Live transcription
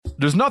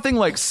There's nothing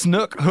like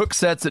snook hook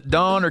sets at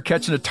dawn or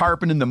catching a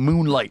tarpon in the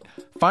moonlight.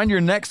 Find your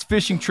next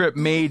fishing trip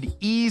made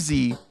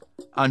easy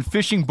on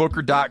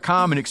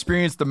fishingbooker.com and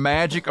experience the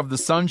magic of the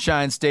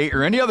Sunshine State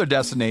or any other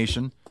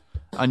destination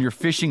on your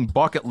fishing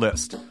bucket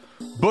list.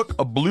 Book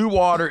a blue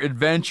water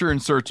adventure in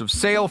search of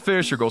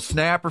sailfish or go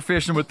snapper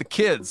fishing with the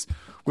kids.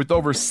 With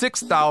over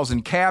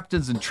 6,000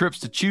 captains and trips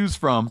to choose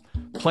from,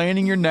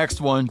 planning your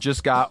next one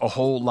just got a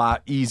whole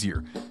lot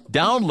easier.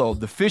 Download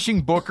the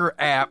Fishing Booker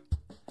app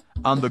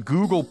on the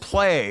Google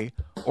Play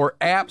or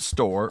App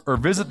Store or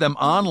visit them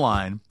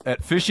online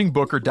at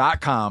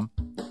fishingbooker.com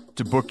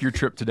to book your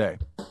trip today.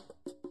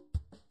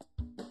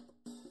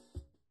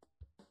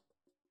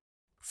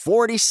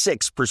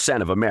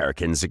 46% of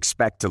Americans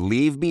expect to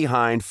leave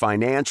behind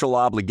financial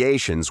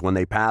obligations when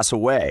they pass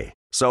away.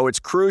 So it's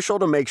crucial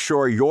to make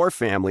sure your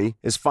family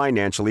is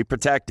financially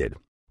protected.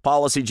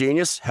 Policy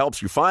Genius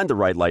helps you find the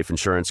right life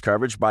insurance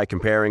coverage by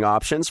comparing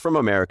options from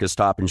America's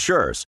top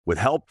insurers with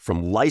help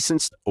from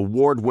licensed,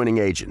 award-winning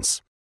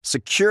agents.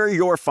 Secure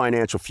your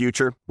financial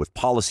future with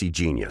Policy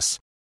Genius.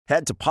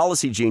 Head to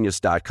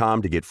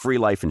PolicyGenius.com to get free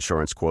life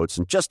insurance quotes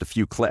in just a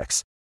few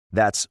clicks.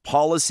 That's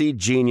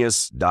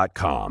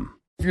PolicyGenius.com.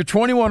 If you're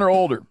 21 or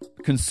older,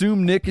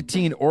 consume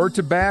nicotine or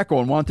tobacco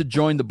and want to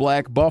join the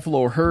Black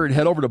Buffalo herd,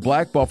 head over to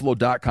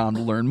blackbuffalo.com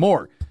to learn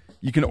more.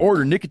 You can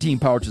order nicotine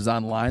pouches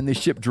online. They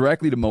ship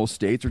directly to most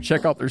states, or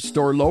check out their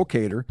store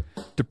locator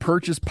to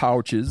purchase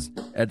pouches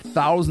at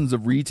thousands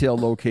of retail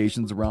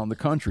locations around the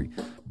country.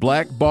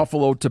 Black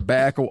Buffalo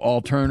Tobacco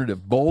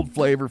Alternative. Bold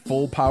flavor,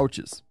 full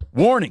pouches.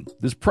 Warning,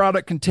 this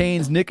product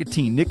contains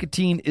nicotine.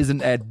 Nicotine is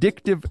an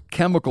addictive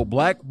chemical.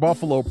 Black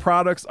Buffalo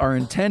products are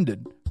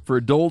intended for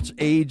adults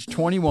age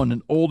 21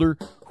 and older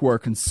who are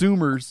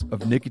consumers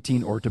of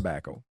nicotine or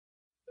tobacco.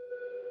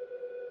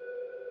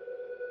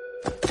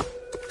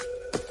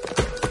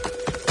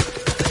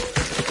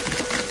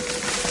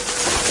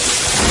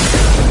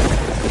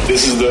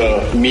 This is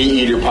the Meat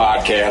Eater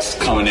Podcast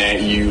coming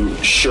at you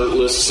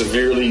shirtless,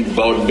 severely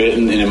bug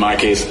bitten, and in my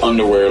case,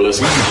 underwearless.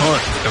 We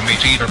hunt the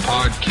Meat Eater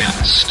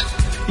Podcast.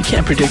 You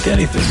can't predict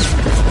anything.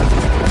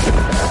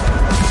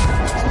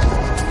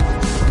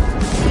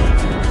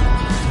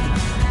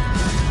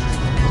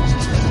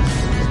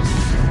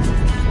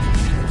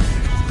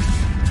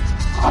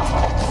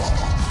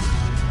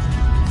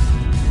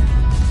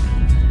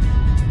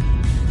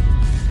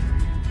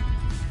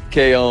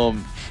 Okay,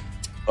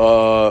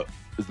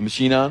 is the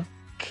machine on?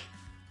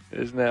 It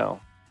is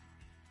now.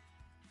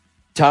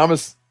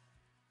 Thomas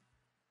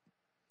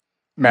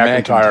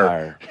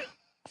McIntyre.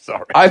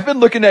 Sorry. I've been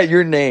looking at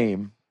your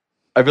name.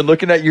 In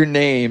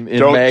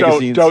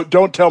magazines.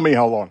 Don't tell me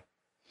how long.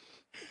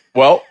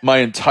 Well, my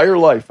entire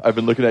life, I've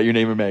been looking at your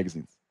name in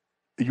magazines.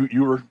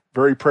 You were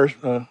very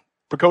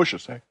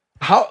precocious, eh?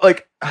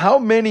 How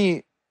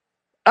many?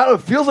 I don't know.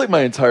 It feels like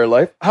my entire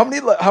life. How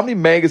many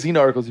magazine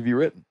articles have you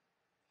written?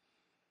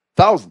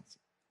 Thousands.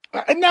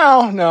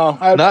 No.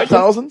 Not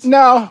thousands?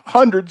 No,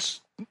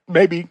 hundreds,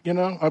 maybe.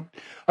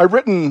 I've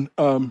written.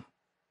 The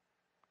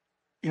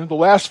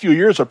last few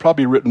years, I've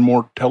probably written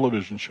more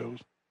television shows.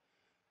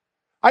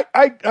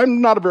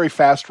 I'm not a very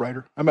fast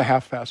writer. I'm a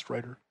half-fast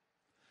writer.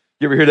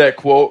 You ever hear that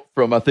quote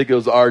from, I think it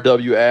was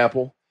R.W.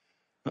 Apple?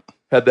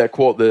 Had that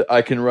quote that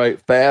I can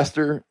write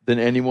faster than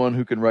anyone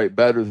who can write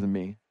better than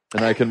me,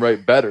 and I can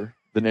write better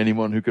than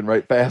anyone who can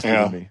write faster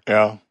than me.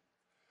 Yeah.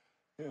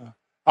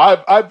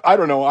 I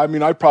don't know. I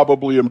mean, I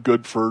probably am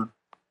good for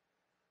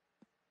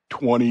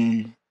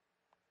 20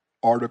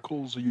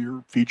 articles a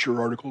year,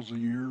 feature articles a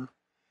year.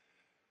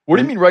 What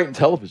do you mean writing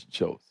television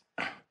shows?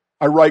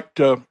 I write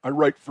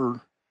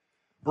for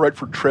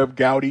Trev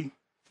Gowdy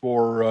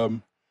for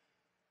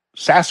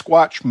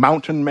Sasquatch,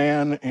 Mountain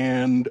Man,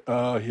 and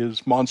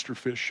his Monster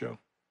Fish show.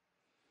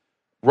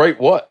 Write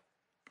what?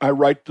 I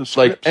write the scripts.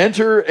 Like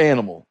enter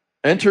animal.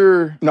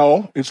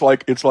 No, it's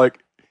like.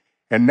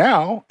 And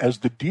now, as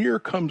the deer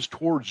comes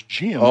towards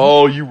Jim...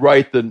 Oh, you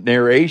write the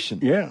narration.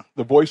 Yeah,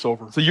 the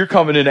voiceover. So you're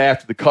coming in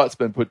after the cut's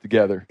been put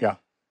together. Yeah.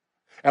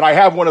 And I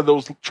have one of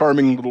those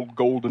charming little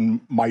golden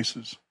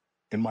mices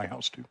in my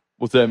house, too.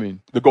 What's that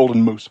mean? The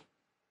golden moose.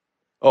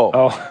 Oh.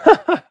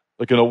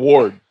 Like an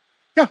award.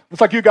 Yeah,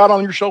 it's like you got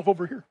on your shelf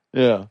over here.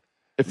 Yeah.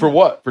 And for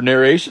what? For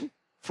narration?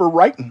 For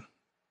writing.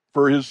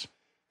 For his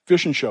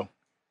fishing show.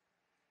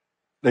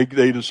 They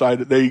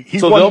decided...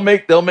 they'll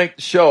make the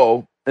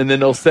show... And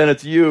then they'll send it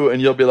to you,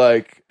 and you'll be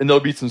like, and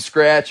there'll be some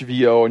scratch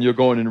VO, and you'll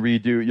go in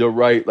and you'll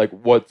write like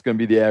what's going to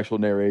be the actual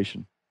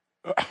narration.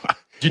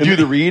 Do you do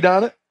the read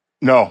on it?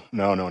 No.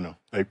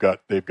 They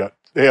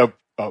have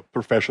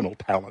professional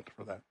talent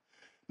for that.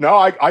 No,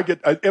 I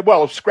get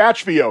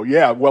scratch VO.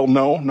 Yeah, well,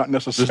 no, not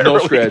necessarily.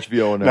 There's no scratch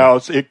VO in there.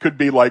 No, it could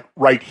be like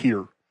right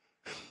here.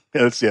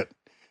 That's it.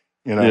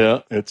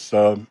 Yeah. It's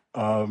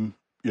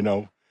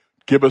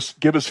give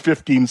us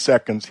 15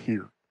 seconds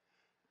here.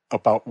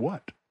 About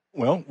what?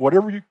 Well,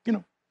 whatever you.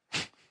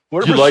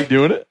 Whatever. Do you like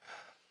doing it?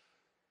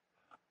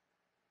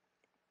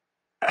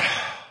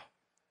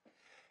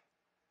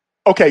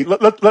 Okay,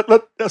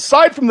 let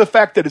aside from the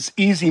fact that it's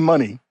easy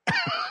money,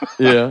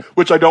 yeah,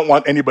 which I don't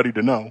want anybody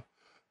to know.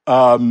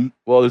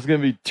 Well, there's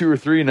going to be 2 or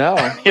 3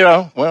 now. You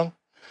know, well,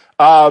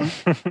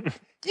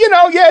 you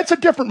know, yeah, it's a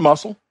different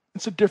muscle.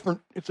 It's a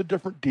different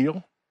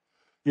deal.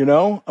 You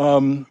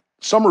know,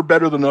 some are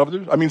better than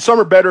others. I mean, some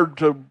are better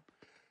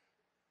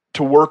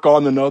to work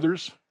on than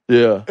others.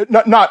 Yeah.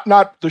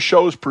 Not the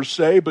shows per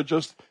se, but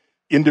just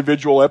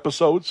individual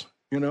episodes.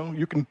 You know,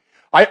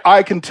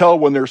 I can tell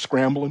when they're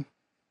scrambling.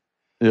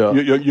 Yeah.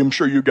 I'm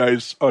sure you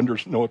guys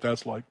know what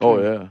that's like. Too,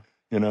 oh, yeah.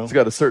 You know, it's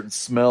got a certain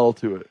smell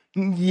to it.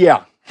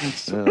 Yeah.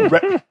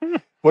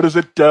 What is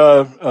it?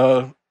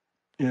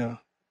 Yeah.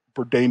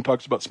 Bourdain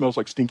talks about smells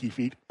like stinky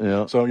feet.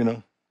 Yeah. So, you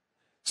know.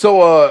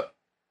 So,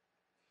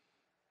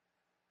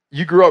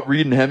 you grew up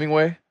reading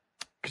Hemingway?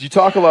 Because you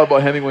talk a lot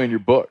about Hemingway in your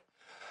book.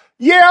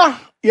 Yeah.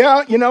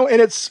 You know,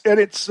 and it's.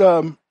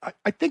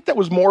 I think that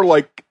was more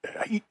like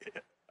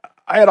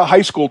I had a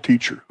high school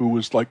teacher who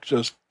was like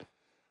just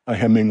a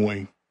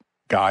Hemingway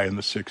guy in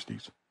the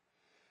 60s,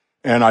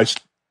 and I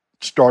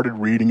started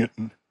reading it.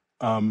 And,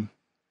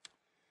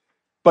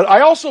 but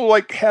I also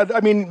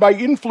my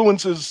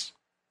influences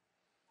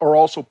are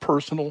also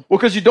personal. Well,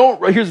 because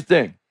here's the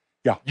thing.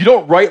 Yeah. You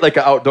don't write like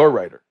an outdoor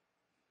writer.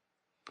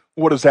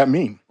 What does that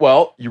mean?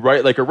 Well, you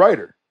write like a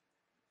writer.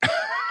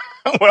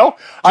 Well,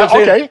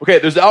 okay. Okay,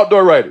 there's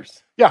outdoor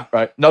writers. Yeah.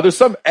 Right. Now, there's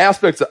some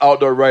aspects of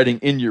outdoor writing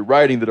in your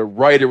writing that a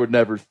writer would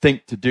never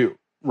think to do.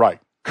 Right.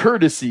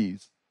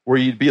 Courtesies, where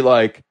you'd be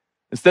like,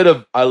 instead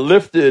of I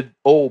lifted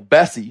old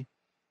Bessie,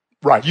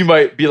 right, you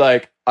might be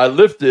like, I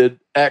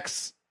lifted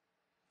X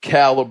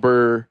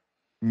caliber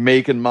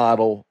make and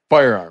model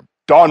firearm.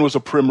 Dawn was a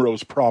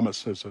Primrose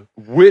Promise,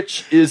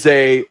 which is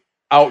a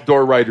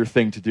outdoor writer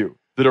thing to do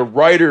that a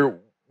writer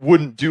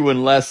wouldn't do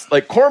unless,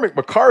 like, Cormac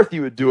McCarthy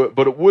would do it,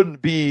 but it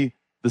wouldn't be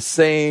the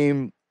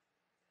same.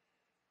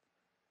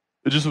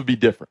 It just would be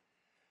different.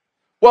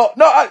 Well,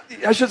 no,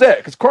 I should say it,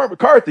 because Cormac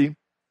McCarthy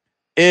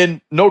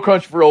in No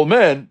Country for Old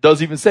Men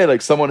does even say,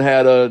 like, someone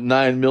had a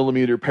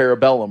 9mm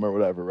Parabellum or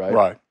whatever,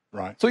 right?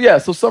 Right. So yeah,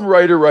 so some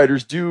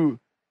writers do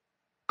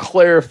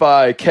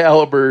clarify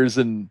calibers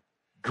and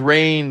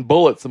grain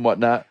bullets and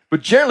whatnot,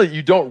 but generally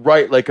you don't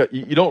write like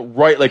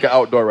an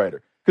outdoor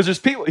writer, because there's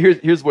people.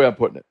 Here's the way I'm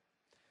putting it.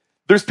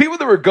 There's people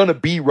that are going to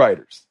be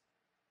writers.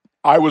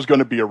 I was going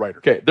to be a writer.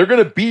 Okay, they're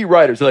going to be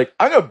writers. They're like,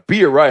 I'm going to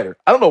be a writer.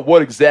 I don't know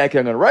what exactly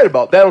I'm going to write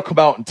about. That'll come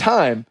out in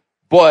time,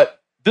 but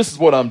this is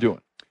what I'm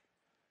doing.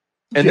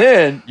 And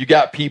then you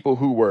got people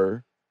who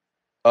were,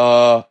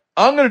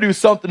 I'm going to do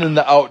something in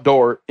the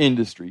outdoor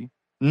industry.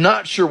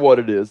 Not sure what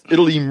it is.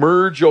 It'll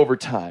emerge over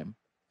time.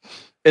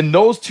 And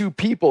those two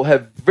people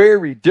have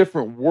very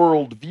different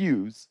world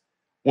views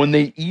when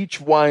they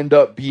each wind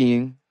up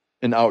being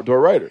an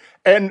outdoor writer.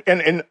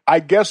 And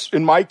I guess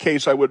in my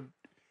case,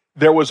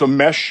 there was a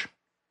mesh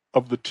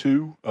of the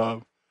two,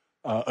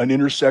 an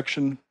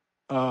intersection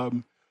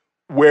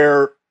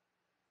where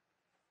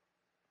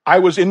I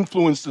was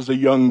influenced as a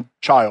young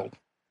child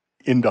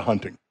into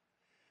hunting,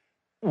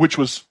 which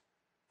was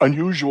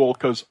unusual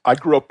because I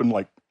grew up in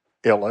like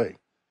L.A.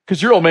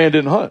 Because your old man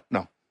didn't hunt.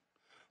 No.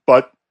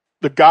 But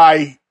the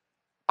guy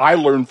I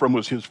learned from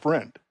was his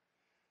friend.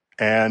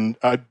 And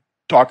I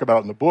talk about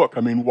it in the book.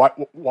 I mean,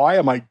 why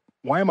am I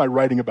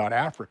writing about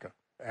Africa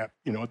at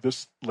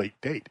this late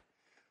date?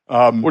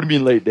 What do you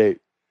mean late date?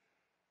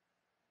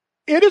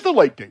 It is a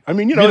late date. I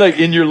mean, you mean like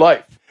in your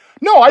life?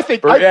 No, I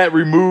think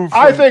removed.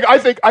 I think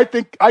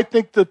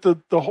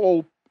that the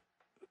whole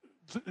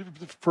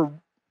for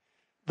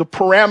the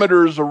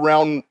parameters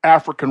around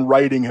African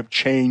writing have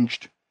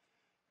changed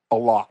a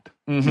lot.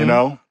 Mm-hmm. You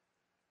know,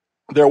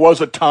 there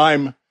was a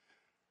time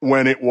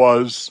when it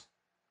was,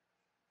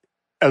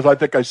 as I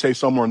think I say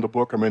somewhere in the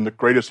book, I mean, the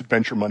greatest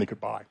adventure money could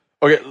buy.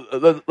 Okay,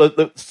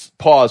 let's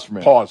pause for a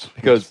minute. Pause.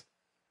 Because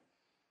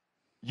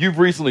you've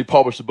recently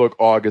published a book,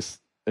 August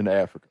in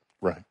Africa.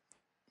 Right.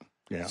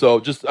 Yeah. So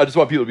I just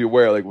want people to be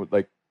aware,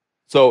 and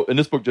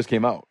this book just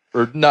came out,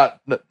 or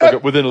not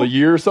within a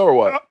year or so, or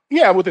what?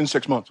 Yeah, within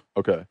 6 months.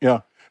 Okay.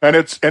 Yeah,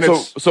 but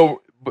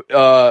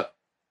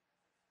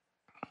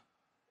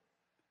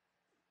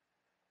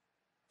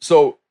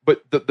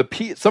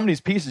some of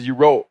these pieces you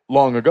wrote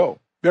long ago.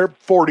 They're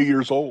 40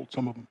 years old,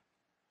 some of them.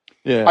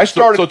 Yeah. I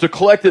started. So to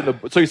collect it,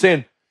 so you're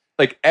saying,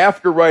 like,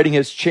 Africa writing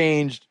has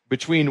changed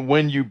between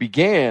when you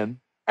began.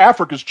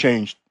 Africa's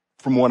changed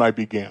from when I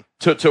began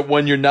to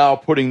when you're now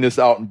putting this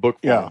out in book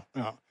form.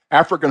 Yeah.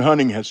 African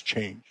hunting has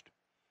changed.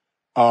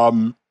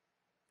 Because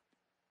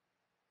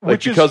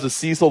of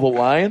Cecil the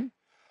lion?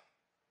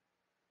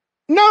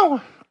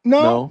 No,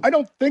 I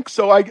don't think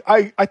so.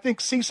 I think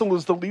Cecil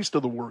is the least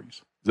of the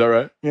worries. Is that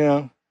right?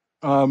 Yeah.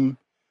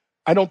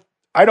 I don't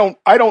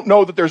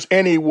know that there's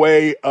any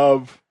way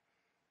of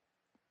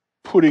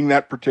putting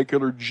that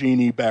particular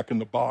genie back in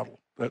the bottle.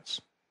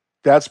 That's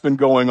been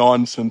going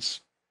on since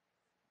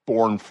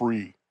Born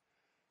Free.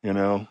 Back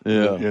in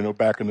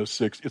the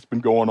 60s. It's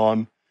been going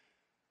on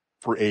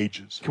for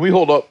ages. Can we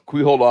hold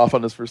off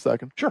on this for a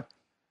second? Sure.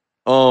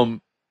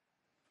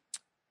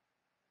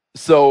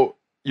 So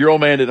your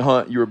old man didn't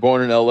hunt. You were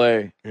born in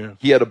L.A. Yeah.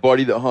 He had a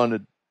buddy that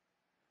hunted.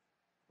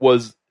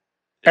 And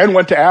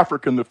went to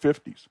Africa in the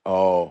 50s.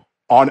 Oh.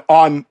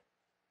 On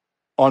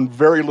on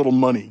very little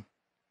money.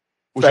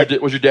 Was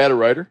your dad a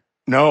writer?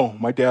 No,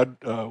 my dad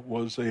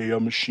was a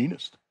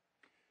machinist.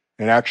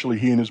 And actually,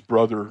 he and his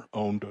brother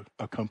owned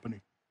a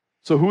company.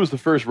 So who was the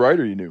first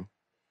writer you knew?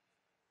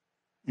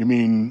 You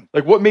mean...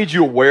 Like, what made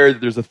you aware that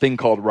there's a thing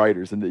called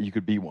writers and that you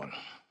could be one?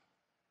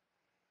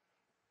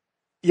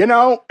 You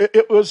know,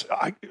 it was...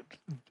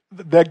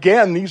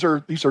 Again, these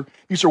are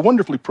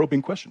wonderfully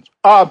probing questions.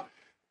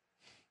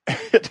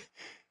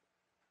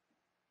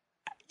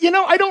 You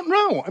know, I don't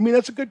know. I mean,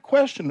 that's a good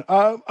question.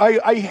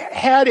 I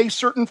had a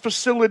certain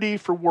facility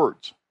for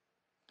words,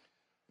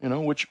 you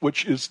know,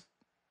 which is,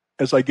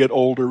 as I get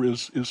older,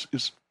 is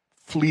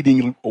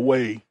fleeting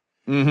away.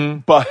 Mm-hmm.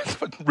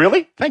 But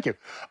really, thank you.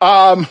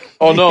 Oh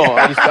no,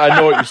 I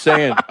know what you're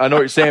saying. I know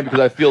what you're saying because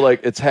I feel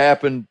like it's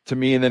happened to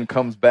me and then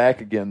comes back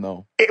again,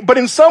 though. But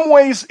in some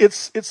ways,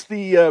 it's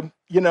the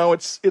you know,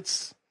 it's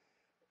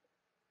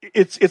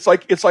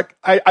like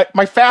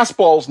my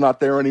fastball's not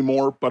there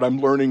anymore, but I'm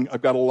learning.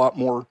 I've got a lot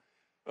more,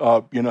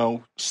 you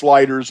know,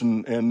 sliders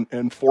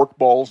and fork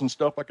balls and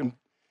stuff.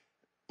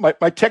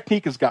 My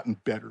technique has gotten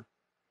better.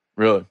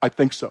 Really? I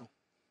think so.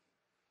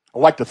 I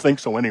like to think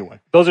so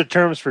anyway. Those are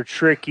terms for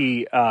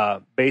tricky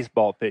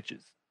baseball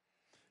pitches.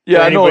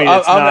 Yeah, I know.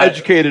 I'm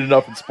educated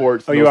enough in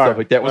sports and stuff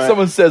like that. When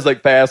someone says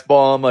like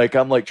fastball,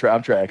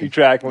 I'm tracking. You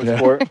track one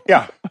sport?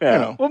 Yeah. Yeah. You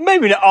know. Well,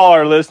 maybe not all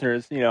our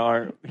listeners, you know,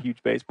 aren't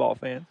huge baseball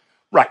fans.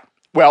 Right.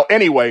 Well,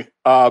 anyway,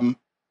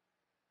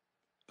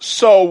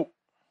 so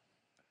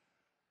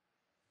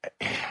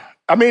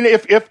I mean,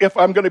 if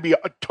I'm going to be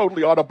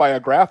totally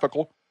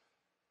autobiographical,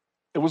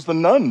 it was the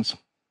nuns.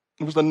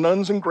 It was the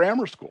nuns in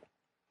grammar school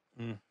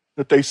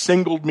that they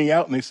singled me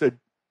out and they said,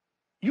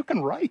 "You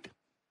can write."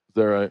 Is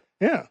that right?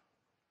 Yeah.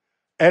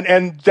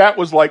 And that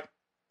was like,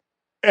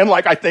 and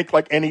like I think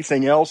like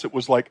anything else, it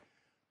was like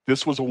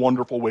this was a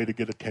wonderful way to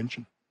get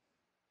attention.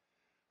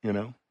 You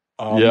know.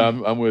 Yeah,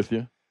 I'm with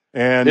you.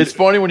 And it's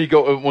funny when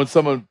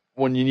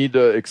you need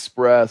to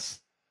express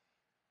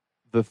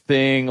the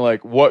thing,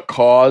 like what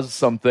caused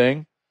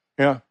something.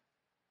 Yeah.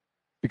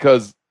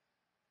 Because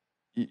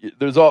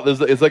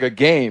it's like a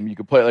game you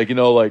could play. Like, you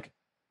know, like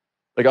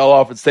I'll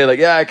often say like,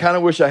 yeah, I kind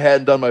of wish I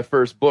hadn't done my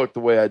first book the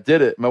way I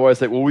did it. My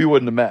wife's like, well, we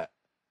wouldn't have met.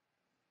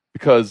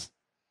 Because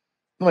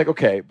I'm like,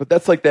 okay, but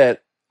that's like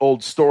that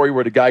old story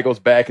where the guy goes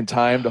back in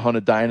time to hunt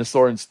a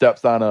dinosaur and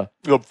steps on a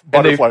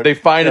butterfly. And they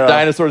find a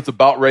dinosaur that's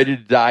about ready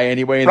to die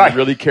anyway, and they're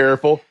really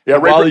careful. Yeah,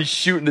 and while he's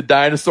shooting the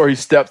dinosaur, he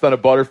steps on a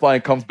butterfly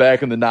and comes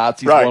back, and the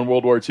Nazis won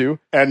World War II.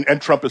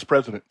 And Trump is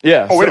president.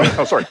 Yeah. Oh, wait a minute.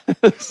 Oh, sorry.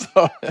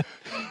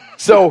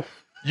 So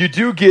you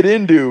do get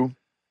into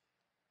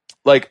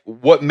like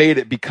what made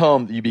it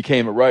you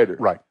became a writer,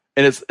 right?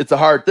 And it's a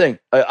hard thing.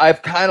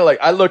 I've kind of like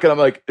I look at it, I'm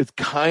like it's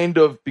kind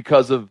of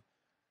because of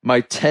my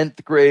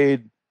 10th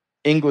grade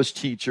English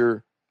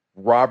teacher,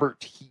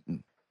 Robert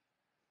Heaton.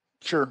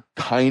 Sure.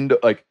 Kind of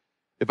like,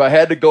 if I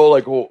had to go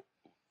like, well,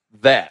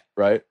 that,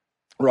 right?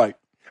 Right.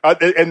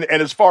 And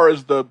as far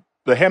as the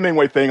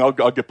Hemingway thing, I'll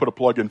get put a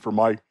plug in for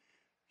my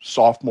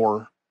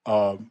sophomore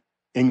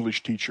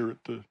English teacher at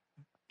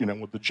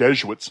with the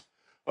Jesuits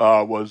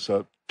was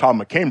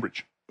Tom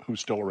McCambridge, who's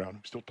still around,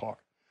 who still talk.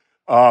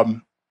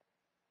 But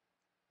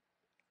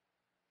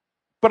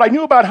I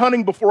knew about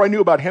hunting before I knew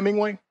about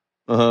Hemingway.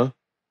 Uh-huh.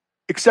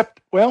 Except,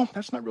 well,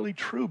 that's not really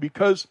true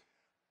because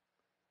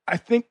I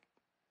think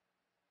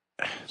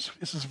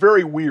this is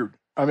very weird.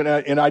 I mean,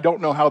 and I don't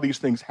know how these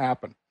things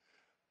happen.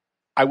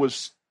 I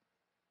was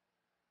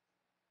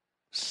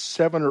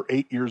 7 or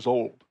 8 years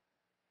old,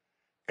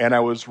 and I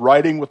was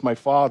riding with my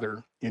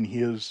father in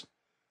his,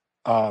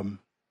 I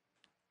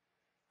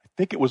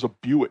think it was a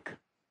Buick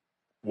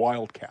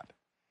Wildcat,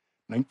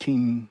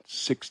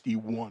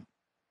 1961.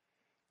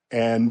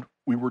 And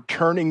we were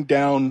turning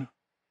down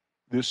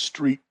this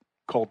street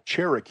called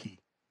Cherokee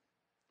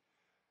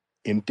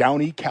in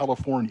Downey,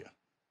 California.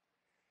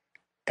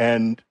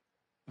 And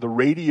the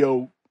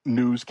radio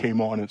news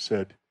came on and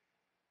said,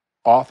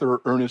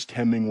 author Ernest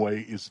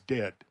Hemingway is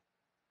dead.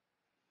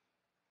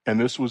 And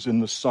this was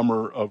in the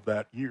summer of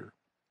that year.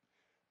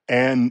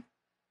 And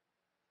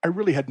I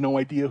really had no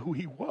idea who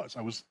he was.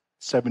 I was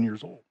 7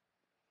 years old.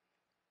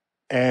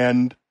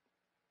 And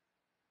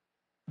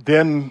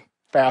then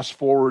fast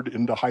forward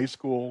into high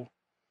school,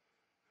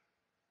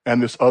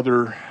 and this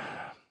other,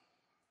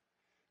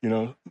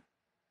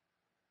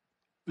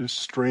 this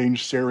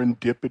strange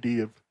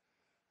serendipity of,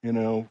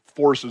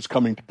 forces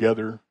coming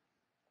together,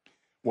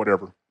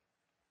 whatever.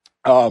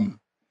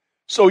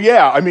 So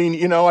yeah, I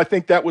mean, I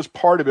think that was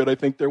part of it. I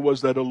think there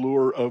was that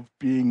allure of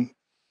being,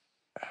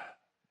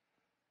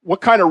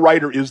 what kind of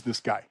writer is this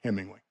guy,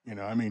 Hemingway?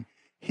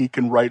 He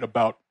can write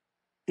about,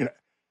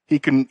 he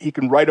can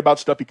write about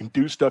stuff. He can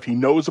do stuff. He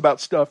knows about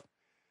stuff.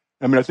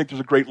 I mean, I think there's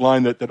a great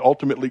line that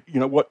ultimately,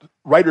 what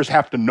writers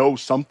have to know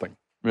something.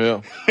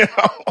 Yeah.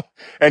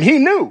 And he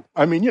knew.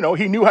 I mean,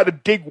 he knew how to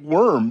dig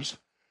worms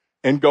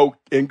and go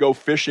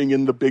fishing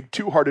in the big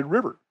Two-Hearted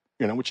River,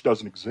 which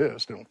doesn't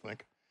exist, I don't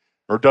think.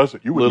 Or does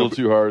it? You would little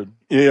too hard.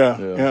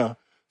 Yeah.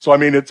 So I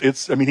mean,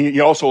 he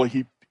also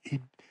didn't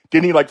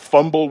he like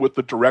fumble with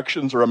the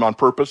directions or on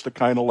purpose to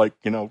kind of like,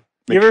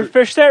 You ever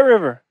fished that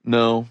river?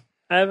 No.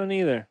 I haven't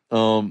either.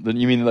 Then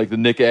you mean like the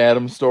Nick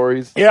Adams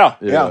stories? Yeah.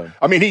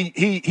 I mean,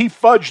 he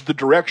fudged the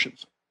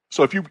directions.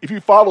 So if you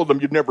follow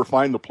them, you'd never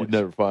find the place. You'd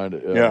never find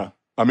it. Yeah.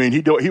 I mean,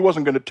 he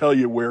wasn't going to tell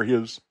you where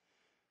his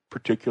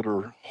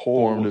particular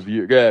hole Formative was.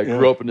 year. Yeah,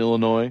 grew up in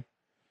Illinois.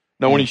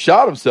 Now, when he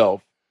shot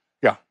himself,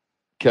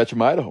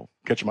 Ketchum, Idaho.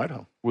 Ketchum,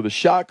 Idaho. With a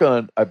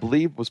shotgun, I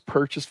believe, was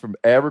purchased from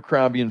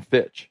Abercrombie and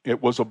Fitch.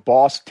 It was a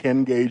Boss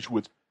 10 gauge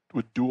with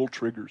dual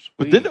triggers.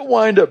 But didn't it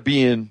wind up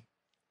being?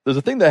 There's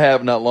a thing that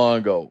happened not long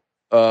ago.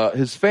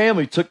 His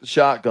family took the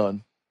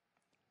shotgun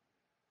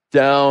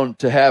down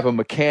to have a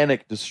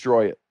mechanic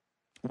destroy it.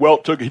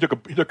 Well, he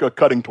took a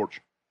cutting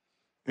torch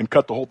and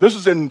cut the hole. This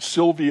is in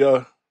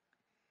Sylvia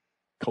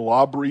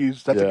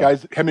Calabrese. That's the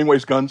guy's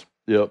Hemingway's guns.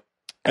 Yep.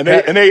 And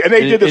they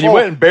did this. And he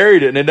went and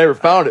buried it, and they never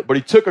found it. But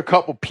he took a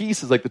couple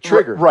pieces, like the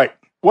trigger, right?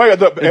 Well,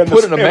 and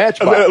put it in a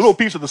matchbox. A little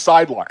piece of the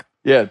side lock.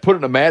 Yeah, put it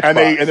in a matchbox.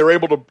 And they were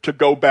able to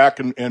go back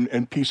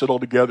and piece it all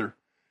together.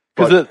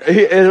 Because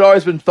it had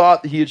always been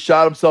thought that he had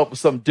shot himself with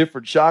some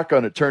different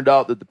shotgun. It turned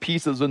out that the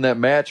pieces in that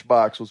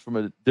matchbox was from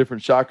a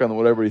different shotgun than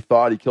whatever he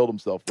thought he killed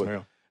himself with.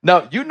 Yeah.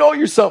 Now, you know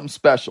you're something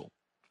special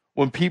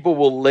when people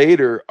will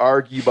later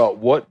argue about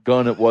what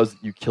gun it was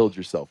that you killed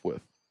yourself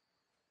with.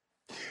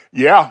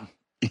 Yeah.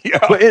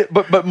 Yeah.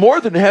 But more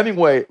than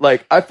Hemingway,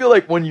 like, I feel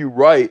like when you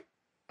write,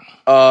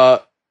 I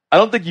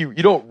don't think you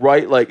don't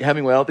write like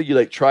Hemingway. I don't think you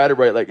like try to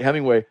write like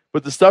Hemingway.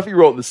 But the stuff he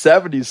wrote in the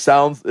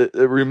 70s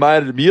it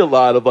reminded me a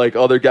lot of like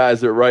other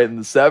guys that write in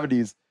the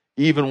 70s,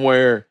 even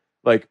where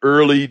like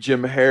early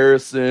Jim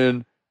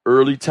Harrison,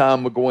 early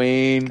Tom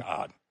McGuane.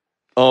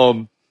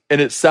 God. And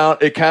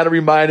it kind of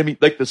reminded me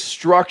like the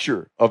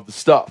structure of the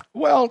stuff.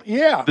 Well,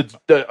 yeah.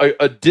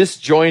 A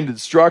disjointed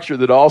structure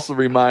that also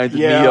reminded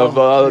me of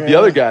the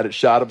other guy that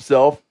shot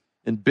himself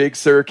in Big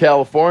Sur,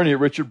 California,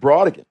 Richard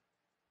Brautigan.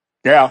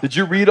 Yeah. Did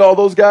you read all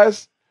those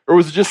guys? Or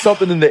was it just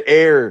something in the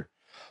air?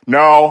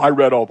 No, I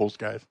read all those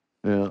guys.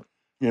 Yeah.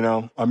 You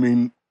know, I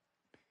mean,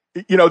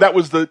 that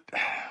was the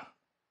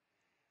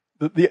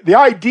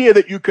idea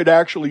that you could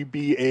actually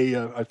be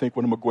I think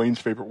one of McGuane's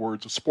favorite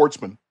words, a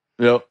sportsman.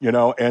 Yeah. You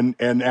know,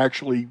 and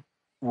actually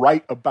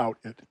write about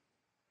it.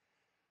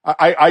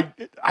 I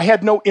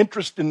had no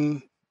interest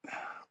in.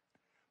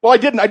 Well, I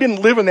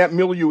didn't live in that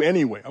milieu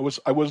anyway. I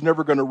was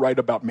never going to write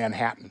about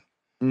Manhattan.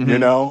 Mm-hmm. You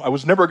know, I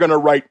was never going to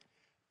write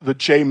the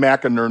Jay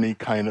McInerney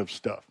kind of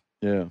stuff.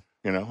 Yeah.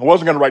 You know, I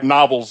wasn't going to write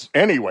novels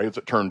anyway, as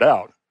it turned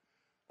out.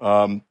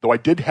 Though I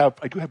do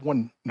have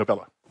one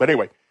novella. But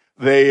anyway,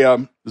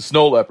 the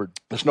Snow Leopard.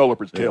 The Snow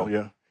Leopard's Tale,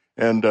 yeah.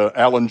 And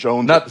Alan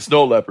Jones. Not the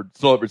Snow Leopard.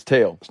 Snow Leopard's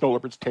Tail. Snow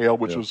Leopard's Tale,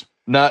 which was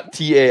not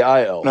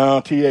Tail.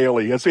 No, Tale.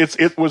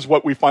 It was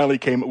what we finally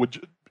came with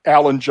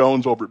Alan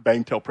Jones over at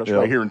Bangtail Press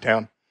right here in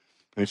town.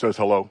 And he says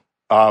hello.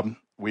 That's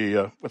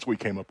what we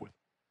came up with.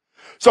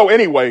 So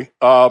anyway,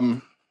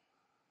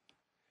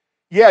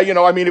 yeah, you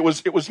know, I mean, it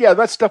was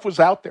that stuff was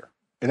out there,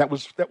 and that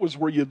was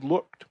where you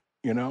looked.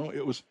 You know,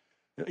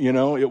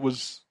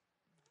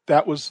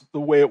 that was the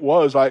way it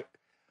was.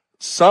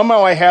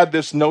 Somehow I had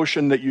this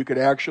notion that you could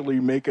actually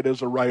make it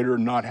as a writer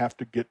and not have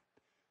to get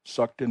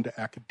sucked into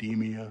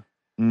academia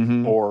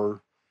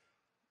or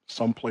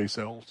someplace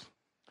else.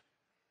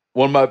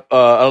 One of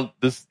my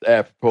this is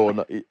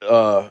apropos.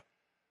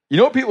 You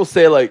know what people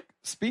say? Like,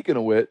 speaking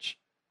of which,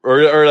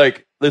 or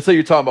like, let's say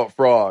you're talking about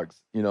frogs.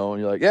 You know,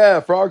 and you're like, yeah,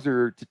 frogs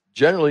are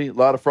generally a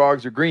lot of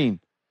frogs are green,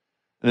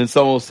 and then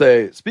someone will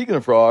say, speaking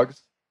of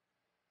frogs,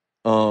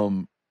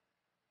 and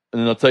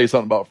then I'll tell you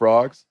something about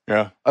frogs.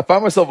 Yeah. I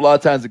find myself a lot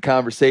of times in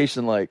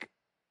conversation, like,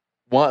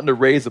 wanting to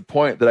raise a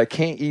point that I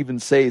can't even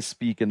say,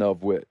 speaking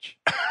of which.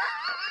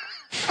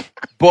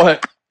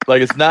 But,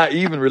 like, it's not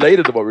even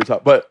related to what we're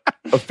talking about.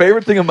 But a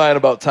favorite thing of mine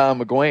about Tom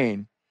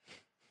McGuane.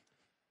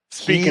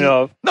 Speaking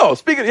of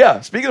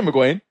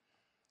McGuane.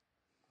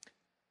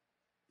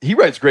 He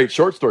writes great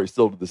short stories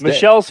still to this day.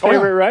 Michelle's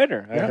favorite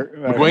writer. Yeah.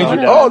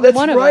 McGuane's that's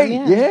right.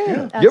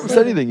 Yeah. You haven't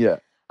said anything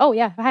yet. Oh,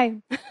 yeah. Hi.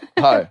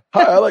 Hi.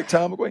 I like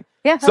Tom McGuane.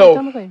 Yeah, so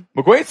Tom McGuane.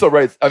 McGuane still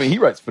writes, I mean, he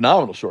writes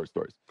phenomenal short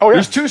stories. Oh, yeah.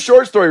 There's two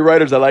short story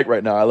writers I like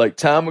right now. I like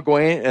Tom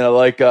McGuane, and I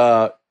like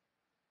a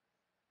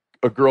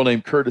girl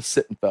named Curtis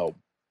Sittenfeld.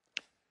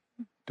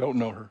 Don't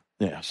know her.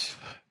 Yeah.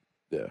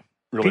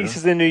 Really?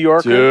 Pieces in New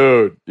York.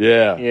 Dude,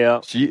 yeah.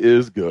 Yeah. She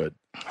is good.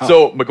 Huh.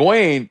 So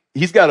McGuane,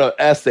 he's got an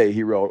essay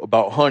he wrote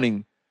about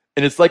hunting,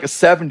 and it's like a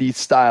 70s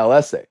style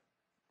essay.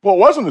 Well, it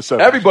wasn't the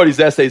 70s. Everybody's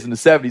essays in the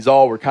 70s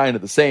all were kind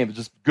of the same. It's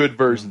just good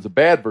versions of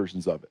bad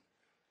versions of it.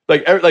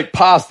 Like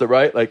pasta,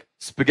 right? Like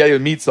spaghetti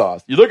with meat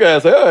sauce. You look at it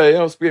and say, oh, you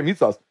know, spaghetti with meat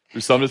sauce.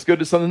 There's some that's good,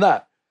 there's some that's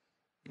not.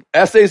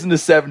 Essays in the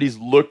 70s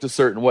looked a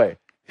certain way.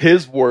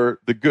 His were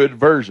the good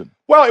version.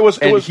 Well,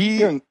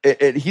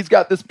 he's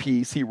got this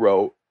piece he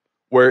wrote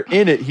where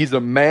in it he's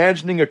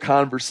imagining a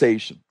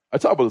conversation. I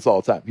talk about this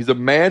all the time. He's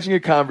imagining a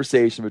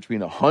conversation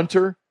between a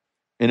hunter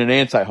and an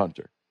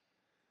anti-hunter.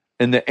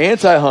 And the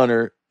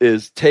anti-hunter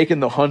is taking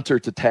the hunter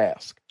to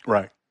task.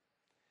 Right.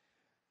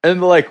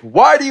 And they're like,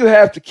 why do you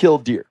have to kill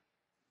deer?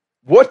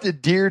 What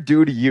did deer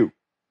do to you?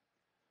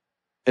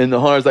 And the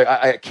hunter's like,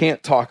 I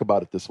can't talk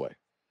about it this way.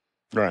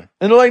 Right.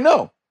 And they're like,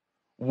 no.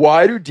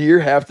 Why do deer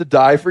have to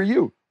die for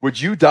you?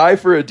 Would you die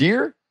for a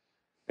deer?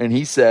 And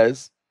he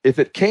says, if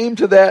it came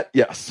to that,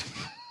 yes.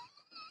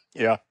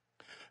 Yeah.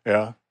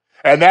 Yeah.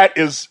 And that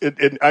is,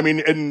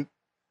 in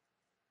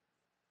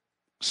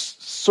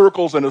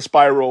circles and a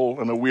spiral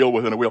and a wheel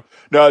within a wheel.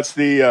 No, it's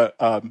the,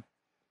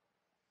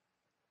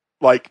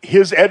 like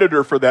his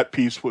editor for that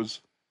piece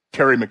was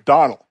Terry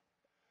McDonell,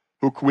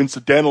 who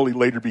coincidentally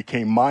later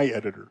became my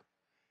editor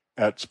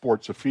at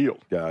Sports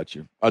Afield. Got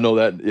you. I know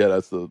that. Yeah,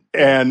 that's the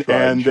and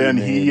then name.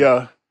 he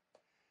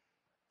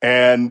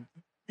and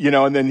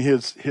then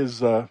his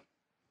I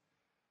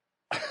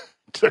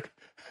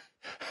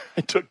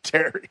took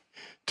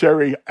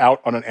Terry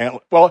out on an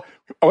antler. Well,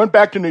 I went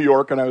back to New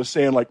York and I was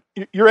saying, like,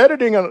 you're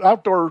editing an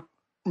outdoor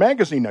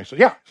magazine. I said,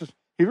 yeah. He says,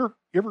 you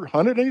ever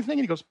hunted anything?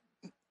 And he goes,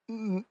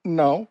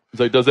 no. He's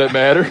like, does that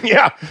matter?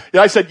 Yeah.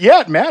 I said,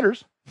 yeah, it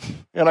matters.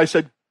 And I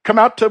said, come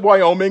out to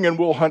Wyoming and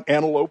we'll hunt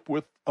antelope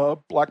with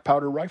black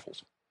powder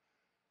rifles.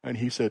 And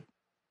he said,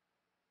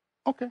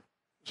 okay.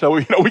 So,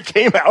 we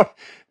came out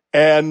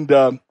and,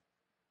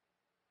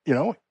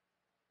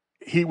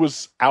 he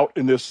was out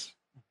in this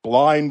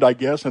blind, I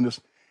guess, and this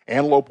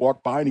antelope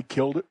walked by and he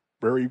killed it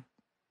very,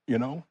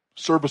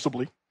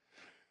 serviceably.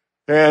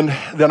 And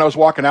then I was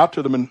walking out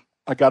to them and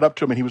I got up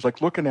to him and he was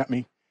like looking at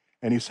me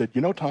and he said,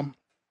 Tom,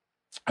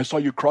 I saw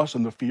you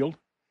crossing the field.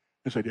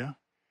 I said, yeah.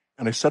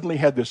 And I suddenly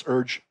had this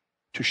urge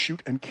to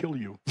shoot and kill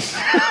you.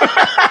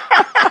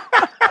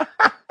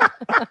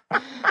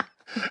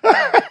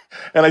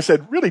 And I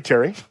said, really,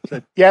 Terry? I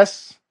said,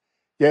 yes,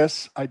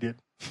 I did.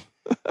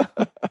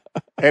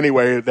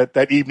 Anyway,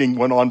 that evening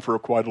went on for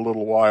quite a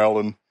little while.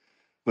 And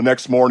the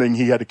next morning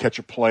he had to catch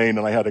a plane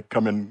and I had to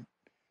come in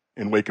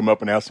and wake him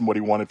up and ask him what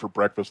he wanted for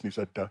breakfast. And he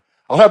said,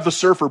 I'll have the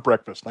surfer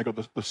breakfast. And I go,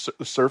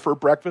 the surfer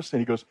breakfast?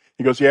 And he goes,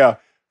 yeah,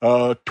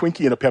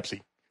 Twinkie and a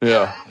Pepsi.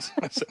 Yeah.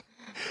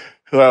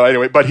 Well,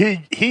 anyway, but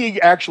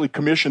he actually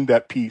commissioned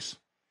that piece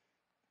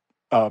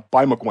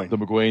by McGuane. The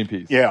McGuane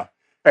piece. Yeah.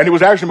 And it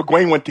was actually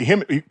McGuane went to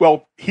him.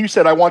 He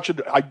said,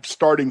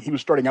 he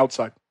was starting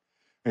outside.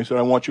 And he said,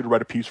 I want you to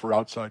write a piece for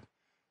outside.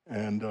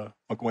 And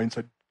McGuane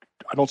said,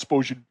 I don't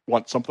suppose you'd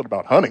want something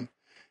about hunting.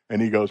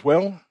 And he goes,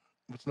 well,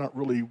 it's not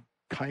really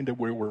kind of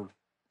where we're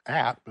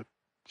at, but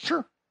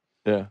sure.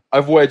 Yeah.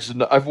 I've wedged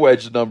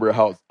a number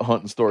of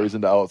hunting stories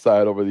into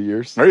outside over the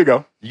years. There you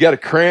go. You got to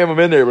cram them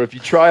in there, but if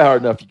you try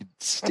hard enough, you can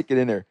stick it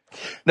in there.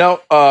 Now,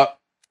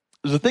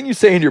 there's a thing you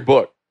say in your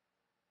book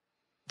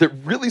that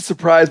really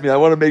surprised me. I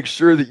want to make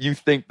sure that you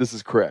think this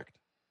is correct.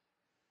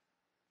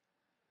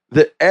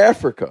 That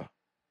Africa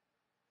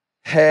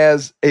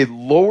has a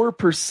lower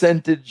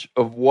percentage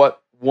of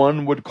what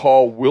one would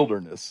call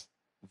wilderness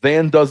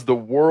than does the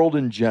world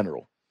in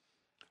general.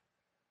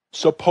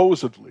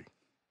 Supposedly.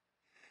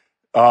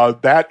 Those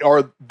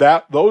are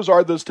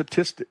the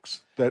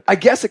statistics. That I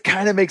guess it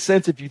kind of makes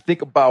sense if you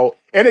think about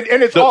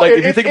it's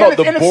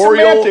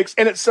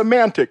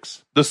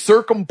semantics. The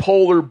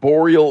circumpolar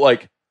boreal,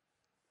 like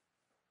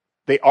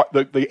they are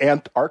the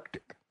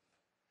Antarctic.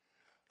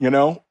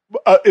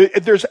 But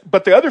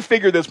the other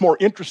figure that's more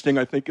interesting,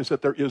 I think, is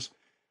that there is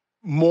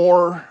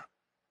more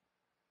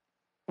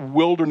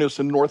wilderness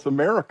in North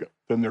America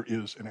than there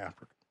is in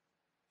Africa.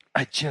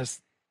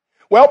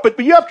 But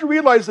you have to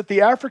realize that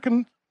the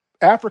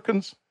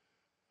Africans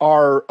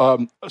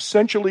are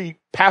essentially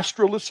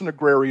pastoralists and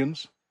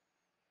agrarians.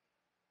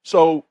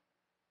 So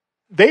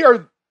they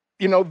are,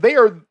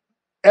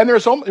 and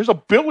there's a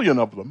billion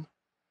of them.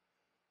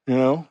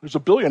 There's a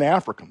billion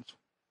Africans.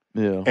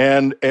 Yeah.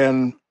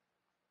 And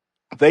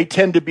they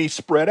tend to be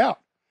spread out.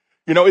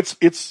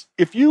 It's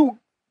if you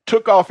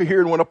took off of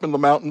here and went up in the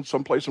mountains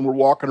someplace and were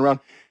walking around,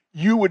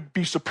 you would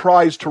be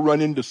surprised to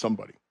run into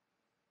somebody.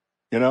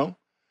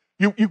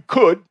 You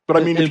could, but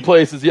I mean, in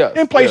places, yes.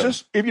 In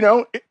places,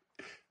 yeah.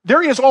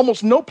 There is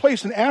almost no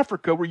place in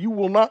Africa where you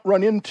will not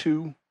run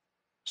into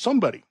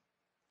somebody.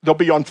 They'll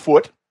be on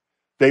foot.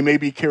 They may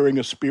be carrying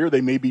a spear.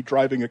 They may be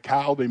driving a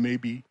cow. They may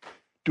be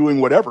doing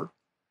whatever,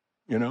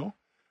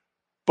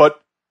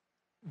 But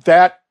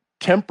that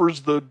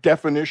tempers the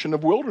definition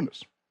of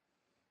wilderness.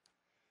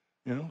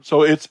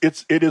 So it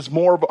is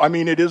more of,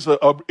 it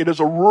is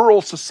a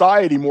rural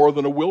society more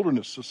than a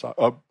wilderness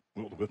society.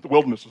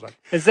 Wilderness society.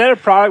 Is that a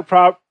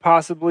product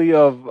possibly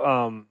of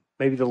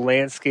maybe the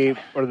landscape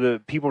or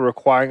the people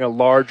requiring a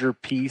larger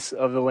piece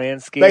of the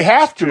landscape? They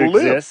have to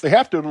live. Exist? They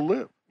have to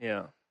live.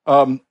 Yeah.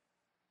 I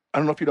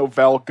don't know if you know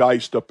Val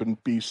Geist up in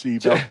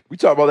BC. We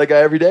talk about that guy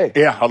every day.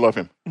 Yeah, I love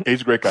him.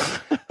 He's a great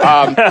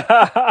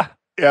guy.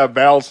 Yeah,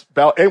 Val.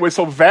 Anyway,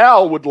 so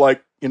Val would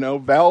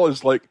Val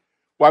is like,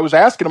 well, I was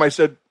asking him, I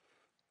said,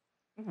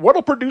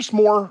 what'll produce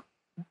more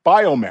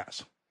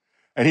biomass?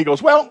 And he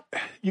goes, well,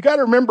 you got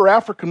to remember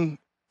African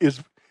is,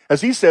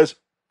 as he says,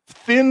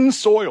 thin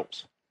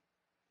soils.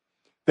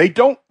 They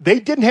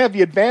didn't have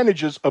the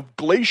advantages of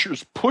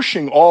glaciers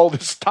pushing all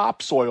this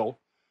topsoil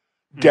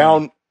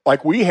down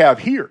like we have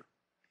here.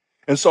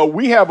 And so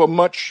we have a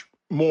much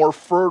more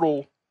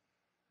fertile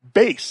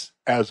base,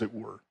 as it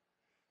were,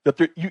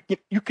 that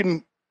you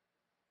can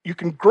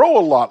grow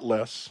a lot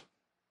less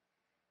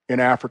in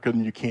Africa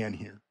than you can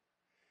here.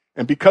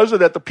 And because of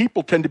that, the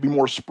people tend to be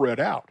more spread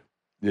out.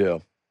 Yeah.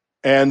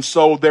 And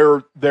so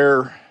they're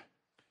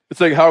It's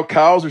like how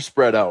cows are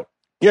spread out.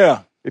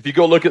 yeah. If you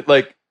go look at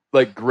like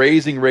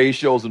grazing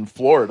ratios in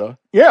Florida,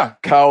 Yeah.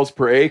 cows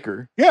per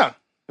acre. Yeah.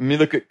 I mean,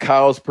 look at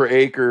cows per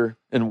acre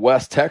in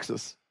West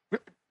Texas.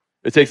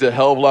 It takes a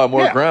hell of a lot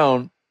more Yeah.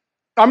 ground.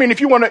 I mean, if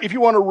you want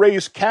to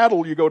raise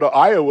cattle, you go to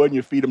Iowa and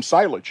you feed them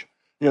silage.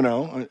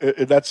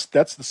 That's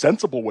the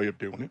sensible way of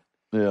doing it.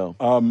 Yeah.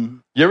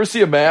 You ever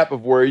see a map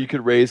of where you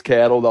could raise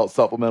cattle without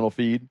supplemental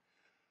feed?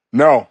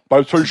 No, but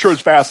I'm pretty sure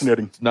it's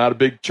fascinating. It's not a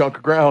big chunk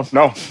of ground.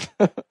 No. It's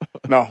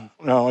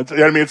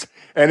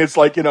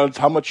like, it's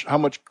how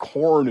much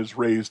corn is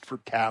raised for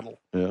cattle.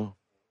 Yeah.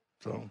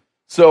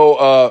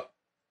 So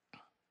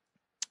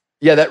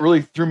Yeah, that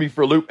really threw me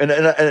for a loop. And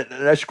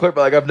I should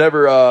clarify, like I've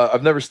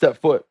never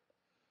stepped foot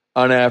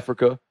on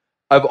Africa.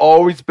 I've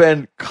always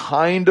been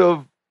kind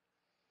of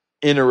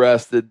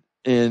interested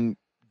in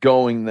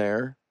going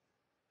there.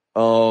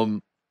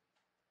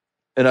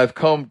 And I've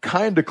come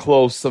kind of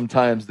close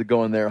sometimes to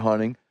going there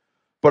hunting,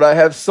 but I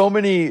have so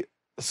many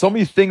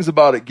things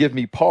about it give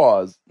me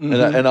pause,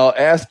 and I'll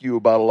ask you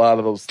about a lot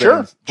of those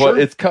things. Sure,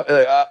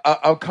 But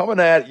I'm coming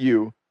at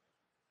you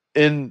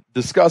in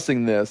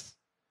discussing this,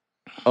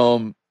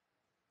 not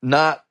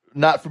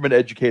from an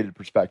educated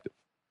perspective.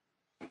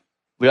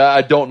 Like,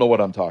 I don't know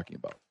what I'm talking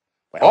about.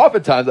 Well,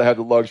 oftentimes, I have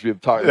the luxury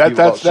of talking to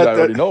people about shit I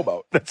already know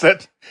about.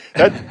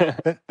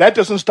 That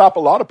doesn't stop a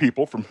lot of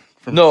people from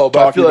no,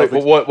 but I feel like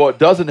things. what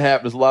doesn't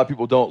happen is a lot of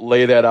people don't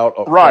lay that out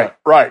up Right, front.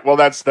 right. Well,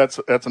 that's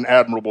an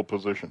admirable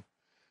position.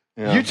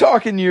 Yeah. You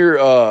talk in your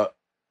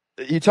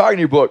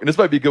book, and this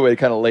might be a good way to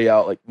kind of lay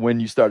out like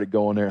when you started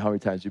going there and how many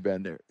times you've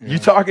been there. Yeah. You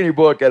talk in your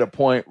book at a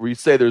point where you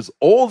say there's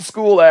old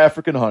school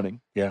African hunting,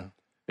 yeah,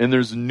 and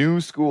there's new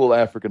school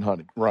African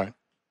hunting. Right.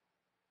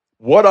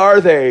 What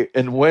are they,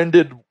 and when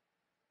did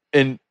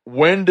it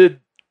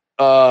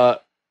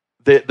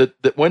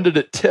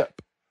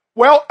tip?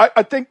 Well,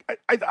 I think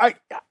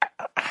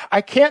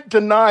I can't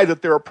deny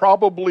that there are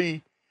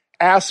probably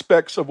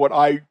aspects of what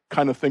I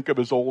kind of think of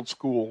as old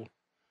school.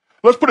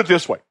 Let's put it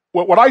this way.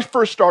 When I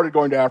first started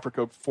going to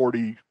Africa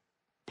 40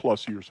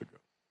 plus years ago,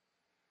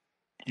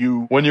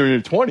 when you were in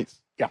your 20s.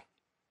 Yeah.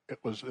 It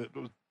was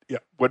yeah.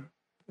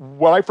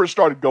 When I first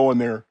started going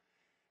there,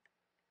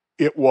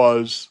 it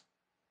was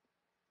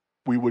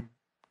we would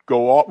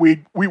go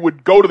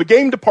to the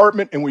game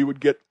department and we would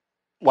get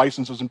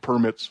licenses and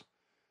permits.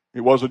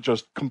 It wasn't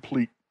just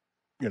complete,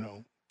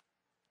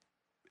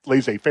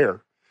 laissez-faire.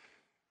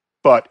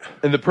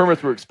 And the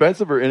permits were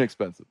expensive or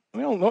inexpensive?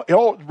 Well,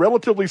 no,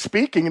 relatively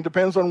speaking, it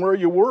depends on where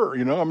you were.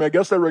 I mean, I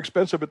guess they were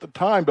expensive at the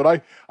time,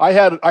 but I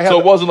had. So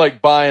it wasn't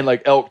like buying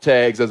like elk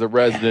tags as a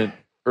resident,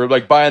 or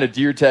like buying a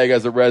deer tag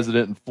as a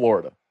resident in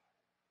Florida.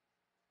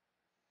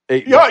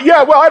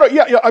 Yeah. Well, I don't.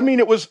 Yeah. I mean,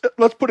 it was.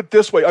 Let's put it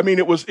this way. I mean,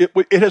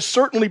 it has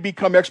certainly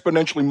become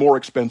exponentially more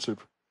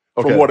expensive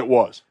from what it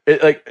was.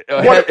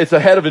 It's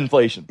ahead of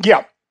inflation.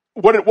 Yeah.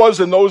 What it was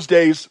in those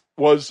days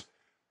was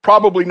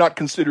probably not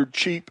considered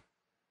cheap.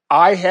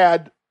 I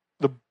had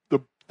the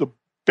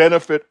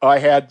benefit. I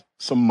had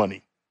some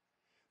money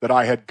that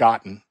I had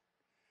gotten,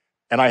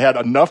 and I had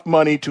enough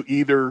money to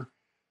either,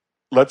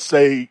 let's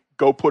say,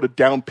 go put a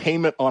down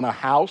payment on a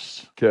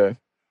house, okay,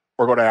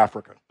 or go to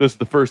Africa. This is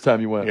the first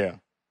time you went. Yeah.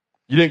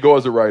 You didn't go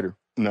as a writer.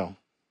 No,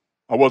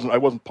 I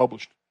wasn't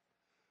published.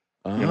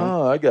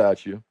 I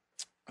got you.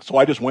 So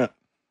I just went.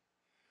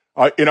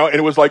 And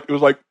it was like,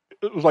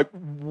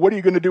 what are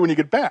you going to do when you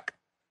get back?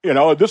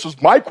 This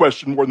is my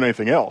question more than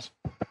anything else.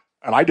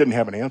 And I didn't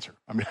have an answer.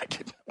 I mean, I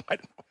didn't.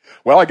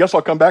 Well, I guess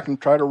I'll come back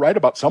and try to write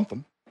about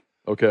something.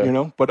 Okay.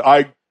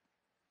 But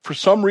for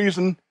some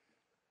reason,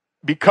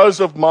 because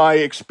of my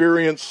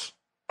experience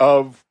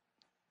of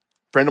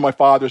a friend of my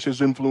father's, his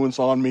influence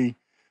on me,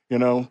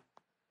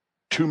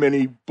 too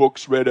many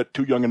books read at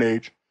too young an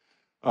age,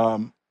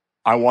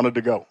 I wanted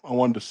to go. I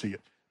wanted to see it.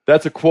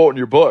 That's a quote in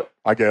your book,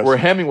 I guess. Where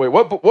Hemingway,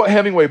 what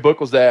Hemingway book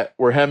was that?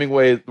 Where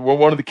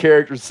one of the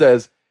characters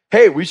says,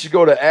 "Hey, we should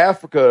go to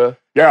Africa,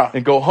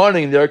 and go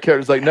hunting." And the other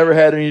character's like, "Never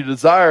had any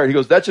desire." And he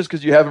goes, "That's just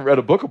because you haven't read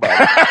a book about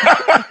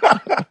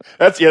it."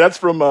 That's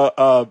from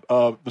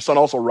The Sun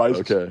Also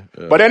Rises. Okay,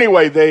 yeah. But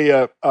anyway,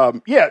 they I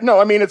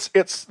mean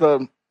it's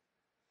the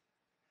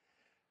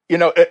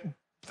what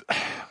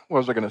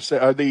was I going to say?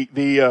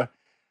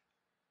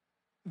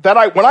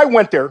 When I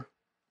went there,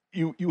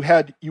 you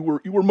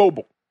were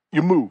mobile.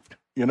 You moved.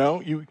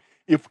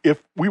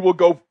 If we would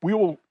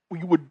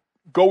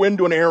go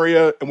into an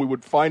area and we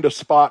would find a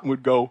spot and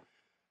we'd go,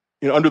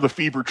 under the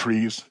fever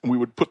trees, and we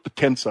would put the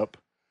tents up,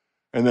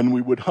 and then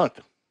we would hunt.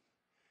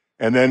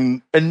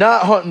 And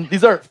not hunting.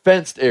 These aren't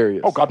fenced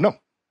areas. Oh God, no.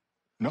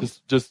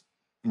 Just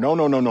no.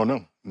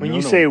 When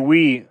you say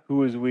we,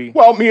 who is we?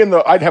 Well,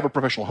 I'd have a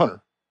professional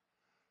hunter.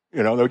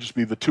 There would just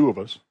be the two of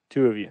us.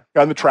 Two of you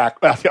on the track.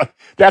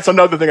 That's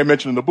another thing I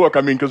mentioned in the book.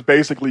 I mean, because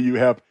basically you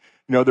have,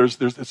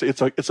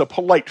 it's a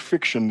polite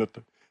fiction that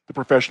the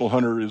professional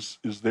hunter is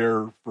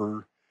there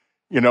for,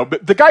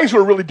 but the guys who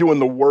are really doing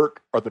the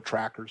work are the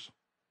trackers.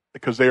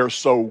 because they are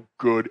so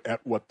good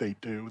at what they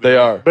do. They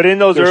are. But in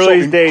those They're so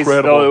early days,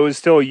 incredible. though, it was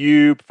still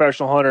you,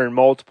 professional hunter, and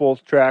multiple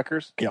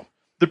trackers. Yeah.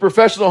 The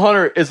professional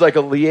hunter is like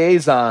a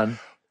liaison,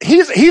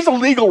 He's a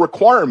legal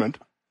requirement,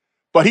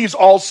 but he's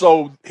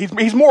also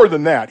he's more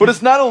than that. but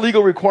it's not a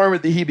legal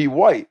requirement that he be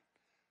white.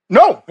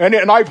 No, and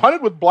I've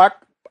hunted with black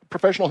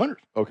professional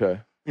hunters, Okay.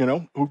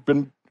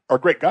 who've are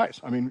great guys.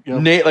 I mean,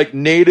 Like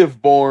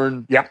native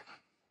born. yeah,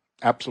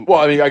 absolutely.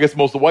 Well, I mean, I guess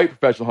most of the white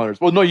professional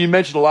hunters. Well, no, you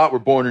mentioned a lot were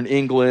born in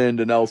England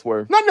and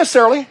elsewhere. Not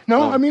necessarily.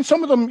 No, Oh. I mean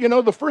some of them.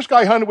 The first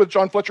guy I hunted with,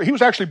 John Fletcher, he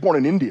was actually born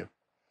in India,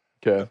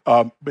 Okay.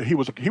 but he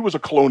was a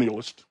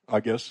colonialist, I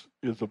guess,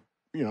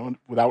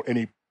 without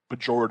any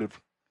pejorative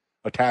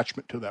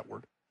attachment to that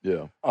word.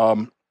 Yeah.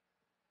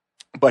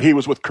 But he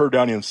was with Kerr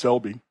Downey and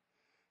Selby,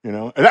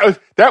 and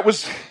that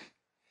was,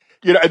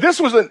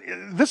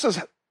 this is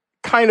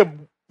kind of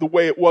the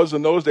way it was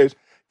in those days.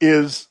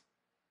 Is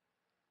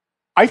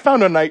I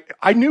found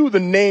I knew the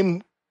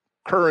name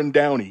Kerr and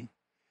Downey,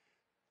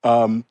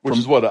 Which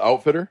is what, an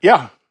outfitter?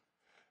 yeah,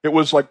 it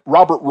was like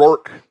Robert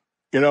Rourke,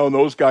 and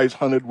those guys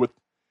hunted with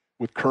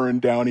Kerr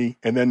and Downey,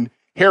 and then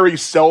Harry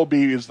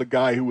Selby is the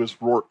guy who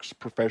was Rourke's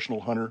professional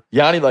hunter.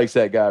 Yanni likes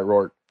that guy,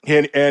 Rourke.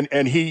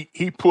 And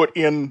he put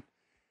in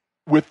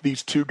with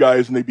these two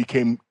guys, and they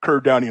became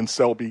Kerr Downey and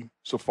Selby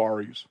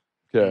Safaris.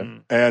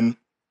 Okay. And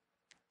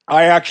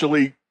I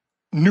actually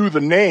knew the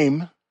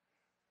name.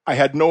 I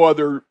had no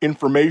other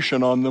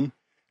information on them.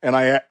 And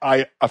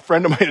a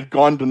friend of mine had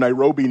gone to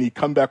Nairobi, and he'd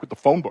come back with the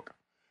phone book.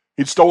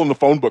 He'd stolen the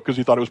phone book because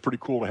he thought it was pretty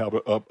cool to have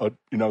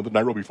the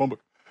Nairobi phone book.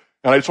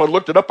 And so I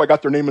looked it up. I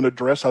got their name and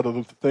address out of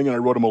the thing, and I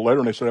wrote them a letter,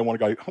 and I said, I want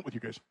to go hunt with you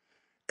guys.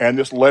 And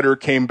this letter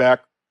came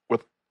back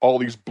with all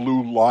these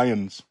blue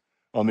lions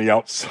on the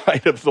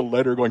outside of the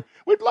letter going,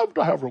 we'd love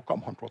to have you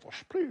come hunt with us,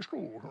 please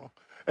do.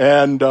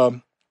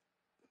 And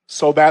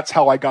so that's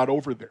how I got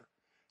over there.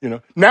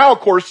 Now,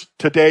 of course,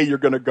 today you're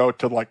going to go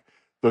to like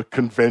the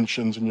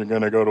conventions, and you're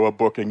going to go to a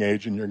booking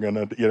agent, you're going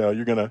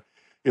to,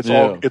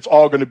 it's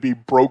all going to be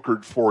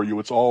brokered for you.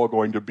 It's all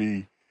going to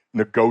be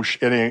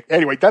negotiating.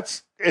 Anyway,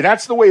 that's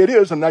the way it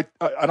is. And I'm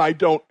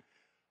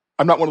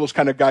not one of those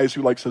kind of guys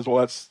who says, well,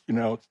 that's,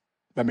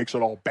 that makes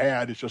it all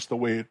bad. It's just the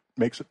way it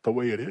makes it the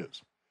way it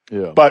is.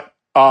 Yeah. But,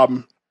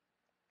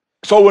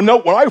 so when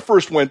I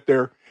first went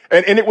there,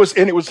 and it was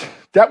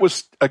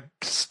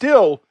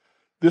still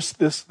this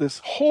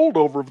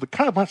holdover of the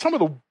kind of some of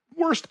the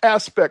worst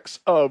aspects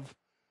of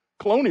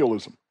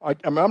colonialism.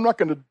 I'm not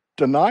going to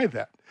deny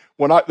that.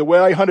 The way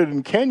I hunted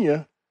in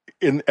Kenya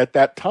at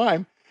that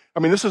time, I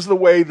mean, this is the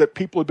way that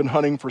people have been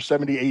hunting for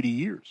 70, 80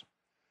 years,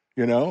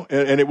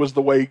 and it was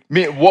the way. I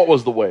mean, what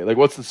was the way? Like,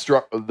 what's the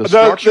structure?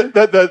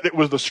 It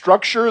was the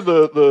structure,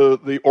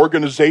 the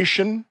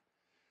organization,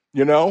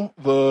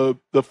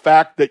 the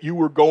fact that you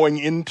were going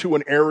into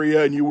an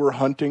area and you were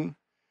hunting.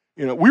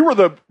 We were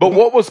But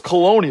what was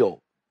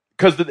colonial?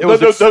 Because it was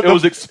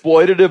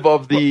exploitative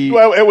of the.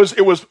 Well, it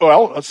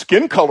was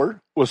skin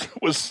color was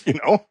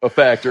a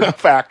factor. A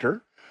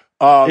factor.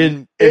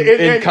 You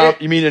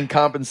mean in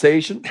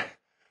compensation?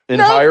 In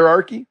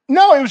hierarchy?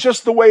 No, it was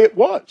just the way it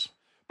was.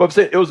 But I'm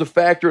saying it was a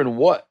factor in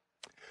what?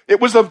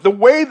 It was the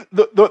way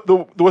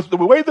the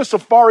way the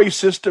safari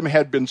system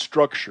had been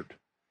structured,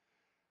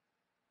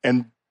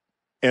 and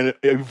it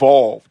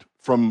evolved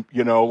from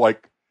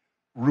like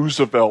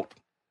Roosevelt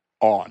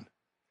on.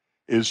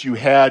 Is you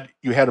had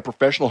a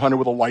professional hunter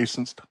with a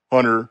licensed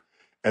hunter,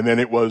 and then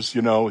it was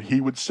he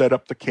would set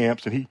up the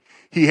camps, and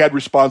he had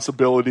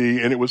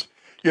responsibility, and it was.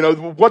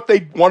 What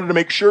they wanted to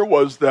make sure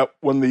was that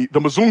when the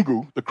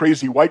Mzungu, the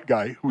crazy white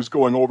guy who's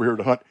going over here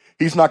to hunt,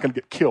 he's not going to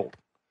get killed.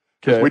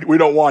 Okay. We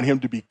don't want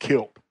him to be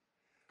killed.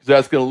 Because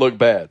that's going to look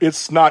bad.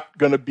 It's not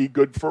going to be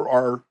good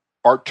for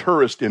our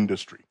tourist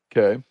industry.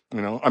 Okay.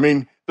 I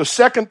mean, the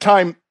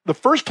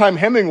first time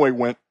Hemingway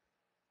went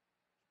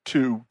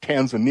to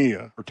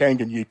Tanzania or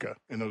Tanganyika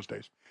in those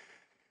days,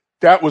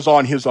 that was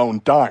on his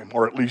own dime,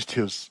 or at least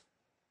his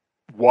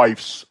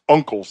wife's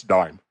uncle's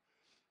dime,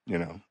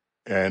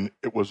 and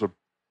it was a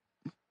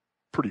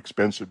pretty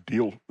expensive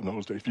deal in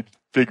those days. If you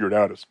figure it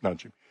out, it's not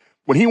cheap.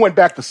 When he went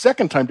back the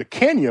second time to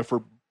Kenya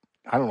for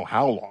I don't know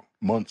how long,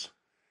 months,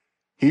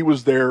 he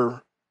was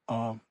there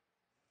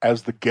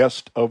as the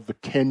guest of the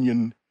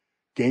Kenyan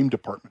game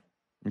department.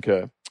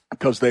 Okay.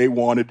 Because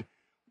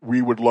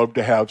we would love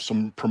to have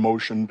some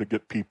promotion to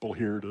get people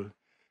here to,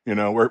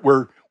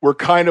 we're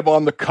kind of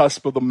on the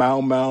cusp of the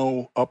Mau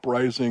Mau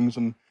uprisings,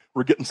 and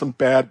we're getting some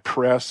bad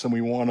press, and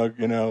we want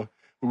to,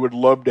 we would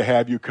love to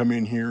have you come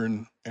in here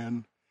and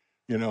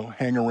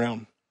hang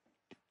around.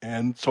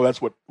 And so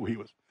that's what he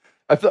was.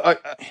 I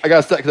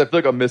got to say, because I feel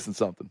like I'm missing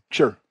something.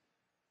 Sure.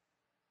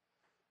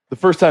 The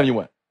first time you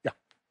went. Yeah.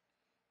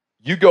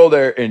 You go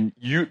there, and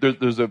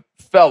there's a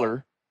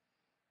feller,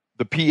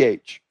 the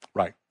PH.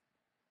 Right.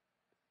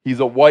 He's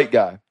a white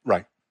guy.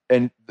 Right.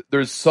 And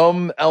there's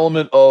some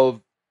element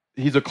of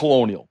he's a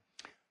colonial.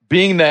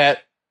 Being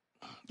that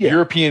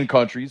European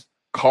countries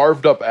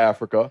carved up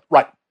Africa.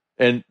 Right.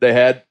 And they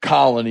had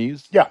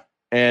colonies. Yeah.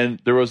 And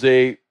there was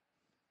a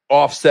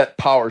offset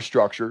power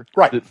structure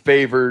right. that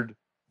favored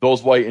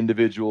those white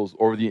individuals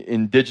or the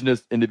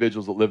indigenous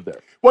individuals that live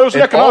there. Well, it was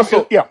an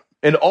economic, yeah.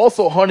 And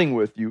also hunting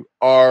with you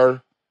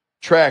are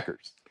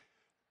trackers.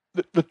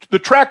 The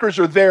trackers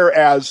are there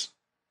as,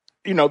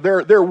 you know,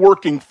 they're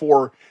working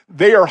for,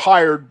 they are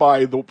hired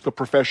by the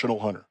professional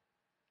hunter.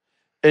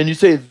 And you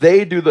say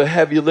they do the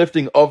heavy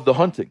lifting of the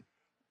hunting.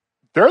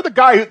 They're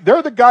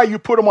the guy you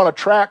put them on a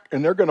track,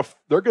 and they're gonna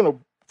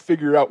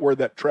figure out where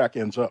that track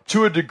ends up.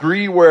 To a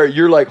degree where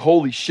you're like,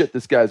 holy shit,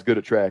 this guy's good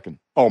at tracking.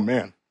 Oh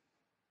man.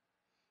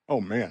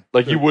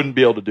 Like you wouldn't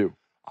be able to do.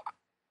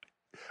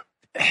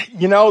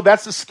 You know,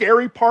 that's the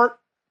scary part.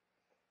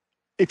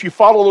 If you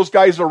follow those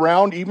guys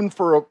around, even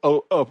for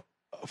a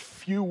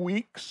few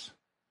weeks,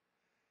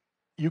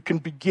 you can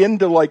begin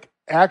to like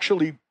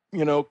actually,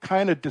 you know,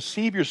 kind of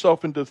deceive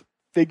yourself into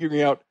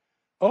figuring out,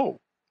 oh,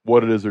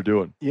 what it is they're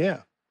doing.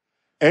 Yeah.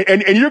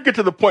 And you get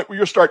to the point where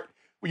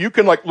you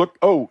can like look,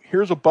 oh,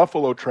 here's a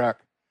buffalo track.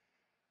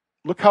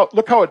 Look how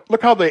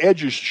the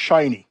edge is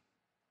shiny.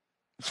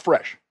 It's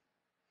fresh.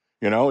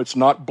 You know, it's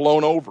not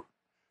blown over.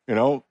 You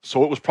know,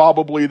 so it was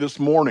probably this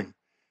morning.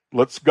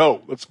 Let's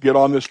go. Let's get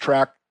on this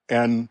track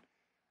and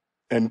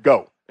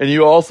go. And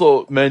you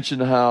also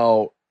mentioned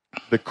how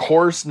the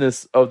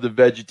coarseness of the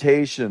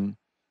vegetation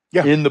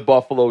in the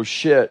buffalo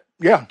shit,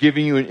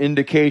 giving you an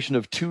indication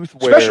of tooth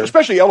wear.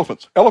 Especially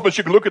elephants. Elephants,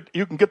 you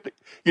can get the,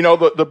 you know,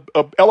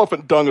 the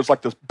elephant dung is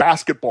like this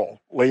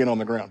basketball laying on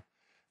the ground,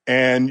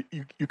 and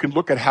you can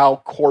look at how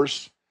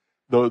coarse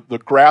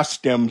the grass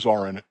stems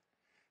are in it.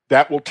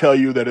 That will tell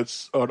you that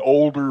it's an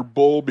older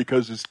bull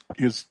because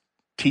his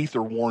teeth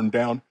are worn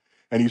down,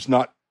 and he's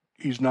not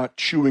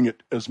chewing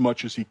it as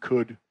much as he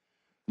could.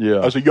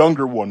 Yeah. As a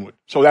younger one would.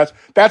 So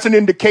that's an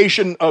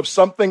indication of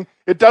something.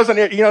 It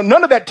doesn't, you know,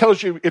 none of that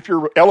tells you if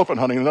you're elephant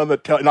hunting. None of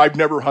that and I've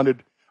never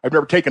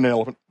taken an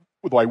elephant,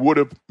 although I would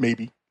have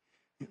maybe,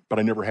 but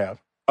I never have.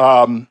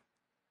 And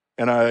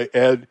I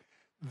add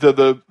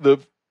the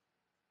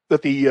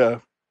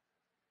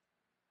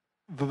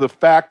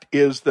fact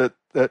is that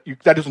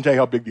doesn't tell you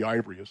how big the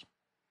ivory is.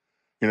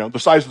 You know, the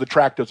size of the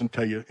track doesn't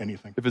tell you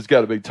anything. If it's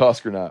got a big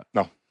tusk or not.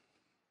 No.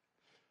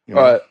 You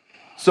know? All right.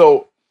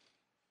 So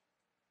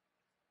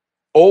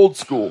old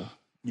school.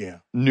 Yeah.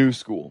 New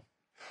school.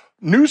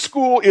 New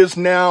school is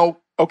now,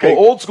 okay.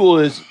 Well, old school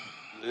is,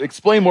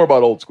 explain more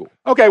about old school.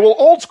 Okay, well,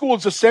 old school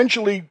is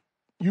essentially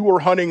you were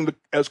hunting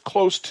as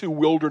close to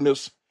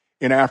wilderness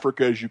in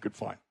Africa as you could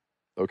find.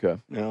 Okay.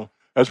 You know,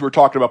 as we were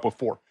talking about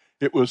before.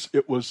 It was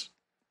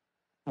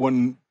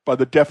when, by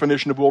the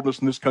definition of wilderness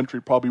in this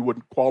country, probably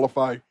wouldn't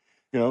qualify.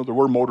 You know, there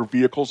were motor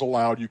vehicles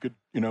allowed. You could,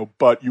 you know,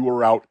 but you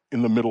were out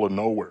in the middle of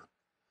nowhere.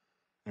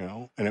 You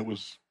know, and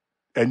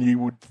you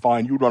would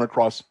run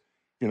across,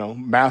 you know,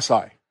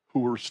 Maasai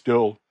who were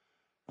still,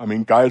 I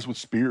mean, guys with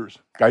spears.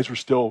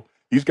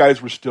 These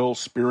guys were still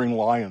spearing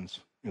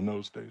lions in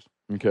those days.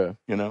 Okay.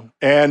 You know,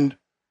 and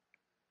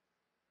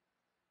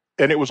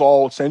it was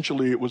all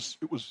essentially, it was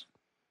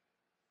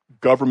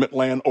government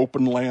land,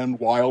 open land,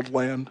 wild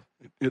land.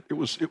 It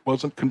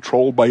wasn't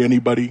controlled by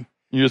anybody.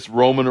 You're just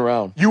roaming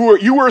around. You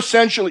were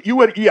essentially, you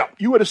had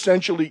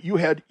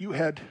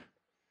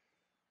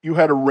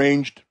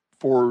arranged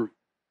for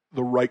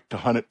the right to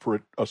hunt it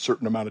for a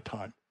certain amount of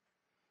time,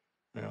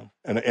 you know,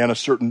 and a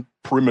certain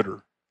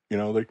perimeter. You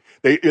know,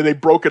 they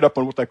broke it up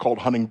on what they called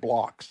hunting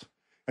blocks,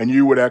 and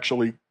you would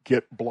actually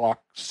get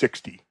block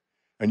 60,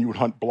 and you would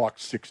hunt block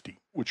 60,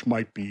 which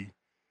might be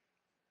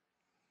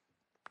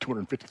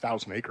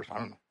 250,000 acres. I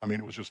don't know. I mean,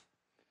 it was just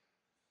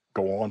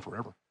go on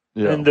forever.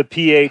 Yeah. And the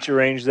PH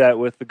arranged that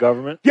with the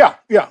government? Yeah.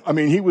 I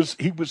mean, he was,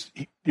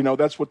 you know,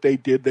 that's what they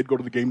did. They'd go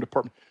to the game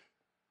department.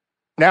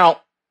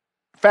 Now,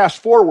 fast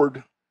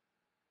forward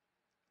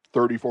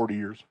 30, 40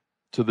 years.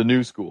 To the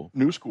new school.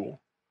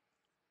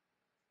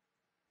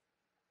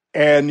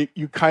 And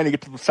you kind of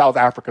get to the South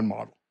African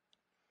model.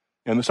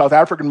 And the South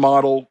African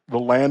model, the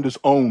land is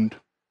owned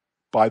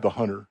by the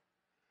hunter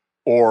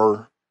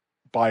or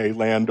by a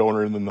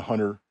landowner, and then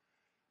the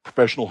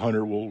professional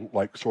hunter will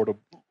like sort of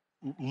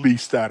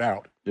lease that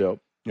out. Yep.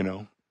 You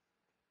know,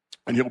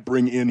 and he'll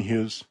bring in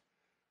his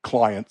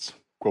clients,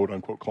 quote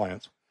unquote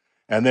clients,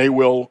 and they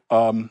will,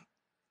 and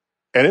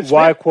it's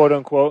why quote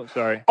unquote?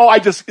 Sorry. Oh,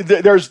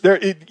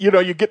 you know,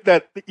 you get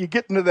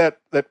into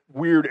that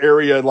weird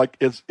area. Like,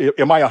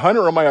 am I a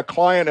hunter? Am I a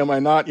client? Am I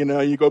not? You know,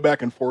 you go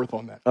back and forth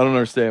on that. I don't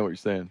understand what you're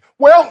saying.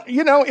 Well,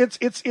 you know,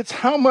 it's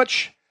how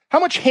much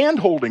hand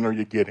holding are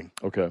you getting?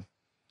 Okay.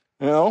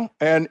 You know,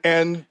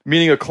 and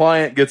meaning a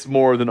client gets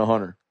more than a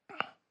hunter.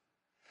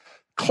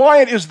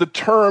 Client is the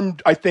term,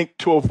 I think,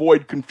 to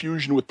avoid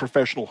confusion with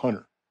professional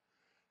hunter.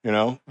 You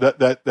know,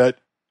 that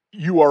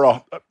you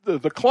are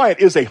the client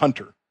is a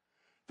hunter.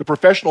 The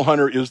professional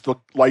hunter is the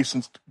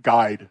licensed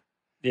guide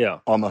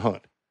on the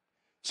hunt.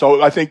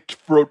 So I think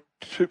for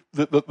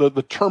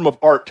the term of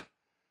art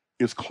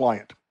is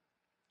client.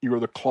 You are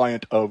the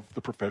client of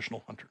the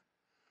professional hunter.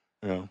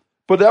 You know?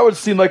 But that would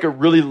seem like a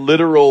really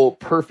literal,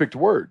 perfect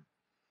word.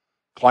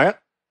 Client?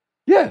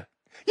 Yeah.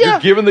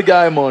 You're giving the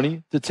guy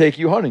money to take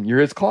you hunting.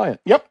 You're his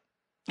client. Yep.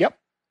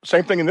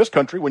 Same thing in this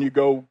country when you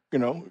go, you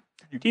know,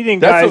 Do you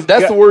think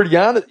that's the word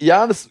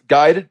Giannis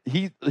guided.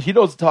 He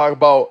knows to talk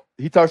about.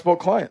 He talks about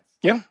clients.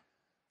 Yeah.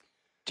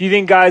 Do you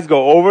think guys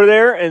go over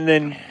there and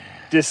then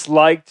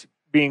disliked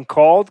being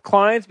called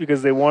clients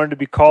because they wanted to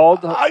be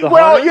called?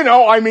 Well, you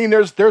know, I mean,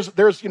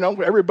 there's, you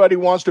know, everybody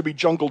wants to be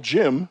Jungle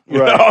Jim. You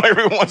know,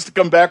 everyone wants to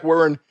come back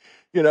wearing,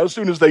 you know, as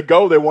soon as they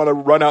go, they want to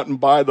run out and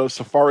buy the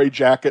safari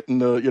jacket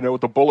and the, you know,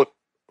 with the bullet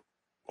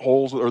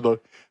holes or the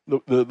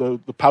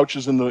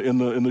pouches in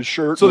the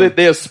shirt. So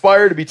they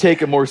aspire to be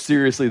taken more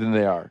seriously than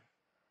they are.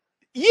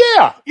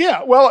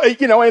 Yeah. Well,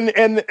 you know,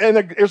 and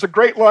there's a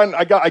great line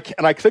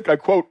I think I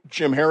quote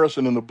Jim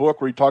Harrison in the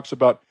book where he talks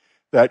about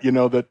that. You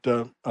know that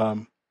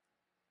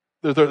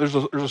there's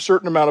a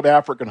certain amount of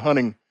African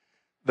hunting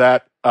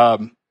that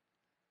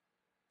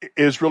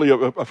is really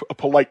a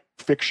polite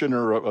fiction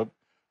or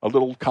a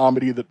little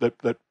comedy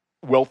that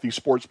wealthy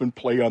sportsmen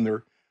play on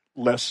their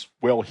less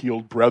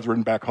well-heeled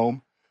brethren back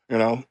home. You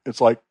know,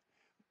 it's like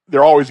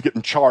they're always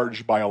getting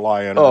charged by a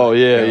lion. Or,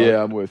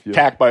 I'm with you.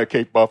 Attacked by a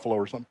Cape buffalo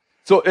or something.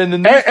 So in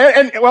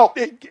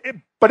the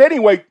but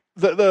anyway,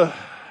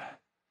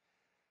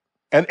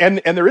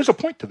 and there is a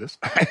point to this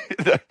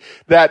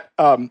that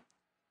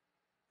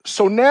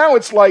so now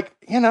it's like,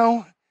 you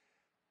know,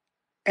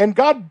 and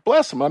God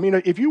bless them. I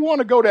mean, if you want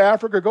to go to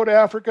Africa, go to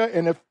Africa,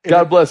 and if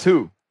God bless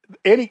who?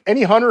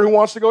 Any hunter who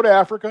wants to go to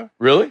Africa,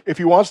 really, if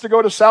he wants to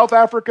go to South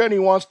Africa and he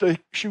wants to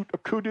shoot a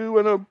kudu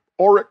and a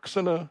oryx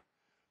and a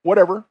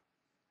whatever.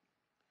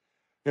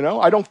 You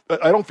know, I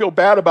don't feel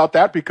bad about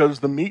that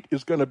because the meat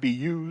is going to be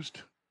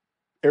used,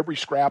 every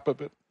scrap of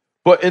it.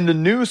 But in the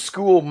new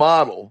school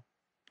model,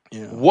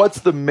 what's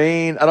the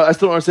main? I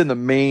still don't understand the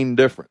main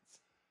difference.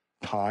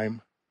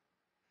 Time.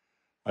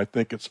 I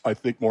think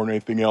more than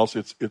anything else,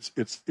 it's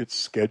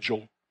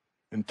schedule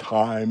and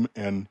time.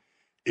 And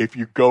if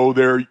you go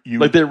there,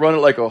 like they run it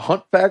like a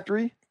hunt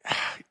factory.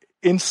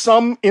 In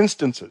some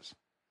instances,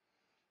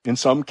 in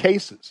some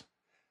cases,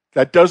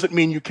 that doesn't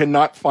mean you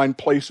cannot find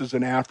places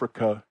in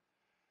Africa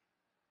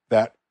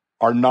that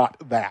are not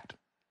that,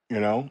 you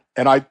know?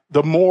 And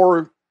the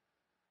more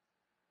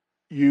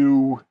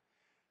you,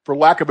 for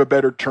lack of a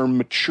better term,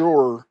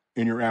 mature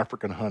in your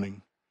African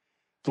hunting,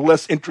 the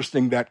less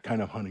interesting that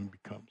kind of hunting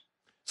becomes.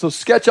 So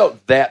sketch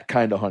out that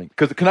kind of hunting.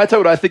 Because can I tell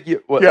you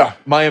what I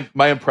think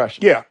my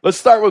impression? Yeah. Let's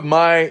start with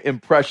my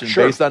impression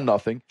based on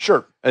nothing.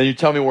 Sure. And you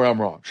tell me where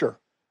I'm wrong. Sure.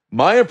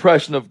 My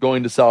impression of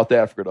going to South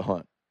Africa to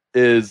hunt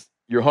is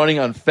you're hunting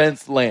on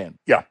fenced land.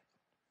 Yeah.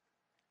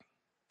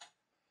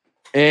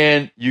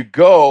 And you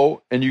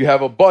go and you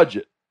have a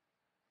budget.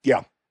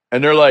 Yeah.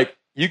 And they're like,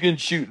 you can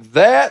shoot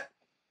that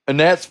and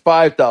that's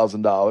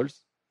 $5,000.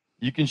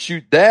 You can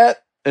shoot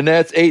that and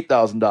that's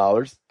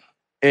 $8,000.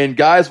 And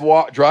guys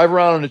drive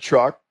around in a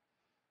truck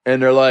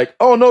and they're like,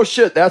 oh, no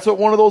shit, that's what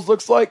one of those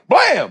looks like?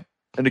 Blam!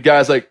 And the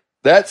guy's like,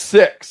 that's $6.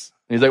 And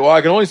he's like, well,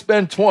 I can only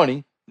spend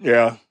 $20.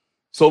 Yeah.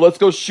 So let's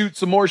go shoot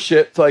some more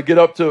shit till I get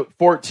up to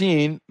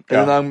 14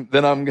 and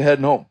then I'm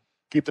heading home.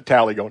 Keep the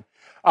tally going.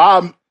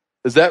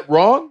 Is that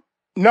wrong?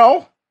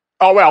 No.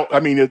 Oh well, I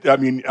mean, in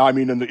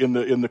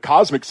the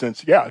cosmic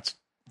sense, yeah, it's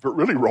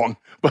really wrong.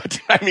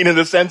 But I mean, in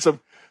the sense of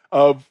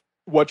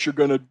what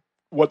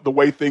the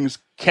way things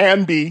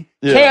can be,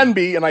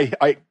 and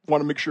I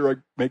want to make sure I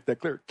make that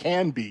clear.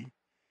 Can be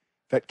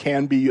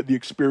the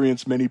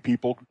experience many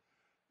people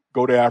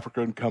go to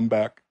Africa and come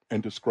back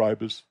and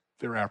describe as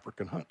their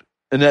African hunt.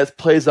 And that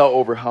plays out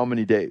over how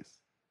many days?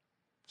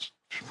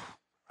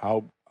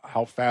 How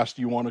fast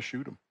do you want to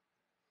shoot them?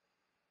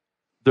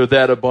 They're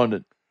that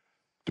abundant.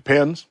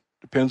 Depends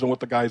on what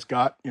the guy's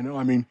got. You know,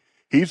 I mean,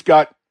 he's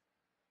got.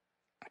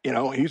 You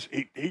know,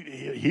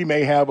 he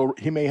may have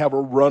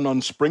a run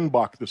on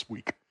Springbok this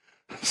week.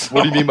 So,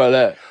 what do you mean by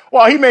that?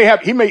 Well, he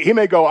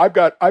may go. I've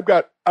got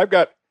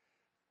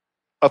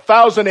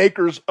 1,000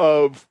 acres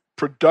of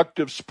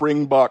productive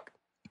Springbok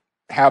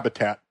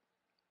habitat.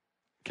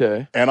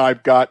 Okay, and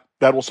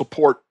that will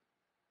support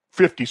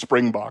 50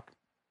 Springbok.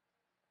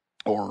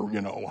 Or,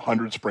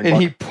 100 Springbok.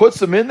 And he puts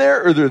them in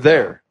there, or they're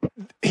there?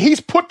 He's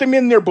put them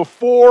in there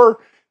before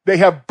they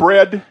have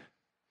bred.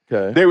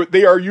 Okay.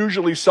 They are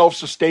usually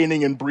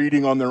self-sustaining and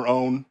breeding on their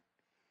own,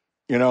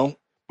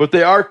 But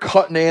they are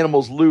cutting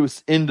animals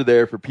loose into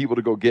there for people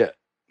to go get.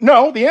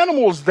 No, the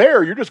animal is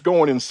there. You're just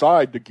going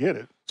inside to get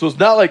it. So it's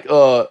not like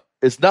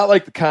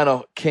the kind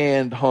of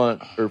canned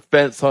hunt or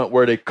fence hunt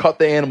where they cut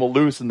the animal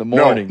loose in the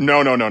morning.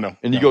 No.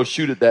 And you go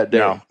shoot it that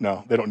day.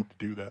 No, they don't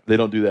do that. They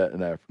don't do that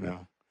in Africa.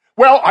 No.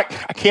 Well, I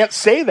can't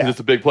say that. It's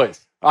a big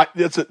place.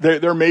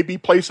 There may be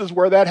places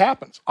where that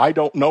happens. I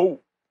don't know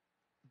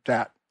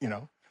that.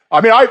 I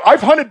mean,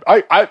 I've hunted.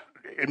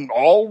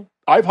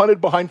 I've hunted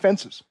behind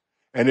fences,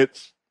 and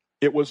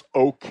it was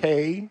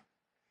okay,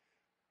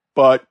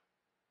 but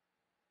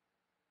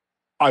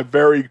I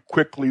very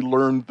quickly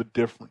learned the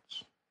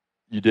difference.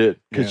 You did,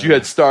 because you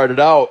had started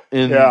out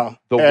in the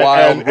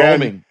wild,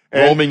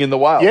 roaming in the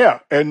wild. Yeah,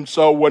 and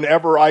so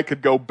whenever I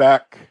could go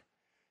back,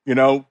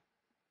 I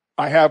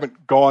haven't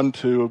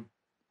hunted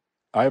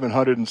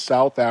in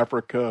South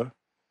Africa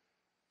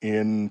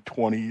in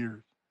 20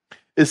 years.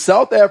 Is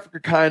South Africa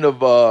kind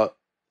of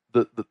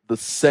the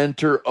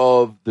center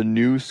of the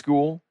new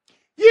school?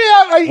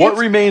 Yeah. What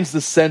remains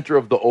the center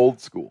of the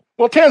old school?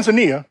 Well,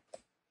 Tanzania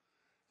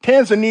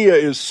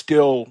is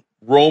still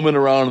roaming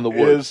around in the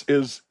woods.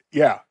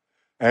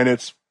 And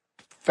it's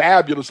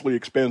fabulously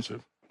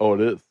expensive. Oh,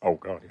 it is. Oh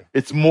God, yeah.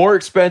 It's more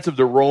expensive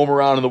to roam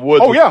around in the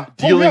woods.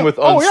 Dealing with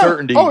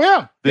uncertainty.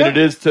 Than it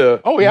is to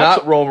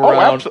not roam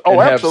around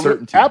and have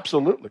certainty.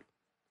 Absolutely.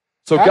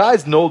 So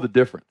guys know the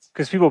difference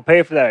because people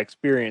pay for that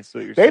experience. Is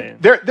what you're saying?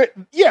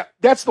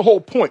 That's the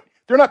whole point.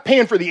 They're not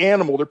paying for the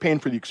animal; they're paying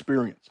for the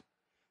experience.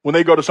 When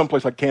they go to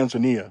someplace like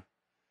Tanzania,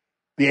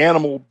 the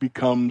animal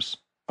becomes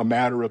a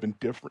matter of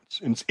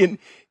indifference.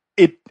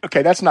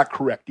 Okay, that's not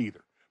correct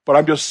either. But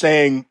I'm just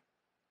saying,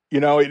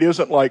 it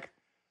isn't like,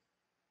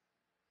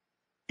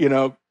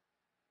 the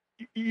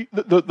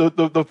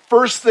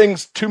first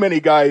things too many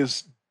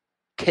guys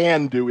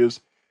can do is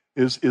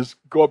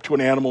go up to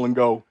an animal and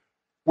go,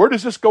 where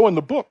does this go in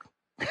the book?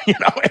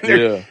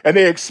 And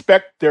they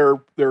expect their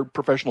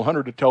professional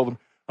hunter to tell them,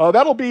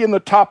 that'll be in the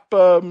top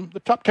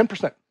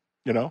 10%,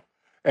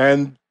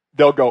 and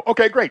they'll go,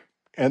 okay, great.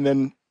 And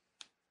then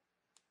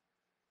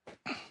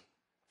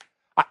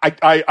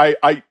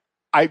I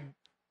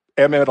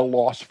am at a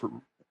loss for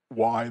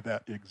why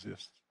that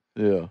exists.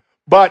 Yeah.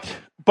 But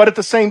at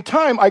the same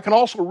time, I can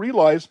also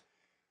realize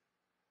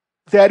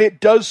that it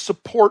does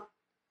support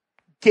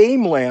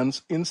game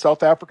lands in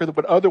South Africa that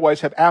would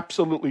otherwise have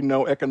absolutely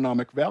no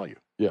economic value.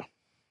 Yeah.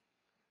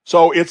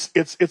 So it's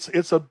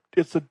a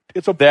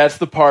that's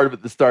the part of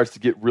it that starts to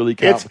get really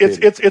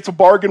complicated. It's a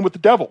bargain with the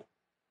devil.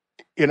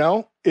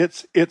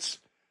 It's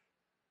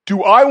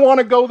do I want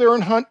to go there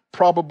and hunt?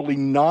 Probably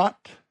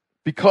not.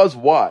 Because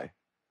why?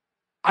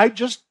 I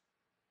just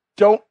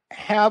don't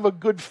have a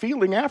good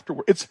feeling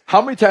afterward.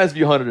 How many times have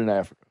you hunted in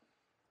Africa?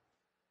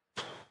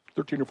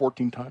 13 or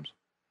 14 times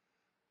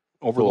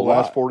over the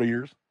last 40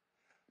 years.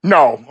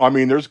 No, I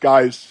mean there's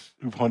guys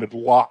who've hunted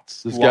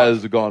lots. There's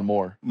guys who've gone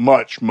more.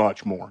 Much,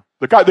 much more.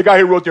 The guy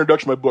who wrote the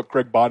introduction to my book,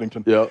 Craig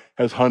Boddington,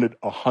 has hunted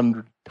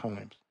 100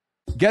 times.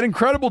 Get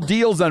incredible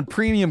deals on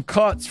premium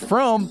cuts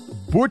from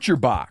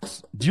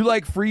ButcherBox. Do you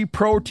like free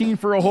protein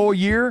for a whole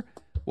year?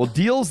 Well,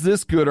 deals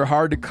this good are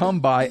hard to come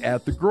by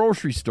at the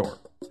grocery store.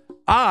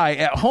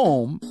 At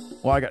home,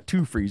 I got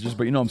 2 freezers,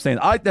 but you know what I'm saying.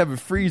 I like to have a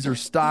freezer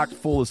stocked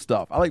full of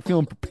stuff. I like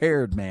feeling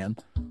prepared, man.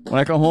 When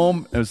I come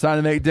home and it's time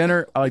to make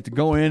dinner, I like to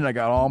go in. I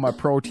got all my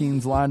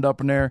proteins lined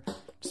up in there.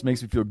 Just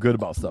makes me feel good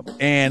about stuff.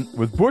 And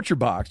with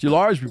ButcherBox, you'll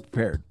always be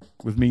prepared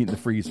with meat in the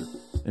freezer.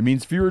 It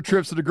means fewer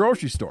trips to the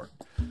grocery store.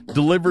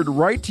 Delivered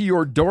right to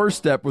your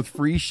doorstep with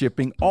free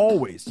shipping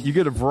always. You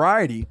get a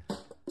variety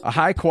of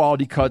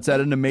high-quality cuts at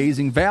an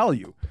amazing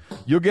value.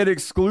 You'll get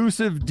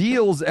exclusive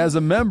deals as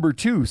a member,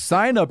 too.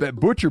 Sign up at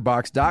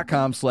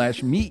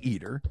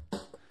butcherbox.com/meateater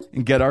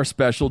and get our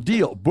special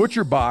deal.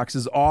 ButcherBox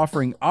is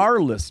offering our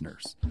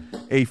listeners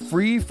a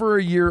free for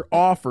a year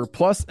offer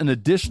plus an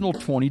additional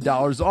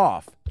 $20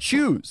 off.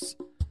 Choose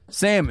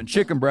salmon,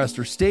 chicken breast,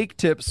 or steak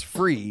tips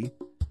free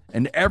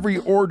and every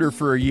order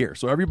for a year.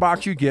 So every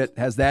box you get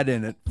has that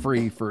in it,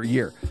 free for a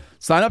year.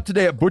 Sign up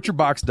today at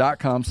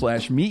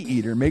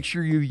butcherbox.com/meateater. Make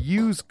sure you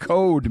use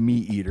code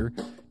meateater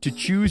to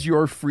choose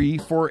your free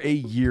for a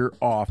year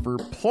offer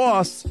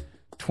plus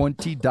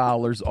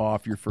 $20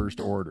 off your first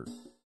order.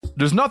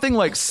 There's nothing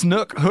like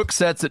snook hook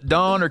sets at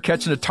dawn or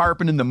catching a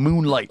tarpon in the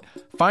moonlight.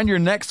 Find your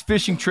next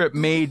fishing trip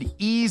made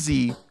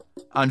easy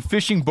on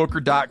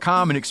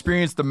fishingbooker.com and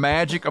experience the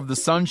magic of the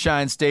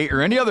Sunshine State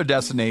or any other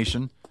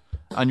destination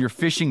on your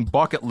fishing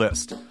bucket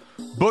list.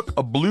 Book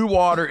a blue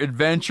water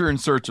adventure in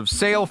search of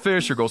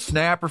sailfish or go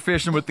snapper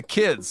fishing with the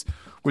kids.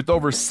 With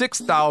over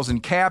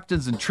 6,000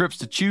 captains and trips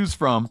to choose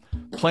from,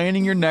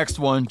 planning your next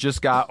one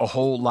just got a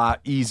whole lot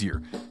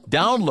easier.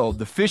 Download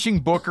the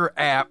Fishing Booker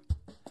app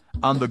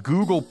on the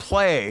Google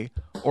Play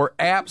or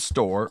App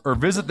Store or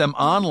visit them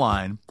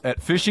online at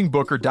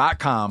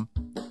fishingbooker.com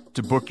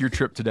to book your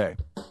trip today.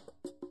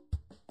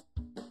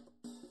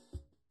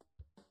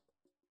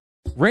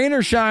 Rain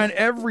or shine,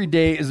 every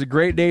day is a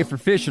great day for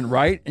fishing,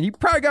 right? And you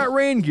probably got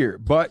rain gear,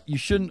 but you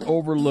shouldn't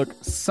overlook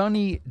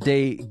sunny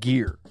day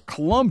gear.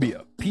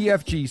 Columbia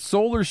PFG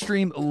Solar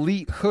Stream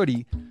Elite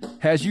Hoodie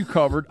has you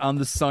covered on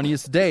the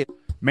sunniest day.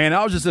 Man,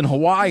 I was just in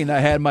Hawaii and I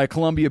had my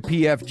Columbia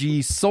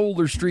PFG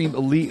Solar Stream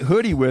Elite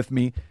Hoodie with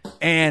me.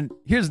 And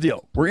here's the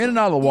deal. We're in and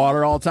out of the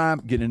water all the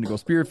time, getting in to go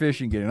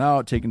spearfishing, getting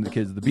out, taking the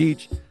kids to the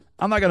beach.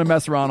 I'm not going to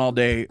mess around all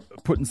day,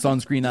 putting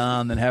sunscreen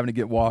on, then having to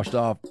get washed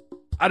off.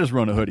 I just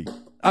run a hoodie.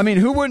 I mean,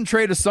 who wouldn't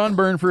trade a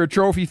sunburn for a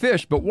trophy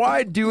fish? But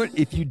why do it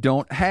if you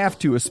don't have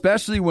to?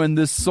 Especially when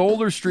this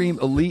Solar Stream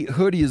Elite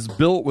Hoodie is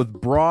built with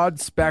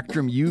broad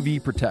spectrum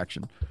UV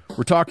protection.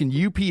 We're talking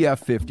UPF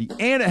 50,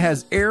 and it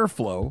has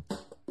airflow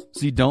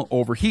so you don't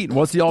overheat. And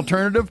what's the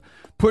alternative?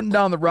 Putting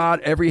down the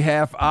rod every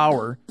half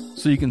hour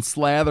so you can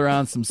slather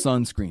on some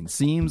sunscreen.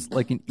 Seems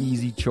like an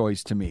easy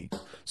choice to me.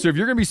 So if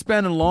you're going to be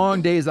spending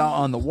long days out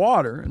on the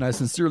water, and I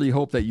sincerely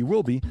hope that you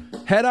will be,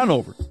 head on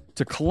over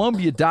to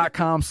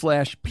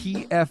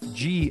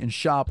Columbia.com/PFG and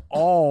shop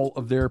all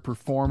of their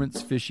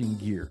performance fishing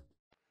gear.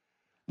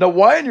 Now,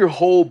 why in your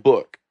whole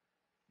book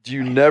do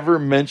you never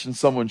mention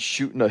someone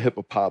shooting a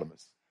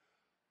hippopotamus?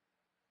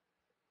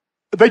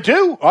 They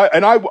do.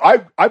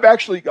 I've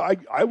actually,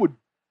 I would,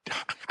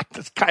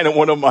 that's kind of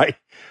one of my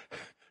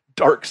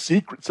dark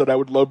secrets that I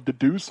would love to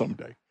do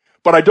someday.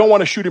 But I don't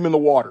want to shoot him in the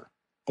water.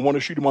 I want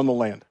to shoot him on the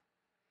land.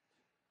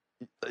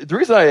 The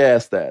reason I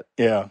ask that,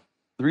 Yeah.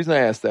 the reason I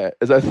ask that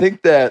is I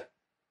think that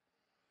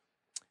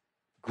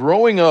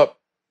growing up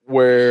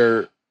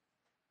in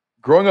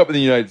the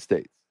United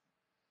States,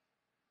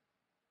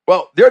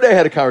 well, the other day I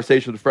had a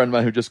conversation with a friend of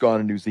mine who just gone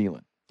to New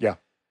Zealand. Yeah.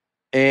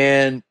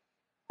 And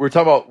we're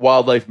talking about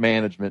wildlife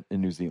management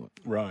in New Zealand.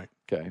 Right.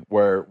 Okay.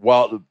 Where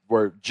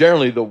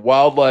generally the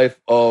wildlife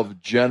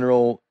of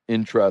general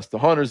interest, the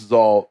hunters is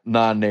all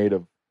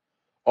non-native,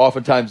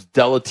 oftentimes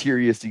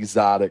deleterious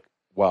exotic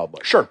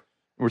wildlife. Sure.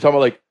 We're talking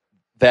about like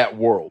that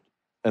world.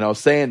 And I was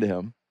saying to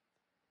him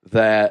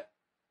that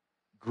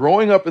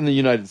growing up in the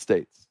United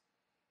States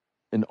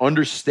and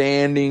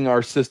understanding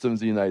our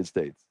systems in the United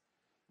States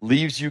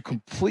leaves you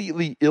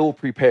completely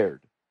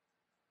ill-prepared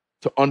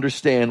to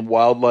understand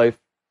wildlife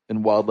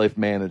and wildlife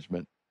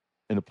management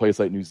in a place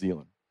like New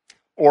Zealand.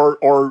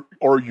 Or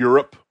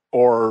Europe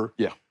or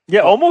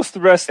almost the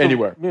rest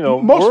Anywhere. of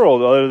the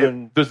world other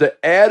than there's an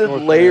added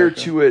North layer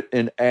America. to it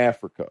in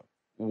Africa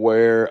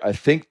where I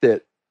think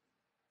that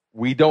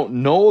we don't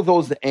know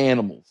those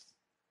animals.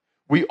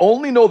 We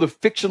only know the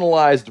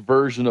fictionalized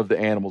version of the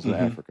animals in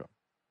Africa.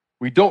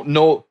 We don't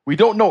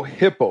know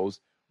hippos.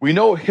 We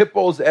know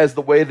hippos as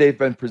the way they've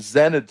been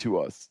presented to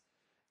us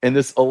in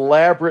this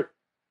elaborate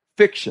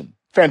fiction.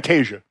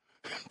 Fantasia.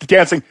 The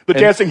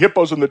dancing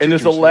hippos and the In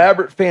this teachers.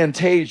 elaborate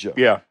fantasia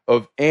Yeah.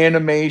 of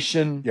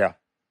animation, Yeah.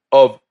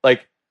 of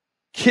like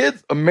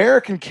kids,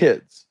 American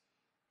kids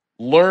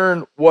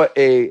learn what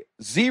a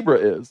zebra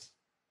is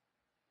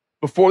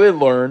before they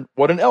learn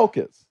what an elk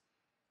is.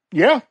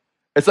 Yeah.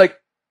 It's like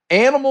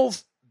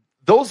animals,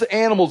 those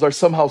animals are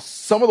somehow,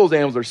 some of those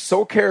animals are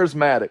so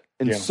charismatic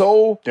and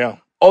so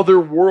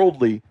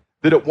otherworldly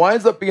that it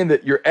winds up being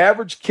that your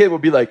average kid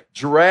would be like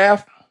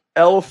giraffe,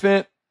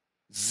 elephant,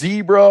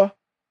 zebra,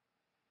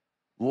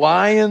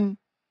 lion,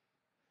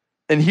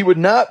 and he would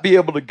not be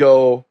able to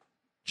go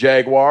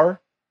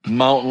jaguar,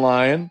 mountain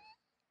lion,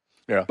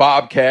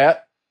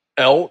 bobcat,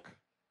 elk,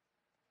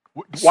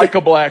 like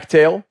a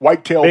blacktail,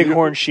 whitetail,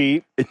 bighorn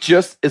sheep. It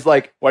just is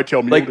like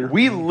whitetail mule deer. Like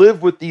we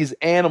live with these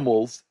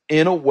animals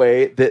in a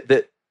way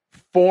that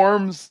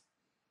forms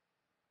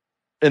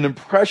an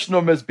impression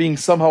of them as being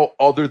somehow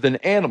other than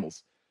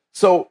animals.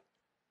 So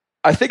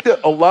I think that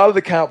a lot of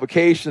the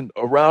complication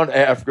around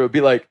Africa would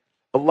be like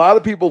a lot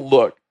of people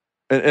look,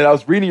 and I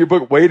was reading your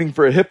book waiting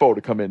for a hippo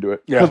to come into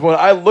it. Because when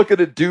I look at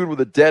a dude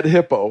with a dead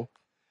hippo,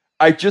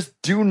 I just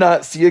do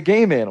not see a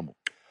game animal.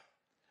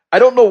 I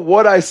don't know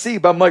what I see,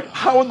 but I'm like,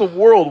 how in the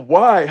world?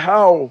 Why?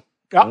 How?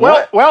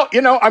 Well,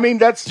 I mean,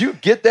 that's. Do you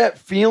get that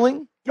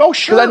feeling? Oh,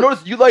 sure. Because I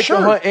noticed you like to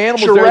hunt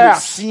animals there that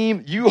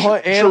seem. You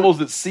hunt animals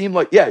that seem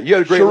like. Yeah, you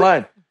had a great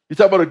line. You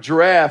talk about a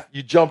giraffe.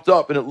 You jumped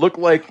up, and it looked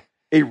like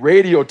a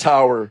radio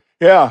tower.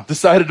 Yeah,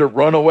 decided to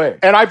run away.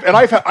 And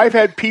I've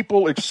had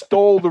people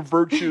extol the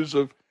virtues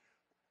of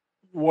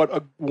what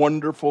a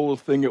wonderful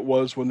thing it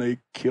was when they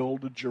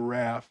killed a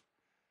giraffe.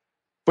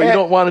 But you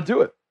don't want to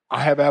do it.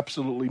 I have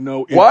absolutely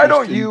no interest. Why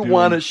don't you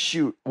want to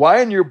shoot?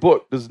 Why in your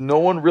book does no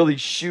one really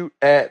shoot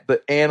at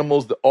the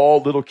animals that all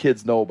little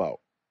kids know about?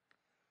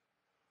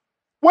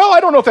 Well, I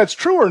don't know if that's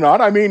true or not.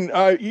 I mean,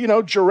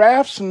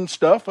 giraffes and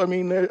stuff. I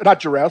mean, not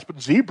giraffes,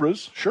 but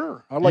zebras.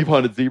 Sure, You've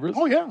hunted zebras?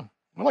 Oh yeah,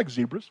 I like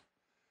zebras.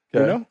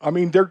 Okay. You know, I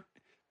mean, they're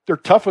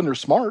tough and they're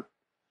smart.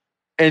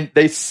 And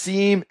they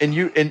seem, and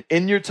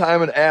in your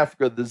time in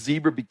Africa, the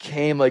zebra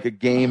became like a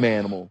game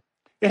animal.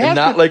 And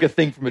not like a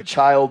thing from a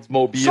child's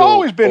mobile. It's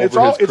always been. It's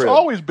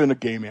always been a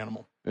game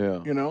animal.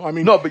 Yeah. You know, I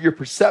mean, no, but your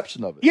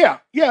perception of it. Yeah.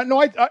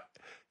 No, and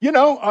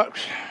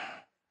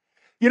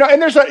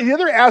there's the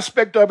other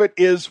aspect of it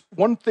is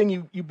one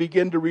thing you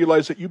begin to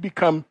realize that you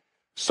become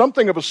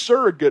something of a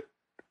surrogate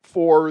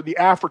for the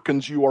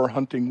Africans you are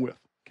hunting with.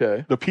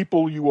 Okay. The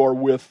people you are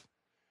with,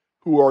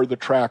 who are the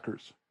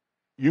trackers.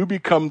 You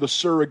become the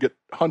surrogate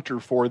hunter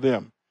for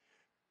them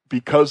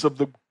because of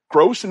the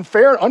gross and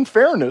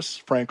unfairness,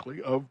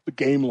 frankly, of the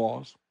game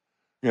laws.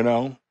 You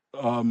know,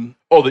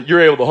 that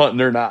you're able to hunt and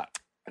they're not.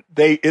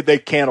 They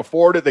can't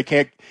afford it. They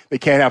can't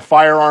have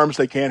firearms.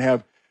 They can't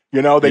have.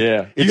 You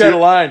had a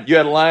line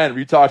where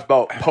you talked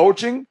about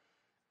poaching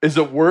is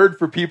a word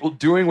for people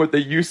doing what they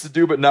used to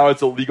do, but now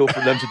it's illegal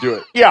for them to do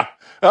it. Yeah,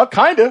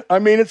 kind of. I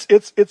mean, it's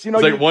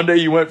like one day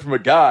you went from a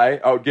guy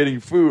out getting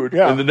food,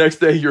 and the next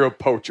day you're a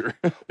poacher.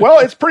 Well,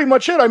 it's pretty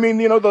much it. I mean,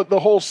 the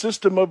whole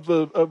system of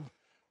the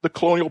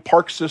colonial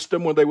park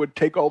system, when they would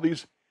take all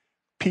these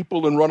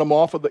people and run them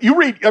off of the. You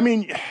read. I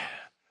mean,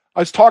 I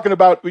was talking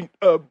about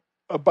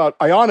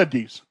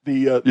Ionides.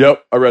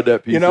 Yep, I read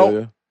that piece.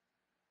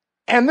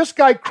 And this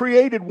guy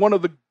created one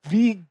of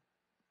the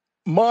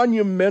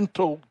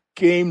monumental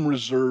game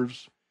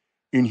reserves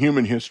in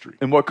human history.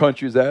 In what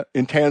country is that?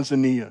 In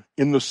Tanzania,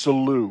 in the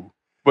Selous.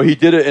 But he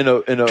did it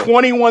in a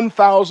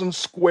 21,000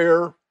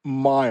 square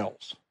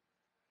miles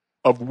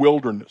of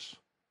wilderness.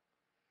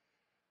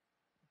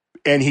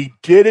 And he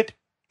did it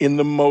in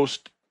the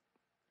most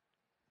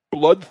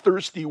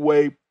bloodthirsty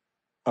way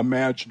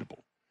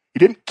imaginable. He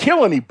didn't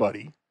kill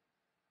anybody,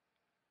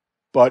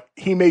 but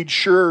he made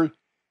sure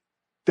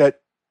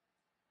that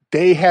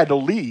they had to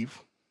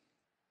leave.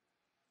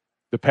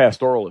 The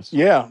pastoralists.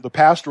 Yeah, the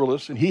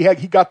pastoralists, and he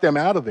got them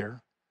out of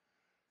there,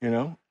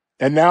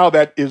 And now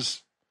that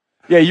is.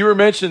 Yeah, you were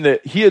mentioning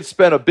that he had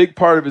spent a big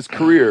part of his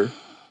career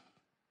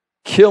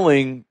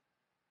killing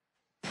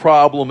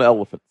problem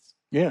elephants.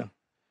 Yeah.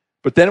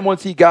 But then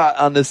once he got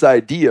on this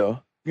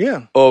idea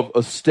of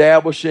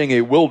establishing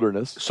a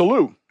wilderness.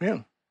 Salute,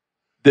 yeah.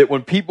 That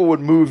when people would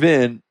move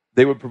in,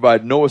 they would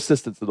provide no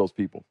assistance to those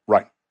people.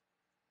 Right.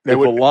 If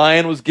a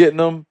lion was getting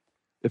them,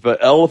 if an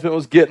elephant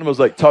was getting them, it was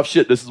like, tough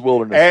shit, this is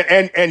wilderness.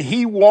 And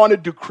he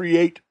wanted to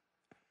create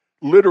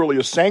literally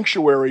a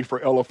sanctuary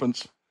for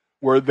elephants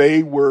where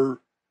they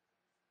were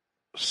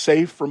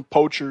safe from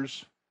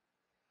poachers,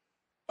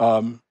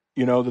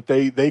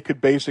 that they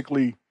could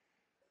basically,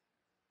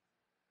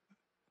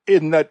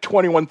 in that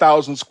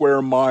 21,000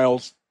 square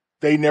miles,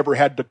 they never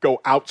had to go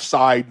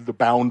outside the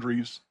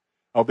boundaries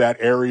of that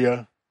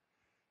area,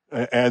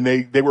 and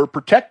they were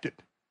protected,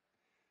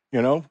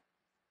 And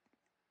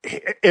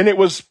it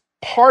was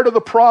part of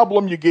the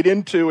problem you get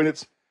into, and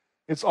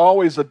it's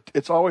always a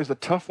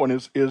tough one.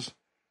 Is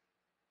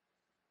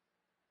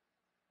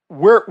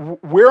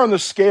where on the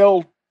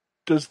scale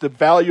does the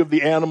value of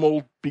the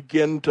animal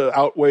begin to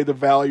outweigh the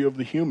value of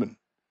the human?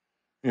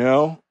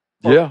 Yeah.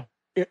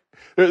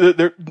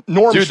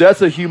 Norm, dude,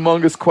 that's a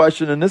humongous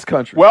question in this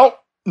country. Well,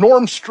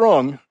 Norm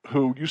Strung,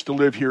 who used to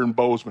live here in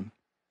Bozeman,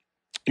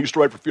 he used to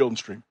write for Field and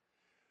Stream,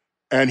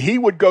 and he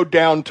would go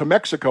down to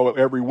Mexico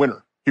every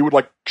winter. He would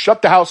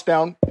shut the house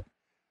down.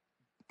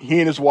 He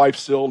and his wife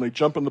Syl, and they'd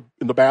jump in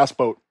the bass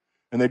boat,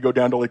 and they'd go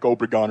down to Lake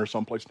Obregon or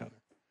someplace down there,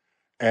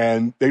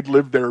 and they'd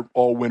live there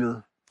all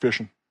winter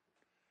fishing.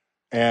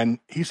 And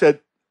he said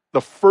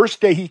the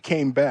first day he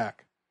came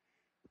back,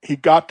 he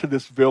got to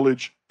this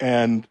village,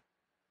 and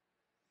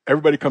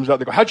everybody comes out.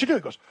 They go, "How'd you do?"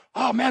 He goes,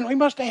 "Oh man, we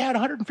must have had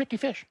 150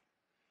 fish,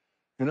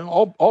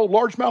 all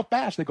largemouth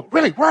bass." And they go,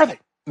 "Really? Where are they?" And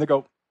they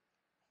go,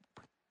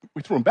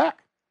 "We threw them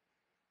back."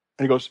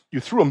 And he goes, "You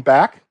threw them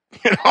back?"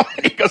 And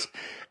he goes,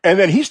 and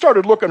then he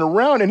started looking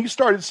around, and he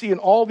started seeing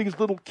all these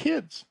little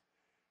kids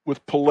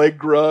with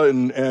pellagra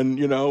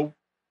and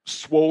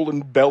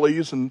swollen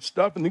bellies and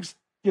stuff. And these,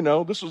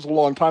 this was a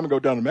long time ago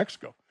down in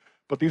Mexico,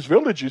 but these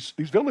villages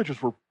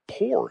were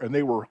poor and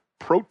they were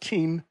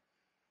protein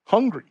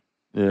hungry.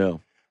 Yeah.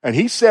 And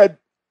he said,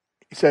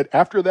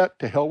 after that,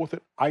 to hell with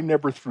it. I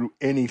never threw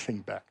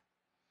anything back.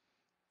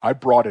 I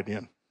brought it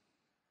in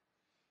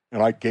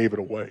and I gave it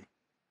away.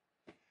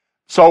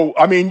 So,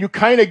 I mean, you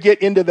kind of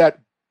get into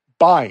that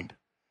bind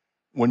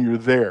when you're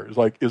there. It's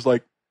like,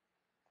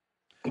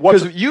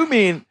 because you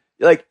mean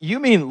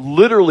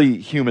literally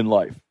human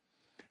life.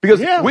 Because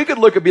we could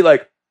look and be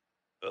like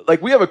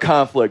we have a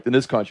conflict in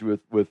this country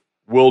with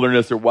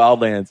wilderness or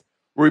wildlands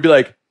where we'd be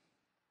like,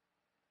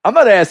 I'm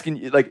not asking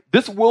you,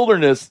 this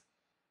wilderness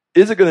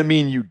isn't going to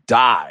mean you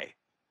die.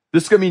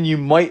 This is going to mean you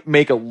might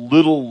make a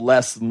little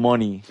less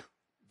money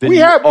than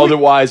you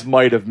otherwise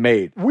might have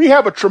made. We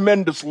have a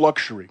tremendous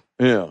luxury.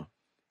 Yeah.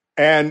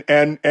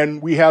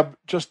 And we have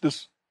just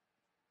this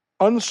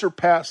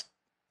unsurpassed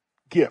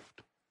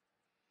gift,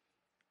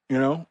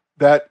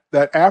 that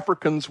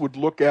Africans would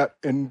look at,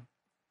 and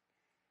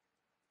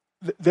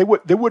they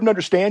wouldn't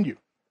understand you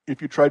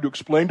if you tried to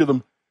explain to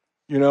them,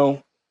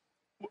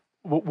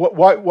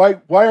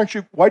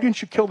 why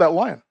didn't you kill that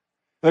lion? And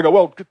they go,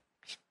 well, it's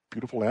a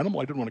beautiful animal.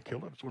 I didn't want to kill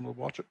it. I just wanted to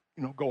watch it,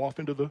 go off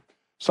into the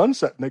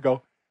sunset. And they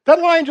go, that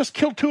lion just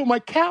killed 2 of my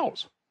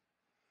cows.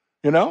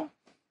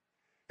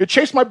 It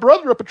chased my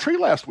brother up a tree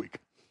last week.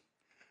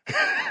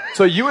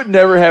 So you would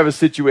never have a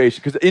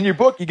situation, because in your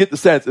book you get the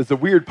sense it's a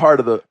weird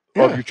part of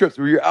your trips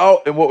where you're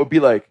out and what would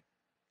be like,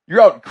 you're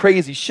out in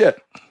crazy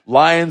shit,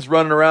 lions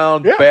running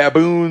around,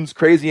 baboons,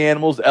 crazy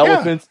animals,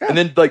 elephants, and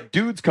then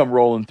dudes come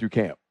rolling through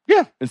camp,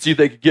 and see if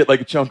they could get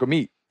a chunk of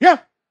meat,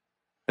 and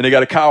they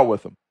got a cow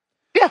with them,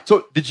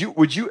 So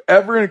would you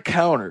ever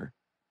encounter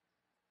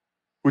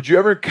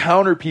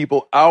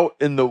people out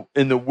in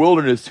the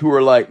wilderness who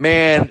are like,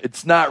 man,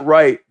 it's not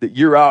right that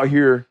you're out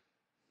here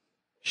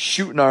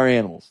shooting our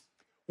animals?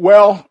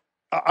 Well,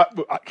 I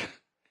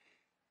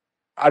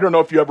don't know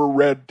if you ever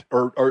read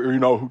or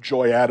who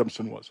Joy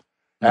Adamson was.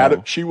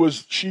 No. She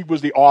was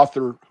the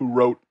author who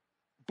wrote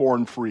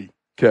Born Free.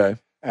 Okay.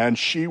 And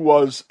she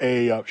was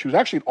she was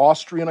actually an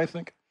Austrian, I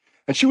think.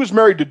 And she was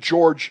married to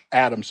George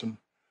Adamson,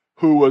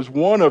 who was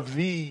one of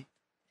the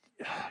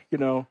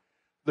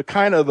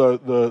kind of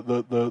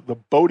the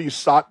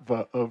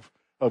bodhisattva of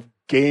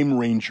game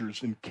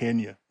rangers in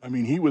Kenya. I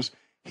mean, he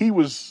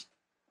was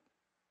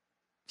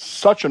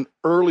such an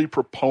early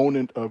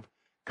proponent of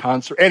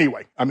concert.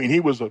 Anyway, I mean, he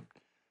was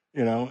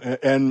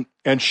and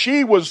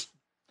she was.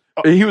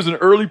 He was an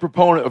early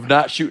proponent of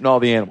not shooting all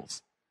the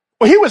animals.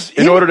 Well, he was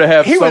in order to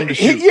have some to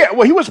shoot.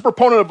 He was a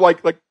proponent of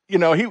he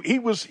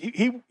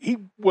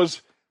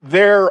was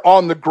there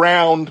on the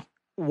ground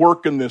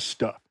working this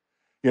stuff,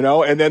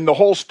 and then the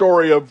whole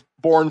story of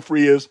Born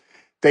Free is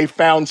they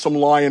found some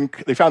lion.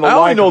 They found a I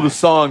lion. only know the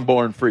song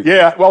Born Free.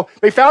 Yeah, well,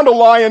 they found a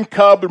lion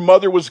cub. Her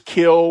mother was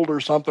killed or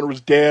something, or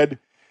was dead.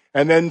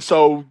 And then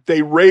so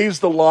they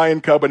raised the lion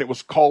cub, and it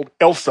was called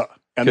Elsa.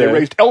 And they Okay.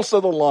 raised Elsa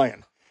the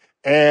lion.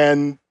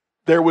 And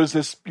there was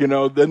this,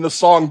 then the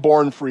song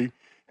Born Free.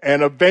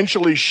 And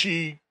eventually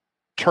she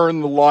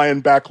turned the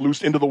lion back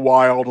loose into the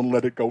wild and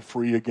let it go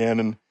free again.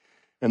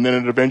 And then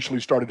it eventually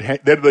started,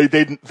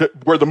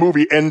 where the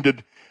movie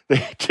ended,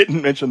 they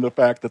didn't mention the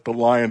fact that the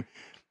lion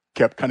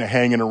kept kind of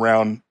hanging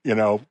around,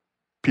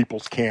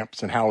 people's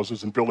camps and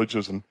houses and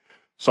villages, and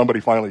somebody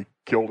finally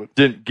killed it.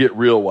 Didn't get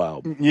real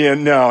wild. Yeah,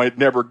 no, it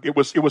never. It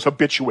was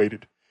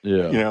habituated.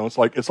 Yeah. It's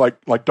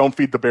like don't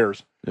feed the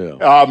bears.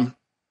 Yeah.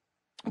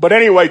 But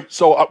anyway,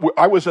 so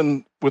I was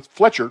with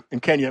Fletcher in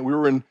Kenya. We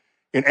were in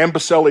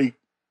Amboseli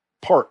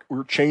Park. We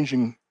were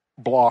changing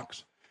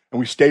blocks, and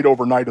we stayed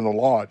overnight in the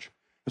lodge.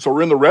 And so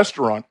we're in the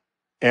restaurant,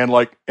 and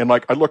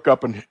I look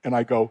up and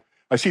I go,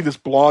 I see this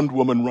blonde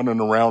woman running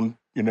around,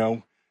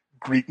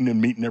 greeting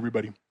and meeting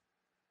everybody.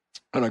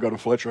 And I go to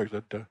Fletcher. I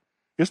said,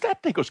 "Is that?"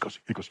 He goes,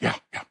 "Yeah.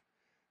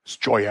 It's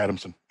Joy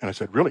Adamson." And I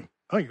said, "Really?"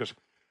 Oh, he goes,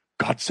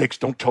 "God's sakes,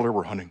 don't tell her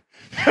we're hunting."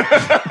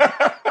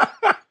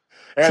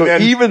 And so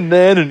then, even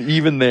then and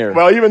even there.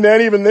 well, even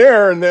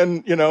there, and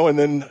then and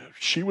then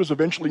she was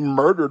eventually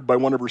murdered by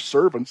one of her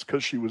servants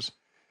because she was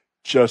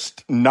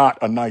just not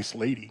a nice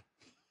lady.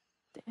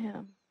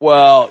 Damn.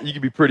 Well, you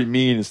can be pretty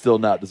mean and still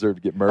not deserve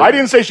to get murdered. I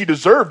didn't say she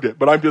deserved it,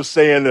 but I'm just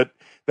saying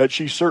that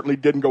she certainly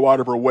didn't go out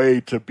of her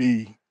way to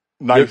be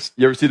nice.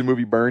 You ever see the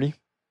movie Bernie?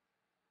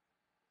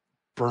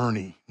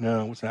 Bernie,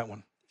 no, what's that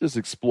one? Just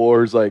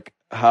explores like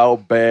how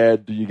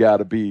bad do you got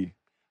to be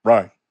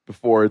Right.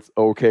 before it's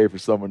okay for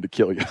someone to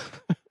kill you.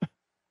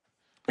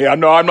 Yeah,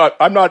 no, I'm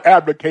not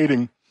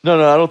advocating. No,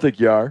 I don't think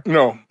you are.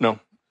 No.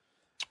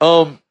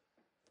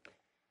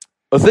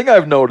 A thing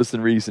I've noticed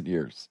in recent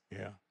years.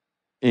 Yeah.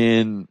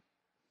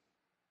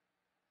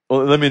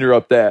 Well, let me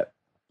interrupt that.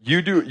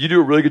 You do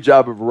a really good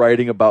job of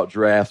writing about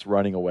giraffes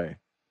running away.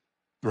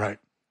 Right.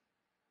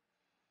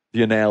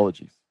 The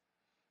analogies.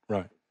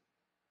 Right.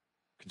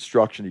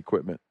 Construction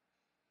equipment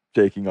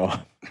taking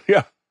off.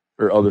 Yeah.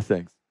 Or other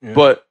things. Yeah.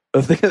 But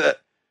a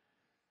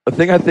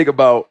thing I think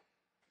about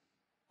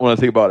when I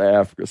think about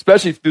Africa,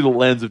 especially through the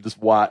lens of just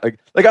why,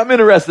 like I'm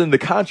interested in the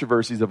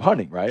controversies of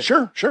hunting, right?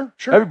 Sure.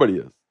 Everybody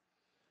is.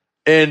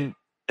 And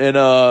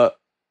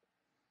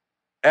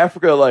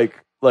Africa,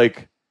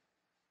 like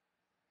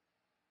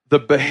the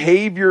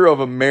behavior of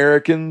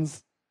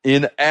Americans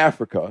in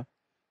Africa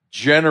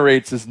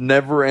generates this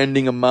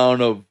never-ending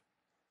amount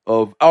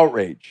of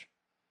outrage.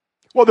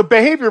 Well, the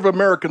behavior of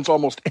Americans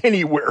almost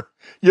anywhere,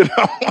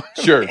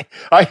 Sure.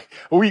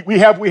 We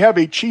have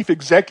a chief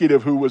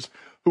executive who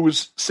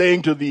was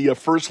saying to the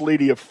First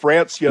Lady of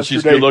France yesterday,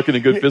 She's good looking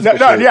and good physical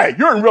shape. Yeah,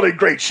 you're in really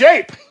great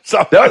shape.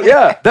 So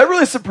That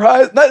really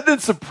surprised. That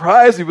didn't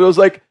surprise me, but it was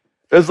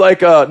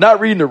like not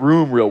reading the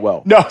room real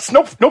well. no, it's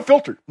no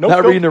filter.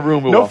 Not reading the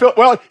room real No well.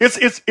 well,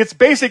 it's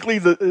basically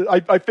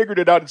I figured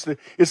it out.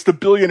 It's the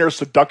billionaire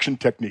seduction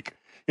technique.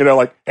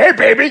 Like, hey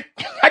baby,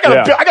 I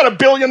got $1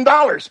 billion.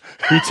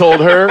 He told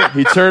her.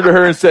 He turned to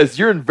her and says,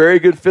 "You're in very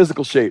good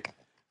physical shape."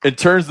 And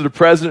turns to the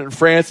president of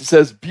France and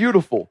says,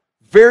 "Beautiful,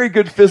 very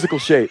good physical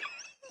shape."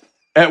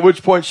 At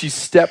which point she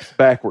steps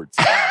backwards.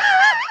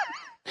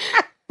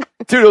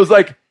 Dude, it was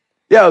like,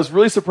 I was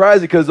really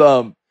surprised because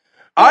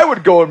I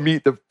would go and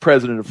meet the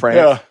president of France,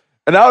 Yeah.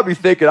 and I would be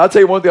thinking, I'll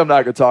tell you one thing I'm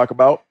not going to talk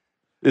about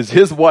is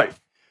his wife.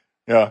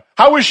 Yeah.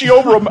 How is she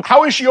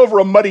over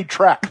a muddy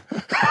track?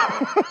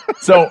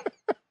 So,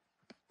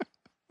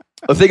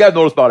 the thing I've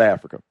noticed about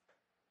Africa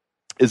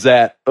is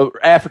that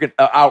African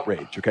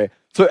outrage. Okay,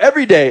 so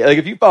every day, like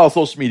if you follow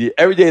social media,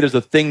 every day there's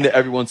a thing that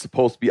everyone's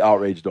supposed to be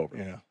outraged over.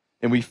 Yeah.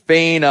 And we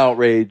feign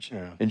outrage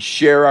Yeah. and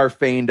share our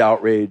feigned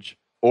outrage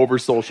over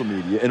social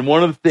media. And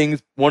one thing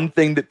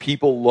that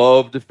people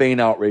love to feign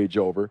outrage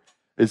over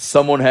is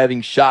someone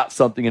having shot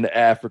something in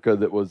Africa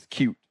that was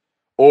cute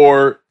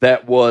or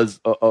that was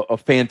a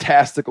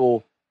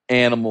fantastical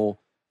animal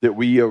that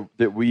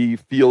we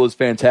feel is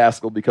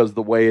fantastical because of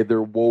the way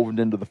they're woven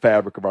into the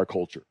fabric of our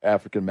culture,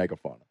 African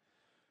megafauna.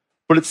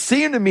 But it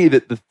seemed to me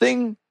that the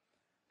thing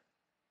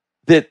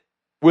that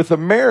with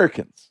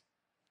Americans,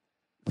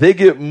 they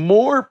get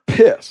more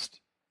pissed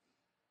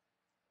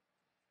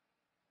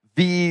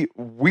the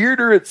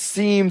weirder it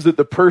seems that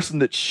the person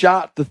that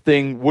shot the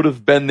thing would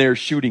have been there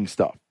shooting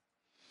stuff.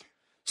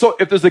 So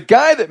if there's a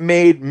guy that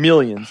made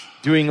millions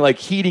doing like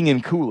heating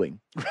and cooling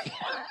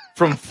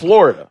from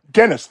Florida,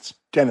 Dentists.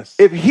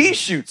 if he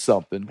shoots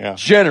something, Yeah.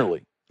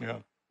 generally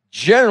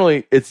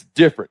it's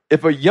different.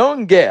 If a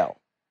young gal,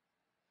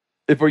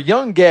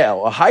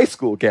 a high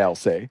school gal,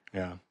 say,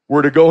 Yeah.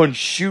 were to go and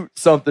shoot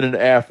something in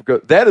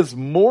Africa, that is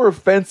more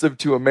offensive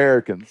to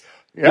Americans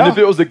than Yeah. if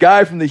it was a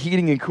guy from the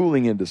heating and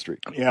cooling industry.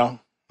 Yeah.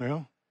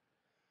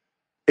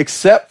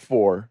 Except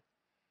for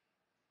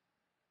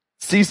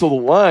Cecil the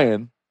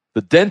Lion,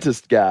 the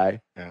dentist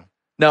guy. Yeah.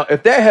 Now,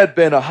 if that had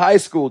been a high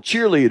school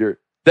cheerleader,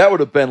 that would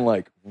have been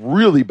like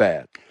really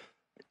bad.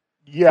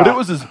 Yeah. But it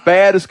was as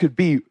bad as could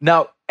be.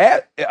 Now,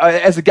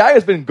 as a guy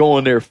who's been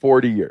going there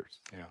 40 years,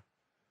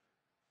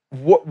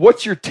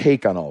 what's your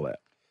take on all that?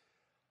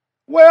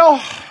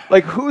 Well,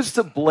 like, who's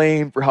to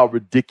blame for how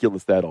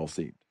ridiculous that all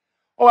seemed?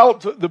 Well,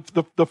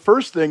 the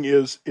first thing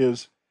is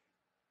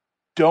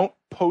don't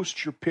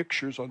post your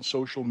pictures on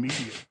social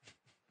media.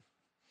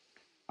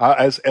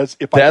 As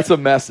if that's a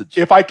message.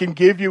 If I can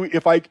give you,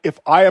 if I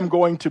am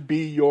going to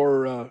be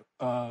your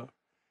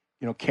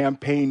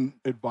campaign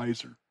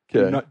advisor,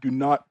 do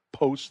not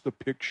post the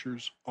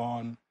pictures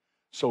on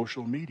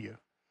social media.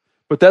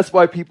 But that's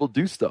why people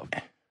do stuff.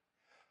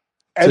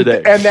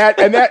 Today. And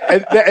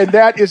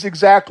that is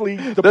exactly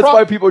the problem. That's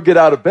why people get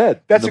out of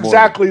bed. That's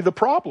exactly the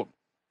problem.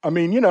 I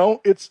mean,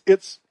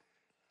 it's.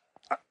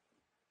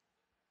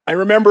 I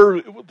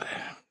remember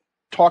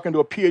talking to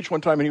a PH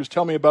one time, and he was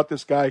telling me about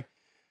this guy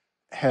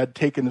had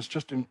taken this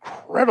just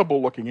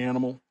incredible looking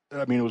animal.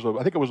 I mean,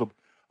 I think it was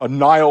a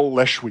Nile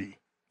Leshwi.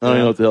 I don't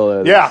know what the hell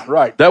that is. Yeah,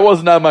 right. That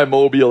was not my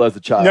mobile as a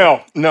child.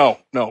 No.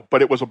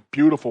 But it was a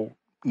beautiful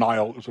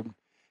Nile. It was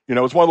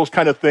it's one of those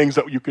kind of things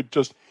that you could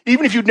just,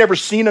 even if you'd never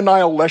seen a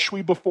Nile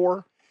Leshwi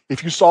before,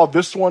 if you saw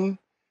this one,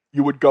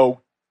 you would go,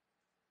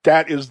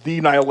 that is the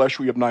Nile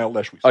Leshwi of Nile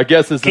Leshwis. I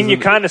guess Can you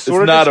kind of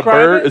sort of not a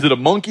bird. it? Is it a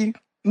monkey?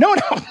 No.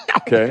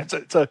 Okay.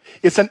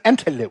 It's an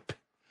antelope.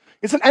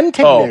 It's an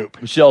antelope.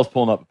 Oh, Michelle's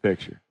pulling up a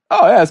picture.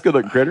 Oh, yeah, it's a good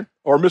looking critter.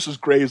 Or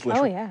Mrs. Gray's Leshwi.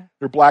 Oh, yeah.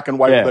 They're black and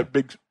white with that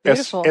big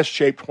Beautiful.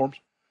 S-shaped horns.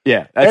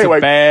 Yeah, that's a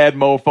bad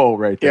mofo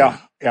right there.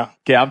 Yeah.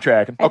 Okay, I'm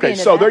tracking. Okay,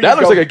 so there you go. That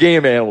looks like a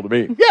game animal to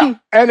me. Yeah,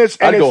 and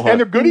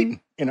they're good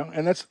eating,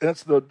 and that's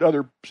the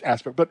other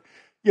aspect. But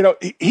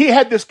he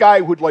had this guy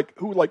who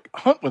would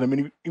hunt with him,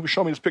 and he was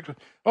showing me this picture.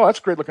 Oh, that's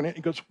great looking.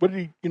 He goes, "What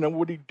did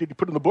he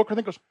put in the book?" I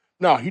think he goes,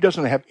 "No, he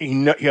doesn't have.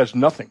 He has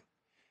nothing."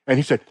 And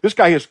he said, "This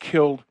guy has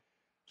killed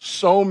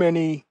so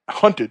many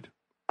hunted.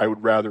 I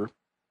would rather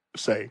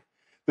say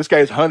this guy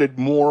has hunted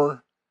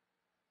more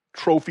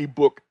trophy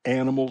book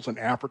animals in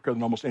Africa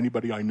than almost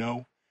anybody I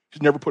know.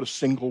 He's never put a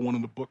single one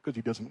in the book because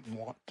he doesn't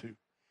want to.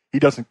 He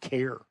doesn't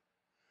care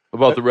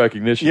about the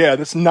recognition. Yeah,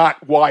 that's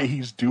not why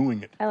he's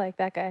doing it." I like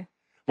that guy.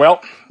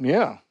 Well,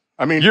 yeah.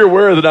 I mean, you're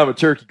aware that I'm a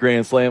turkey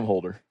Grand Slam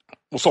holder.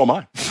 Well, so am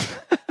I.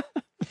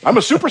 I'm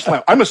a super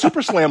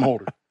slam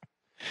holder.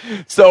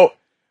 So,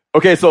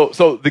 okay, so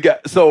the guy.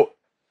 So,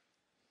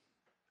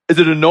 is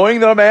it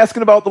annoying that I'm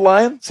asking about the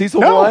lion, Cecil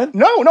the lion?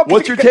 No.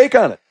 What's your take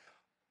on it?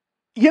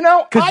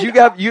 Because I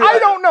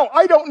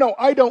don't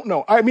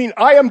know. I mean,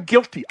 I am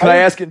guilty. Can I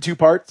ask it in two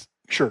parts?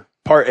 Sure.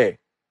 Part A.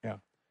 Yeah.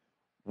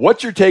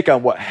 What's your take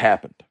on what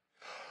happened?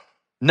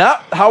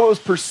 Not how it was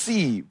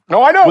perceived.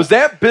 No, I know. Was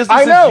that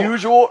business as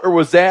usual, or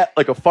was that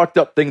like a fucked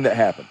up thing that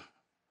happened?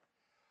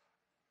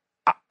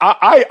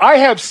 I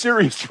have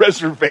serious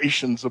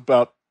reservations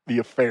about the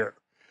affair.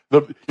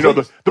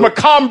 The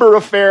Macomber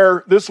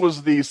affair. This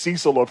was the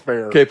Cecil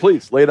affair. Okay,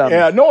 please lay it on.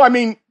 Yeah. No, I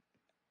mean.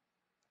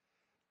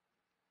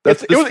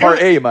 This is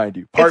part A, mind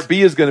you. Part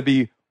B is going to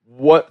be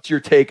what's your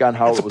take on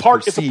how it was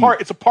perceived.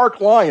 It's a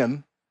park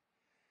lion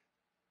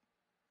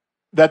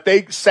that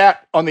they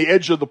sat on the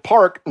edge of the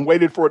park and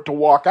waited for it to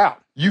walk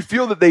out. You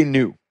feel that they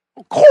knew?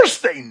 Of course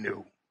they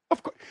knew.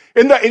 Of course.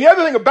 And the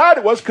other thing about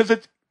it was because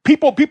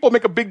people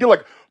make a big deal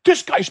like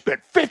this guy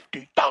spent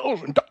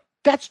 $50,000.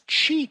 That's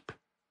cheap.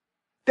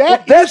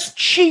 That's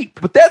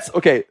cheap. But that's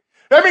okay.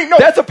 I mean, no,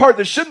 that's a part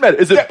that shouldn't matter.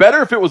 Is it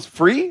better if it was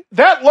free?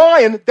 That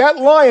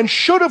lion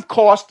should have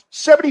cost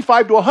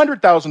 $75,000 to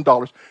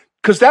 $100,000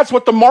 because that's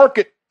what the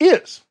market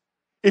is.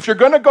 If you're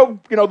going to go,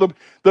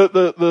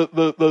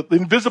 the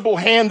invisible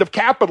hand of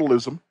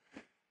capitalism,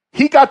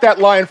 he got that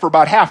lion for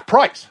about half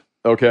price.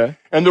 Okay.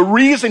 And the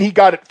reason he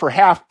got it for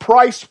half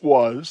price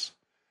was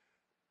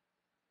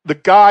the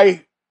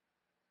guy.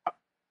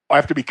 I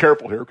have to be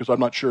careful here because I'm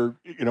not sure,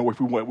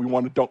 if we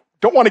want to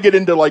don't want to get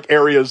into like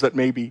areas that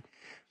maybe.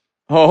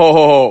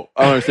 Oh,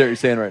 I don't understand what you're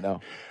saying right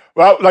now.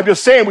 Well, I'm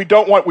just saying we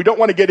don't want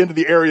to get into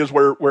the areas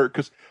where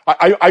because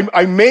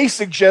I may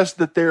suggest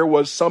that there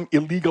was some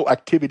illegal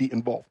activity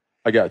involved.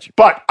 I got you,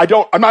 but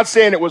I'm not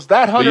saying it was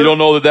that hunter. But you don't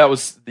know that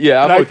was.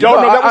 Yeah, I don't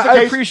know that was the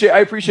case. I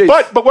appreciate.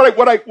 But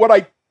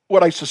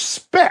what I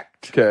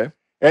suspect. Okay,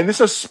 and this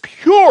is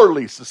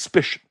purely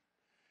suspicion,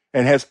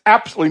 and has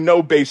absolutely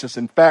no basis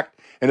in fact.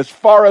 And as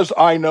far as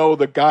I know,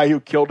 the guy who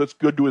killed it's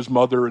good to his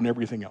mother and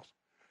everything else.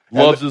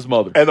 Loves his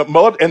mother. And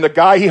the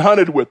guy he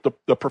hunted with,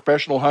 the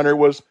professional hunter,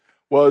 was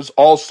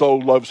also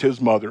loves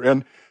his mother.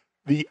 And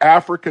the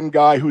African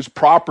guy whose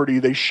property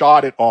they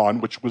shot it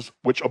on, which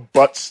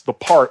abuts the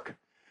park,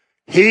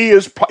 he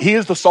is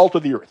the salt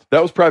of the earth.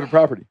 That was private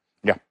property.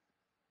 Yeah.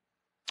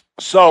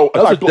 So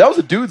that was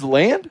a dude's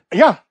land?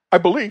 Yeah, I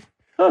believe.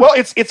 Huh. Well,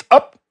 it's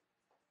up.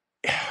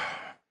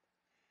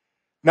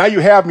 Now you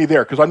have me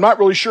there because I'm not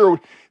really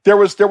sure. There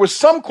was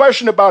some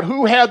question about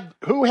who had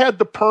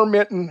the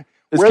permit and.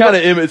 It's kind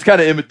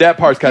of that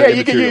part's kind of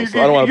immaterial, so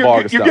I don't want to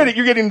bog us down.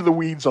 You're getting into the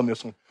weeds on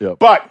this one. Yep.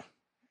 But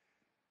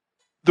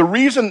the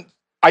reason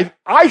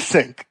I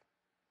think,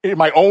 in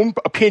my own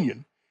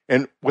opinion,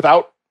 and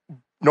without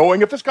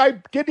knowing if this guy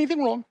did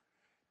anything wrong,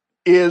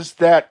 is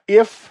that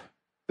if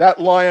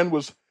that lion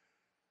was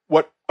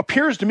what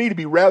appears to me to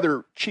be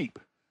rather cheap.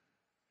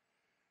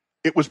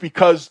 It was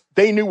because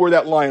they knew where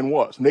that lion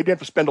was, and they didn't have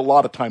to spend a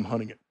lot of time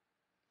hunting it.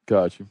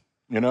 Got you.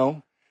 You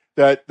know,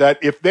 that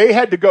if you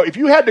had to go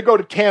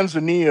to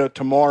Tanzania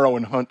tomorrow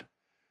and hunt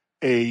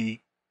and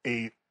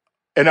you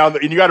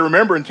got to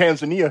remember in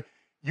Tanzania,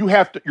 you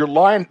have to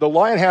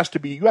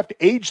you have to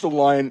age the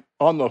lion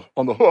on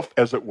the hoof,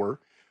 as it were,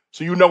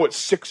 so you know it's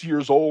 6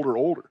 years old or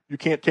older. You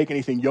can't take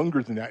anything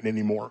younger than that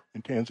anymore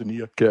in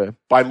Tanzania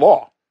by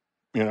law,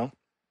 you know.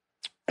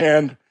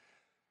 And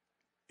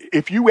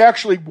if you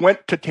actually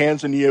went to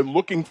Tanzania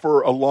looking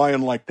for a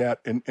lion like that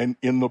and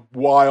in the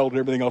wild and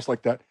everything else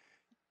like that,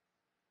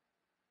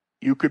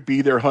 you could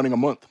be there hunting a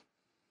month.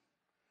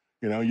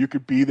 You know, you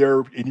could be there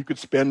and you could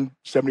spend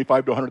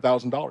 $75,000 to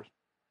 $100,000.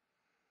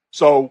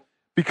 So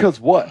because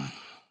what?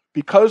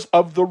 Because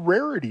of the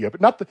rarity of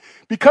it,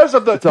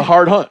 It's a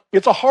hard hunt.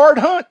 It's a hard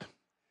hunt.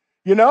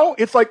 You know,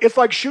 it's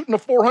like shooting a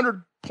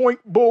 400-point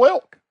bull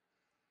elk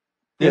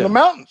in the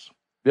mountains.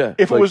 Yeah.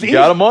 If it was easy,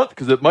 got a month,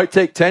 because it might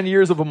take 10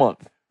 years of a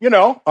month. You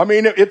know, I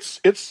mean,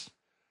 it's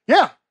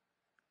yeah.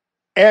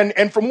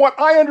 And from what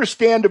I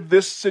understand of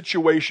this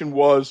situation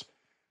was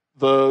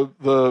they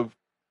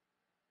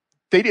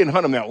didn't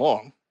hunt him that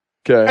long.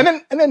 Okay.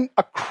 And then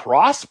a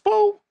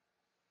crossbow?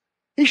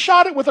 He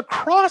shot it with a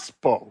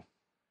crossbow.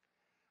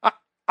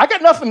 I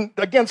got nothing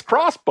against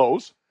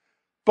crossbows,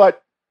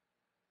 but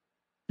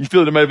you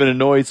feel there might have been a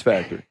noise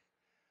factor.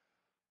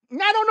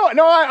 I don't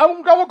know. No, I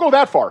won't go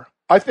that far.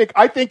 I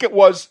think it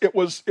was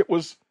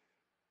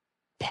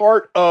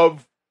part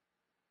of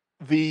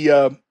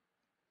the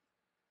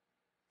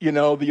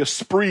the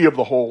esprit of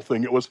the whole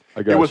thing. It was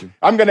you.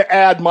 I'm going to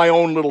add my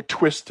own little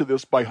twist to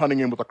this by hunting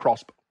him with a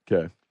crossbow.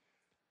 Okay.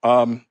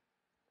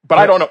 But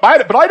I don't know. I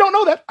don't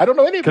know that. I don't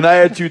know any of it. Can I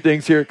add two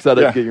things here? Because I'd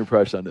like to get your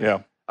impression on this.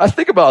 Yeah. I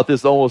think about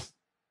this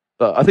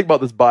I think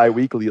about this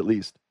bi-weekly at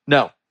least.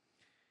 Now,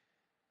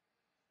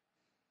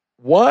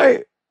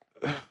 why,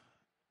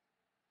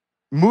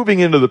 moving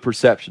into the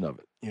perception of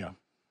it. Yeah.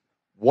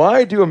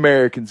 Why do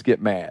Americans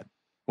get mad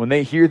when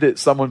they hear that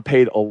someone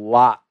paid a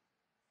lot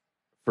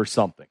for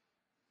something?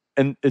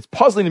 And it's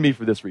puzzling to me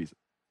for this reason.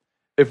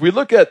 If we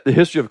look at the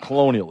history of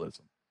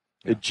colonialism,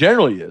 it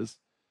generally is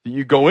that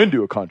you go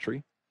into a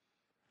country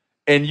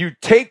and you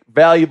take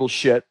valuable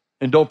shit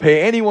and don't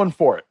pay anyone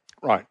for it.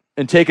 Right.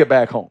 And take it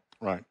back home.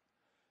 Right.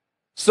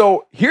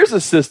 So here's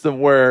a system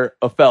where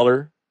a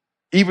feller,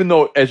 even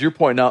though, as you're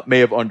pointing out, may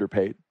have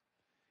underpaid,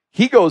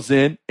 he goes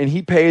in and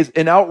he pays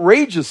an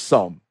outrageous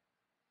sum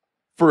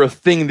for a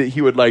thing that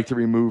he would like to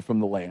remove from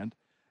the land.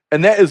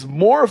 And that is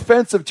more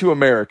offensive to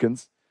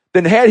Americans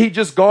than had he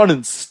just gone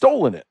and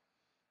stolen it.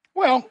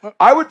 Well,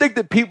 I would think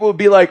that people would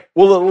be like,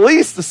 well, at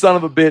least the son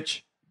of a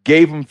bitch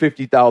gave him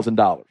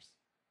 $50,000.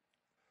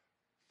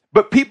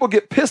 But people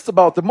get pissed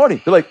about the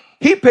money. They're like,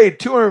 he paid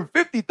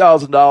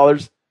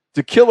 $250,000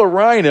 to kill a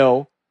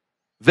rhino.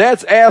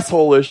 That's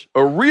asshole-ish.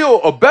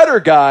 A better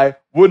guy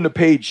wouldn't have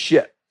paid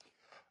shit.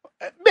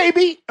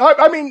 Maybe.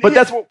 I mean, but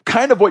that's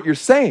kind of what you're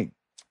saying.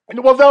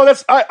 Well, no,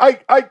 that's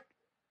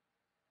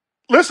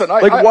listen.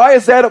 Why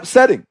is that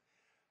upsetting?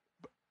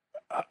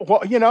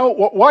 Well, you know,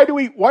 why do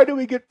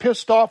we get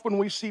pissed off when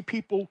we see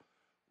people,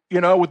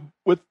 you know,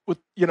 with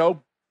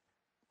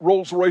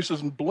Rolls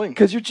Royces and bling?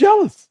 Because you're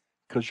jealous.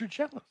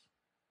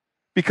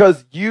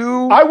 Because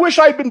I wish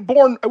I'd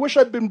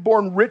been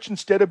born rich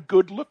instead of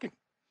good looking.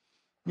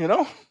 You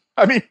know,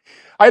 I mean,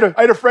 I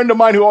had a friend of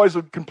mine who always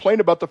would complain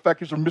about the fact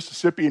he's from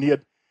Mississippi and he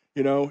had,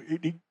 you know,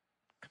 he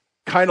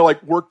kind of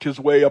like worked his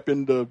way up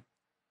into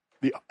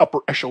the upper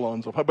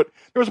echelons of. But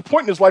there was a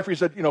point in his life where he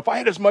said, you know, if I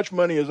had as much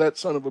money as that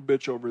son of a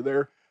bitch over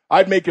there,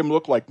 I'd make him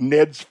look like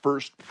Ned's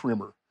First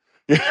Primer.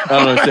 I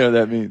don't understand what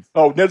that means.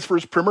 Oh, Ned's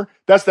First Primer.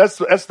 That's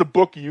the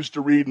book you used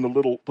to read in the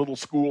little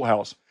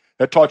schoolhouse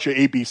that taught you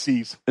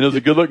ABCs. And it was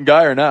a good looking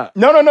guy or not?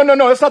 No.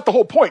 That's not the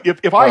whole point.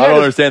 If I don't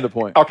understand the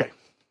point. Okay,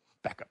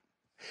 back up.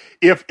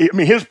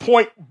 His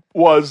point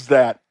was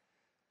that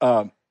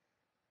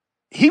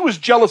he was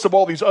jealous of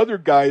all these other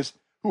guys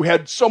who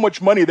had so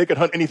much money they could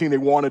hunt anything they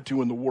wanted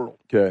to in the world.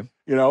 Okay.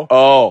 You know?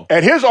 Oh.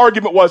 And his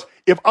argument was,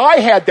 if I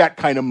had that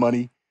kind of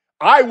money,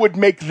 I would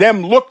make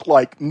them look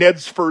like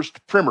Ned's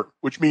First Primer,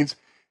 which means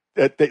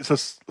that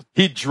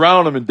he'd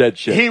drown them in dead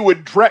shit. He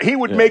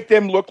would make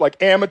them look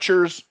like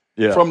amateurs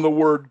from the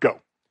word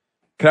go.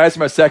 Can I ask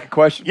you my second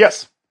question?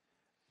 Yes.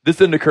 This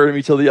didn't occur to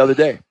me till the other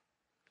day.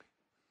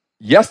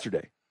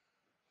 Yesterday,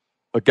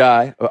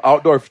 an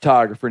outdoor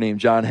photographer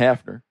named John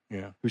Hafner,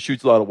 who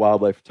shoots a lot of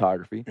wildlife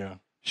photography,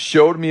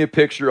 showed me a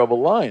picture of a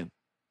lion,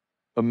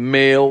 a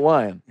male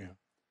lion. Yeah.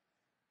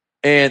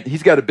 And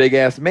he's got a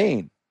big-ass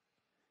mane.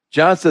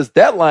 John says,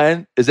 that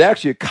lion is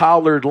actually a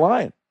collared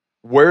lion.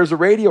 Wears a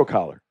radio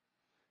collar.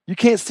 You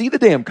can't see the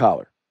damn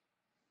collar.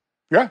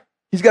 Yeah.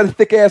 He's got a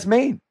thick-ass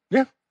mane.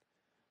 Yeah.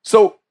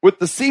 So with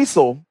the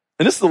Cecil,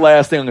 and this is the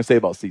last thing I'm going to say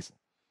about Cecil,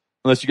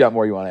 unless you got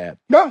more you want to add.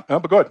 No,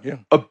 but good. Yeah.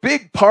 A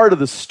big part of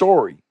the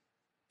story,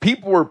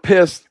 people were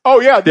pissed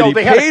that he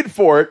paid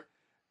for it,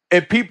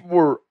 and people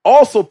were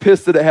also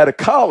pissed that it had a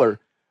collar.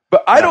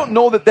 But I don't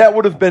know that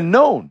would have been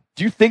known.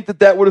 Do you think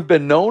that would have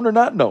been known or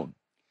not known?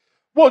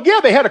 Well,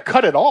 yeah, they had to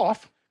cut it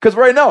off. Because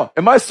right now,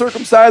 am I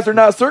circumcised or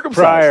not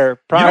circumcised?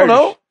 Prior you don't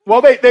know?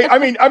 Well, I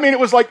mean, it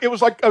was like I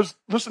was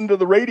listening to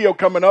the radio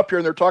coming up here,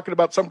 and they're talking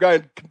about some guy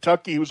in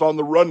Kentucky who's on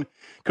the run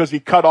because he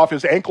cut off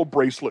his ankle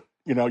bracelet,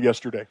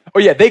 yesterday. Oh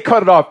yeah, they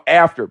cut it off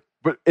after.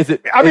 But is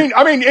it? I mean,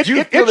 it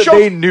shows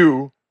they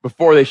knew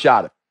before they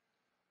shot it.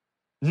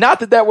 Not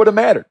that would have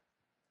mattered.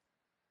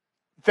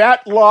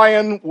 That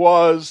lion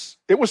was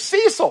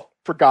Cecil,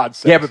 for God's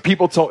sake. Yeah, but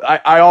people told.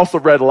 I also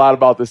read a lot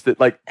about this that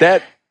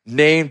that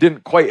name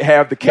didn't quite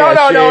have the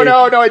cachet no,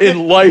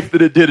 in life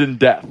that it did in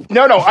death.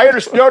 No, I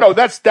understand. No,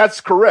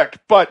 that's correct.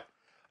 But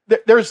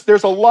there's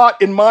a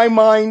lot in my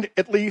mind,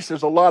 at least.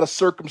 There's a lot of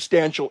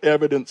circumstantial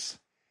evidence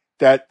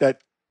that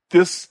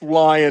this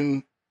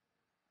lion's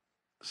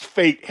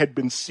fate had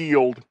been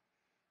sealed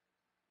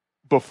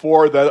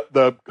before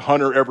the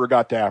hunter ever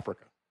got to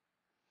Africa.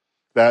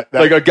 That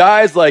like a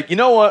guy's like, you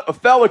know what? A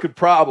fella could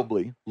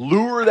probably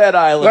lure that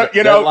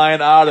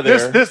lion out of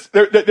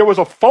there. There was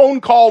a phone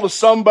call to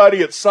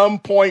somebody at some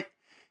point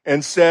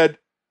and said,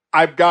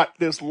 I've got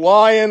this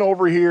lion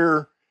over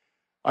here.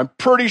 I'm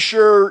pretty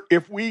sure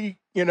if we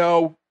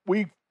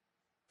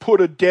put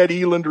a dead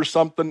eland or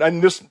something,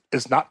 and this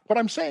is not what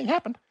I'm saying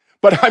happened,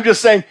 but I'm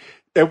just saying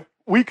that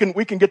we can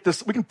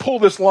pull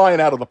this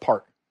lion out of the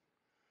park.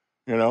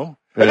 And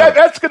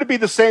that's going to be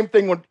the same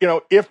thing when,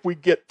 if we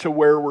get to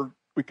where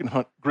we can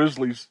hunt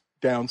grizzlies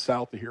down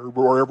south of here,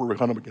 wherever we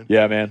hunt them again.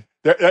 Yeah, man.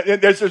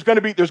 There's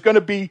going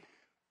to be.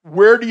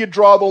 Where do you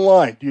draw the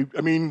line?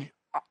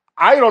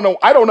 I don't know.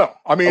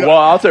 I mean, well,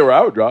 I'll tell you where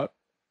I would draw it.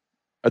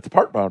 At the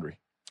park boundary.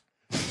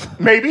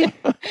 Maybe.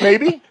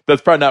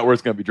 That's probably not where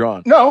it's going to be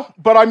drawn. No,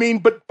 but I mean,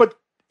 but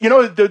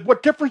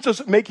what difference does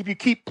it make if you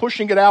keep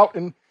pushing it out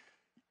and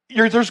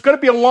there's going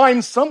to be a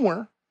line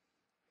somewhere,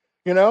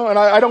 and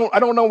I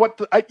don't know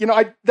what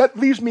that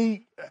leaves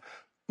me.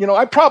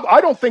 I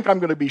don't think I'm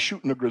going to be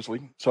shooting a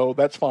grizzly, so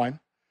that's fine.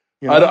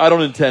 I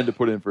don't intend to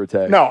put in for a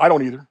tag. No, I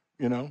don't either.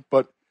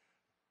 But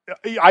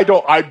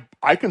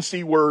I can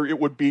see where it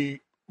would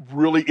be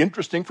really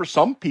interesting for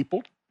some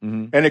people,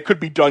 and it could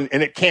be done,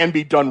 and it can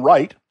be done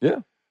right. Yeah,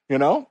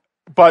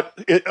 But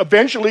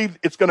eventually,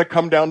 it's going to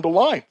come down to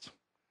lines.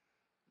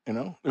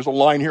 There's a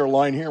line here, a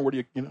line here. What do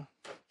you?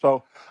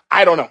 So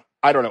I don't know.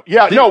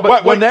 Yeah,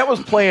 but when that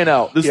was playing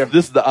out, this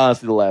is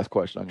honestly the last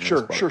question.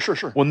 Sure.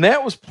 When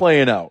that was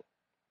playing out.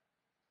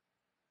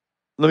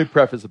 Let me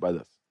preface it by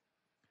this.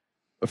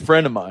 A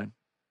friend of mine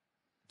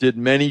did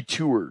many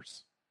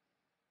tours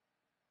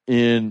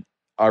in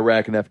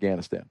Iraq and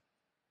Afghanistan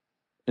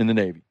in the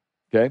Navy.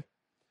 Okay.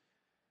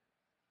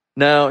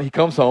 Now he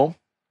comes home,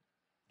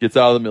 gets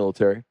out of the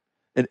military,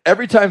 and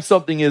every time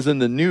something is in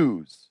the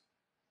news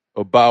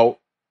about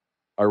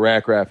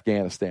Iraq or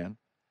Afghanistan,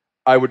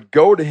 I would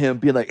go to him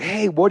being like,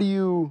 hey, what's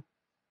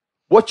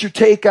your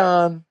take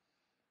on?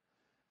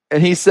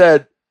 And he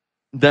said,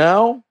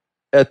 now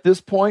at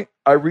this point,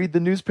 I read the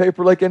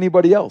newspaper like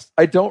anybody else.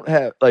 I don't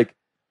have,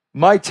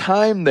 my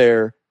time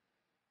there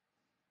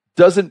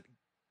doesn't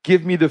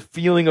give me the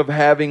feeling of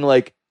having,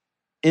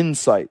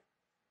 insight.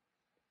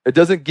 It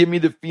doesn't give me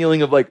the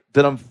feeling of,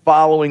 that I'm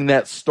following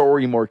that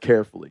story more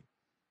carefully.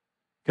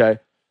 Okay?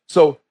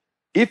 So,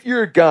 if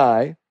you're a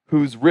guy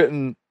who's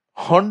written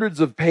hundreds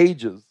of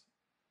pages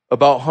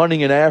about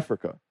hunting in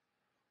Africa,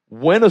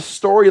 when a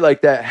story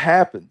like that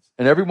happens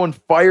and everyone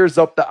fires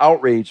up the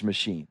outrage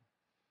machine,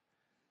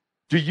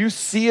 do you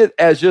see it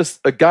as just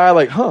a guy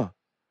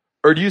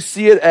or do you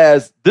see it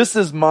as this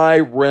is my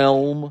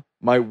realm,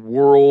 my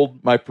world,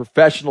 my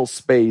professional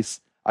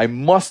space? I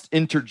must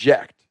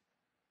interject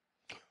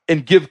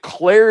and give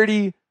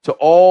clarity to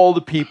all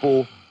the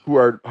people who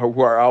are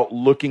out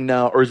looking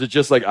now, or is it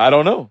just I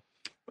don't know?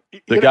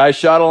 The guy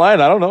shot a lion.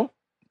 I don't know.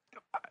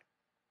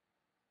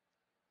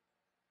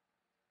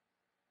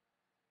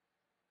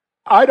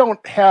 I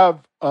don't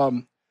have.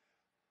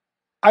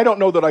 I don't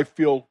know that I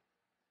feel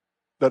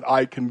that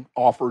I can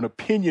offer an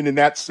opinion in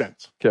that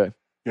sense. Okay.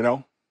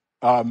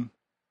 I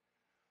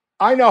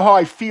know how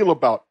I feel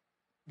about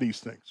these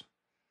things.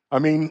 I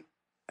mean,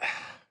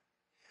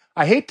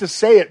 I hate to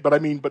say it, but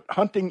but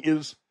hunting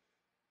is,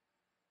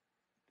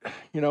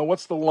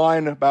 what's the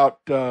line about,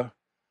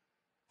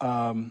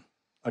 again,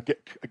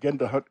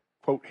 to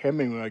quote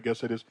Hemingway, I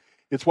guess it is,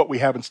 it's what we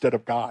have instead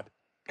of God,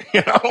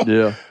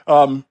 Yeah.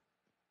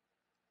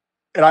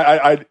 And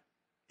I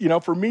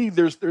for me,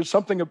 there's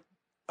something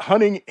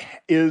hunting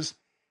is,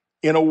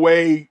 in a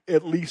way,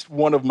 at least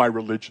one of my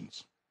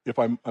religions. If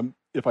I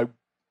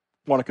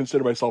want to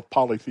consider myself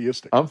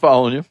polytheistic, I'm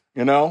following you.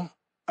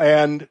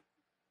 And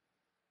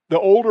the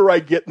older I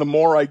get, and the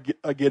more I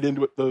get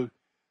into it, the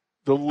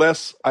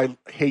less I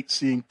hate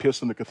seeing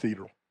piss in the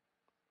cathedral.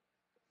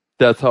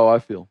 That's how I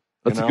feel.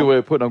 That's a good way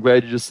of putting it. I'm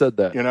glad you just said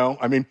that.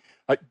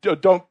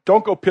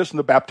 Don't go piss in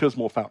the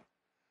baptismal fountain.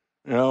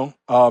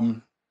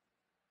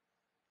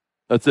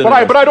 That's it.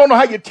 But I don't know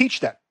how you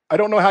teach that. I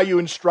don't know how you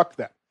instruct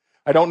that.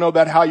 I don't know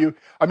how you.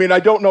 I mean,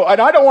 I don't know,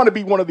 and I don't want to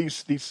be one of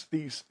these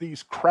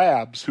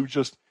crabs who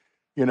just,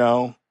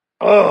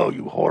 oh,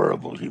 you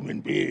horrible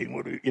human being.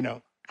 What do you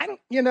know? I don't,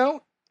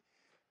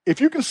 if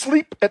you can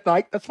sleep at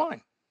night, that's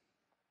fine.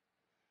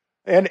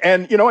 And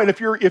if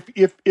you're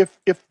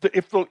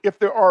if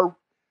there are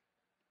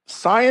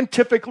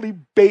scientifically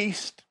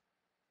based,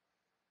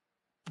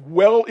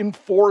 well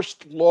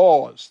enforced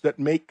laws that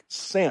make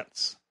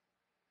sense,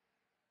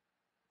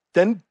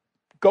 then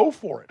go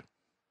for it.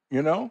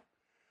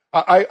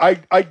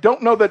 I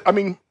don't know that. I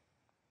mean,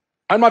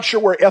 I'm not sure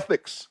where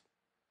ethics.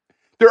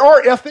 There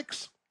are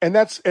ethics, and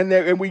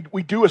we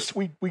do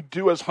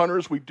as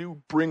hunters. We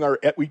do bring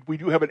we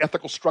do have an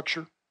ethical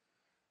structure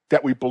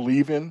that we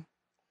believe in.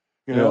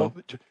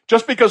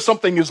 Just because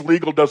something is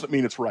legal doesn't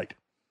mean it's right.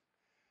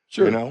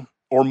 Sure.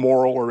 Or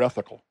moral or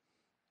ethical.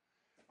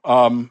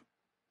 But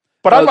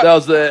that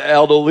was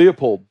Aldo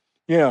Leopold.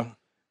 Yeah.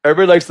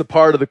 Everybody likes the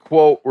part of the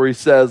quote where he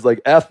says, like,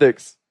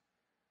 ethics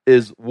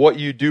is what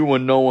you do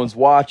when no one's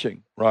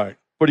watching. Right.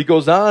 But he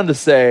goes on to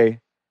say,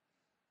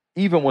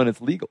 even when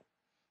it's legal.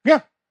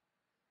 Yeah.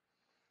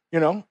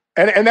 And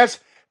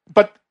that's,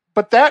 but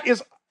that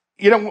is,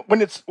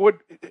 when it's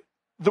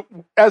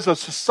as a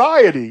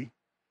society,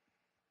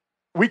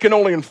 we can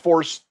only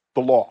enforce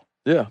the law.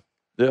 Yeah.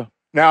 Yeah.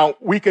 Now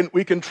we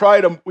can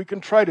try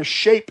to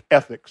shape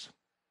ethics,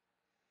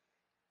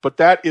 but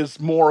that is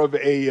more of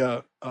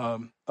a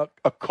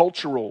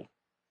cultural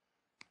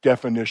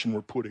definition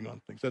we're putting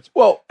on things.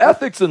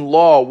 Ethics and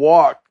law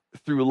walk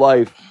through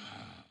life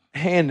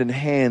hand in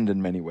hand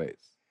in many ways.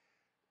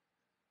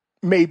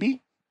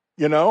 Maybe,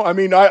 I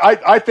mean,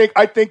 I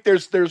think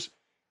there's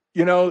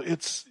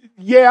it's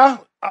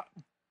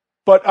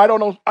but I don't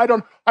know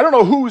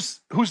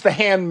who's the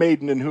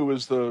handmaiden and who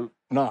is the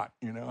not.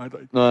 No, I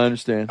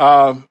understand.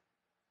 I'm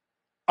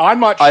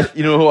not sure.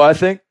 You know who I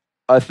think?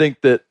 I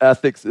think that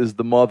ethics is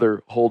the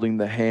mother holding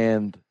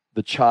the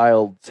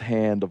child's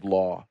hand of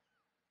law.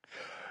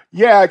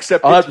 Yeah,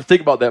 except I'll have to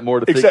think about that more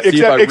to see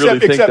if I really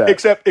think that.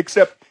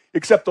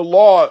 Except the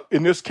law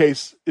in this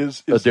case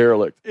is a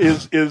derelict.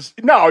 He's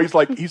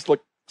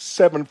like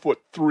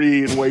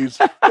 7'3" and weighs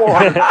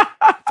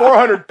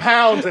 400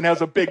 pounds and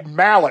has a big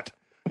mallet.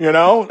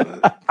 I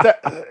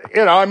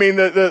mean,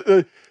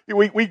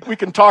 we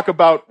can talk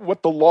about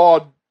what the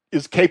law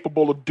is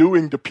capable of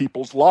doing to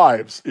people's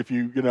lives if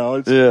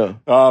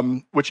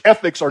which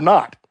ethics are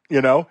not.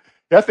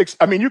 Ethics.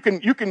 I mean, you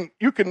can.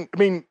 I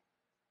mean,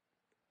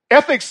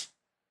 ethics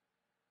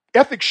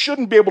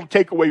shouldn't be able to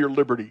take away your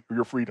liberty or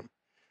your freedom.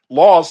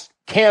 Laws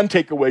can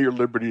take away your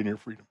liberty and your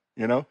freedom.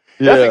 Yeah.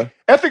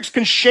 Ethics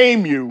can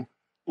shame you.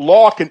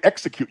 Law can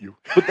execute you.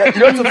 But that's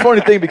the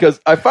funny thing, because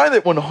I find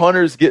that when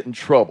hunters get in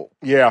trouble,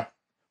 they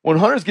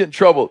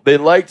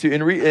like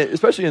to,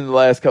 especially in the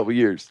last couple of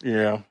years,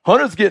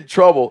 hunters get in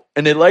trouble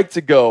and they like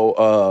to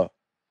go,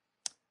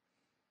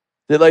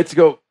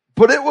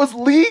 but it was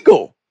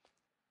legal.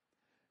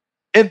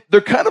 And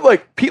they're kind of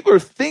like, people are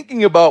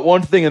thinking about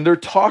one thing and they're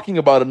talking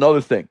about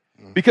another thing,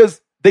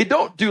 because they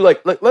don't do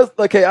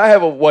hey, I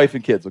have a wife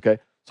and kids. Okay.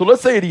 So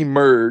let's say it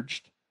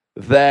emerged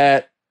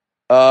that,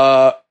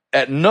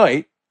 at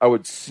night, I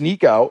would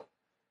sneak out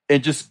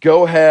and just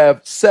go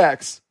have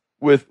sex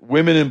with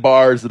women in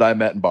bars that I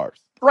met in bars.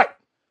 Right.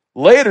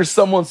 Later,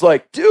 someone's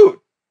like, dude,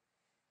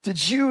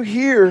 did you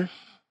hear?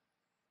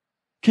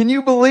 Can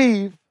you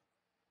believe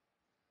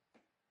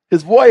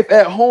his wife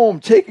at home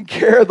taking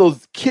care of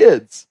those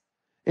kids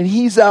and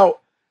he's out?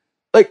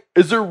 Like,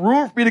 is there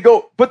room for me to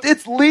go? But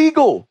it's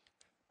legal.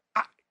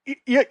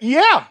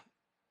 Yeah.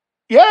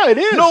 Yeah, it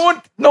is. No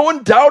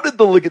one doubted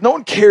the legal. No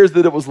one cares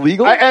that it was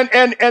legal. And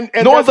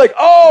no one's like,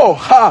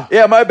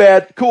 yeah, my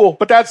bad, cool.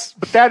 But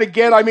that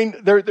again. I mean,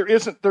 there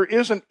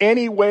isn't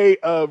any way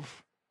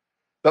of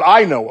that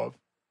I know of,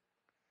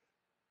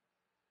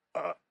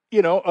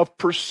 of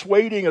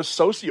persuading a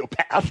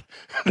sociopath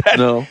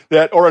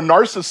that or a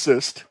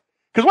narcissist,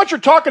 because what you're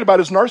talking about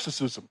is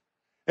narcissism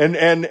and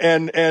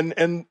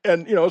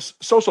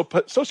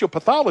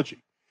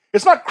sociopathology.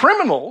 It's not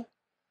criminal,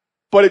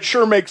 but it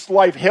sure makes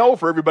life hell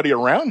for everybody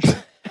around you.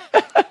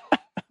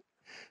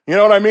 You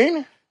know what I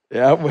mean?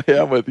 Yeah, I'm with you.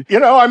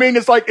 I mean,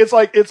 it's like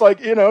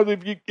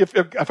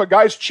if a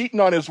guy's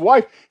cheating on his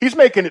wife, he's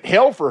making it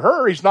hell for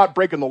her. He's not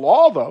breaking the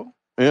law, though.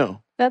 Yeah,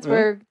 that's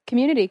where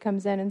community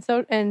comes in, and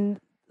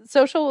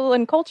social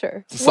and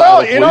culture.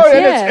 Well, but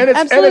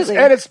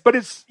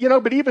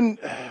even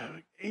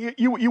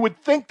you would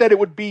think that it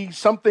would be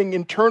something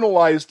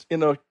internalized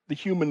in the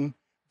human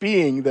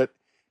being that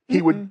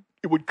it would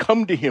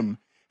come to him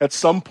at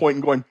some point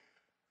and going,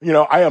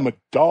 I am a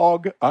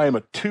dog. I am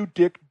a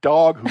two-dick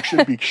dog who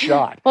should be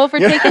shot. Well, if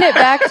we're taking it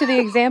back to the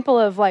example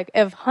of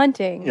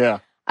hunting,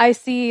 I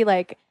see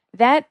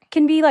that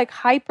can be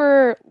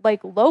hyper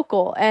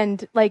local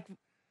and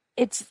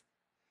it's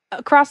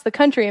across the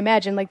country.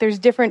 Imagine there's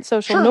different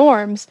social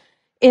norms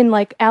in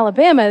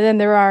Alabama than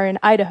there are in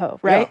Idaho,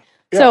 right?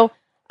 Yeah. So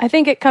I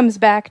think it comes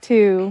back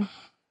to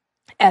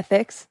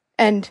ethics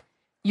and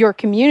your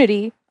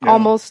community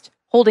almost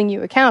holding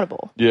you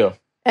accountable. Yeah.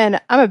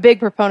 And I'm a big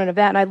proponent of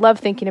that, and I love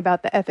thinking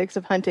about the ethics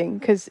of hunting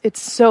because it's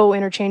so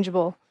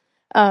interchangeable.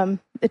 I mean,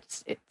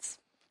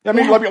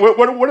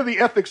 what are the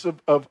ethics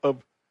of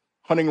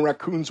hunting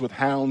raccoons with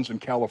hounds in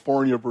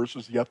California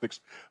versus the ethics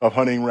of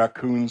hunting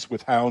raccoons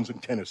with hounds in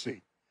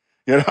Tennessee.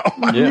 You know?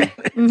 Yeah.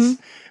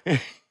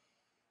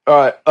 All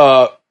right.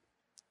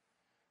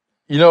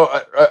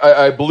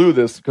 I blew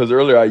this because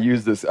earlier I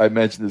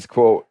mentioned this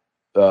quote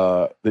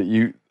that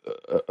you,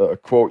 a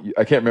quote,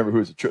 I can't remember who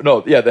it's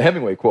the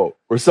Hemingway quote,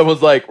 where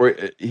someone's like,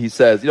 where he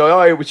says,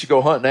 we should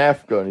go hunt in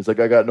Africa. And he's like,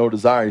 I got no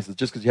desire. He says,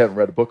 just because you haven't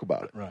read a book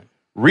about it. Right.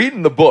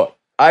 Reading the book,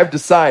 I've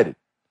decided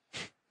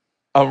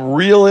I'm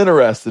real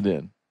interested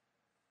in,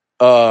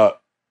 I've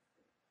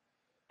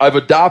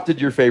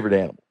adopted your favorite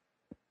animal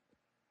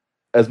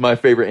as my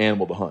favorite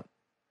animal to hunt.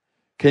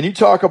 Can you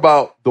talk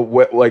about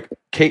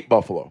Cape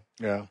buffalo?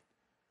 Yeah.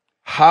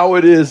 How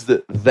it is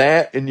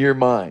that in your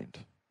mind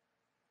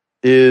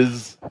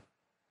is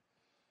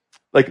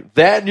like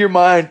the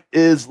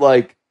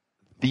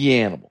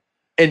animal.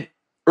 And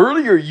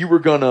earlier you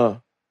were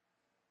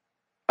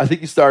I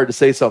think you started to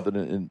say something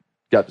and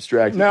got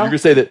distracted. No. You're going to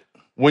say that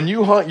when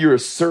you hunt, you're a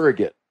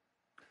surrogate.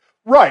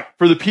 Right.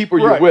 For the people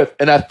you're with.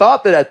 And I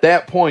thought that at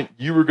that point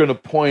you were going to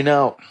point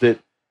out that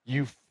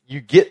you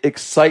get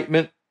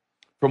excitement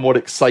from what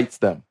excites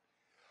them.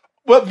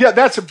 Well, yeah,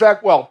 that's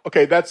exact. Well,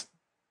 okay, that's.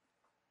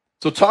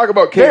 So talk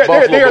about Cape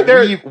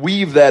buffalo.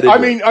 Weave that in. I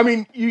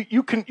mean,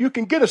 you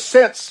can get a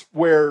sense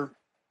where,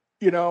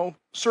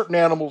 certain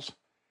animals,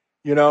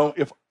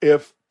 if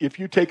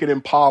you take an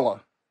impala,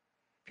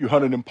 if you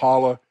hunt an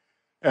impala,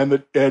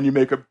 and you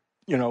make a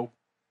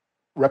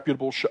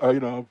reputable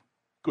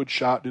good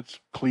shot, it's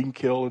clean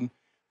kill, and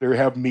they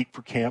have meat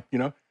for camp,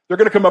 they're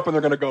going to come up and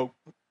they're going to go,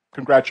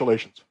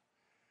 congratulations.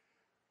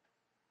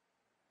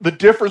 The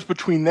difference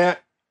between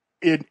that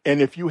and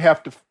if you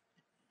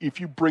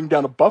bring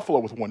down a buffalo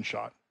with one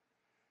shot,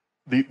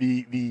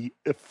 the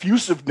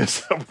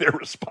effusiveness of their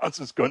response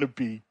is going to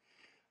be,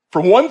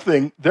 for one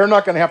thing, they're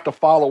not going to have to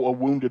follow a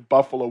wounded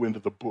buffalo into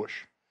the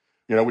bush,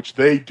 which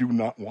they do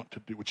not want to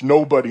do, which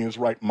nobody in his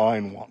right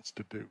mind wants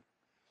to do.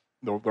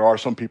 Though there are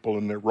some people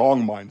in their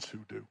wrong minds who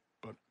do.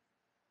 But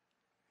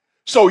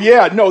so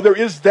there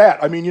is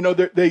that. I mean,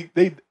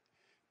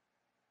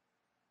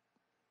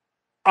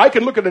 I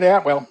can look at an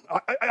animal. Well,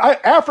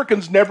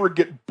 Africans never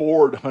get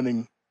bored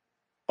hunting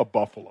a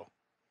buffalo.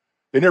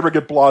 They never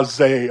get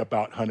blasé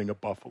about hunting a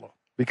buffalo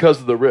because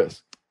of the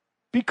risk.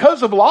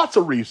 Because of lots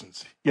of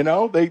reasons,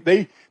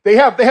 they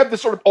have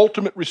this sort of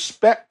ultimate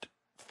respect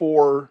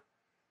for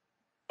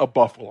a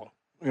buffalo.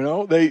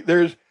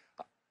 There's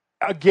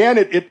again,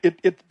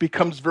 it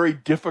becomes very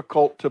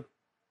difficult to,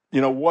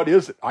 what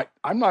is it?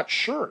 I'm not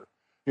sure.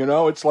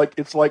 It's like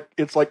it's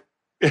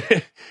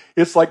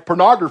like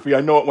pornography.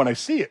 I know it when I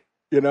see it.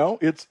 Who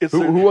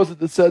was it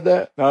that said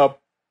that?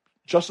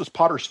 Justice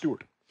Potter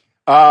Stewart.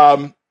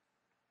 There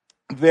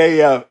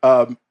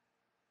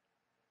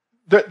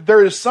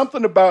is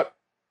something about,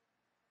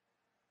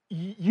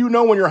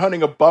 when you're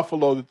hunting a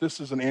buffalo that this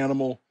is an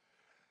animal,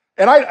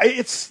 and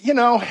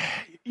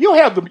you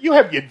have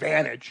the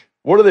advantage.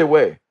 What do they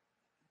weigh?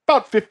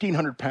 About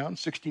 1,500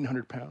 pounds,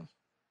 1,600 pounds.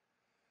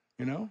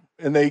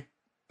 And they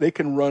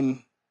can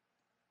run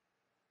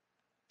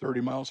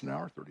 30 miles an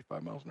hour,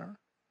 35 miles an hour.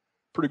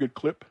 Pretty good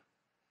clip.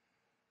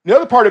 The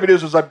other part of it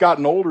is I've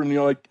gotten older,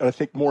 and I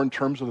think more in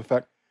terms of the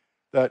fact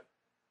that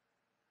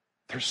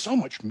there's so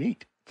much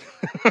meat.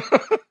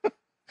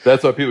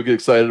 That's why people get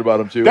excited about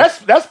them too.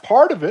 That's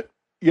part of it.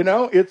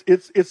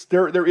 It's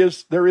there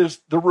is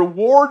the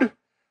reward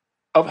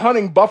of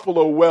hunting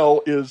buffalo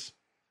well is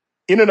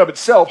in and of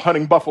itself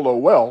hunting buffalo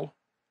well.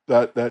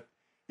 That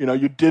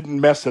you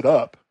didn't mess it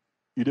up.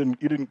 You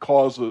didn't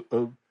cause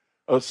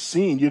a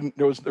scene. You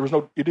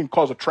didn't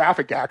cause a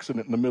traffic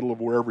accident in the middle of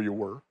wherever you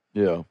were.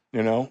 Yeah.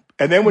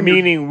 And then when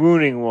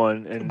wounding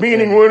one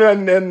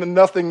and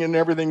nothing and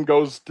everything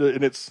goes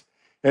to,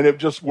 and it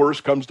just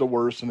worse comes to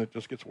worse, and it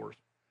just gets worse.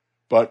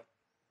 But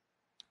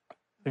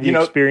have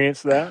you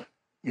experienced that?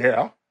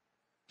 Yeah,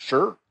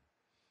 sure.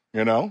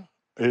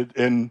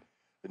 And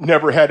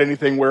never had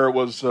anything where it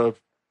was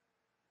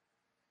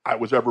I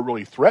was ever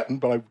really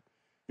threatened, but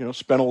I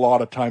spent a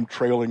lot of time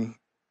trailing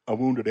a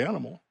wounded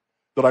animal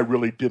that I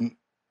really didn't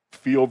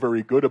feel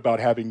very good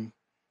about having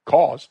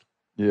caused.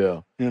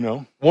 Yeah.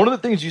 One of the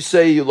things you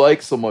say you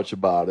like so much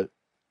about it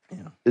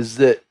is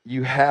that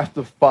you have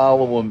to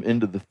follow them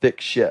into the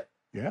thick shit.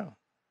 Yeah.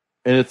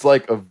 And it's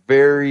like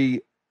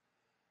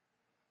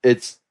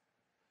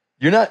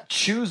you're not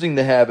choosing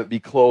to have it be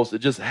close. It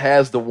just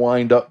has to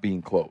wind up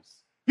being close.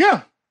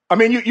 Yeah. I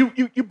mean,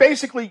 you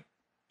basically,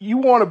 you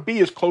want to be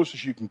as close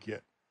as you can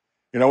get.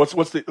 There's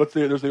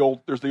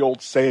the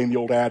old saying, the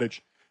old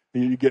adage,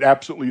 you get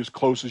absolutely as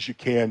close as you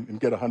can and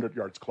get 100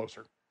 yards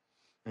closer.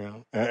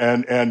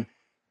 And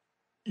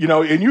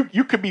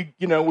you could be,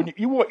 when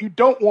you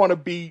don't want to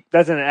be.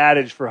 That's an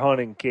adage for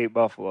hunting Cape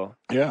buffalo.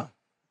 Yeah.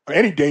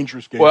 Any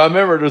dangerous game. Well, I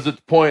remember there's a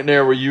point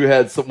there where you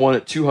had someone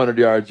at 200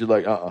 yards. You're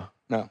like, no.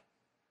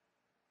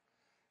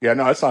 Yeah,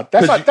 no, that's not.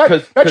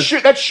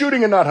 That's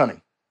shooting and not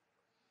hunting.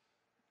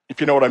 If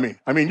you know what I mean.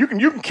 I mean, you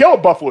can kill a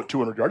buffalo at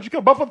 200 yards. You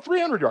can kill a buffalo at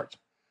 300 yards.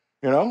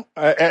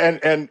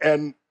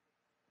 And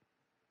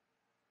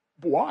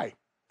why?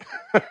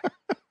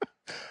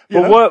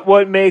 But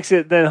what makes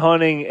it then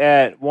hunting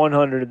at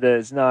 100 that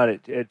it's not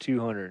at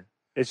 200?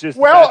 It's just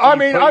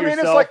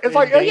it's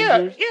like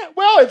yeah.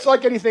 Well, it's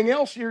like anything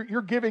else.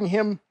 You're giving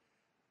him,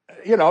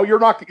 you're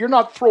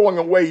not throwing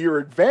away your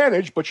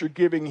advantage, but you're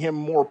giving him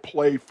more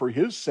play for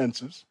his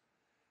senses.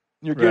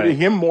 You're giving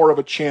him more of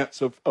a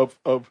chance of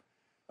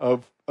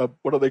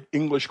what do they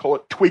English call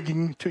it,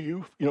 twigging to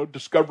you,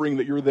 discovering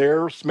that you're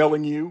there,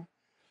 smelling you.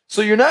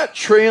 So you're not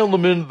trailing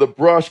them into the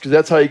brush because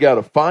that's how you got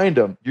to find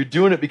them. You're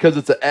doing it because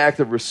it's an act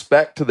of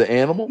respect to the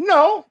animal?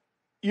 No.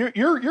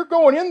 You're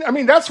going in. I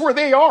mean, that's where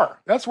they are.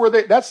 That's where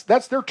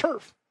that's their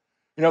turf.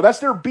 That's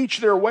their beach,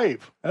 their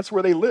wave. That's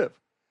where they live.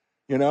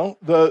 You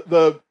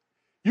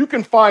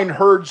can find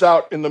herds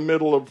out in the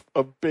middle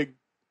of big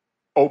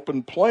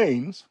open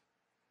plains.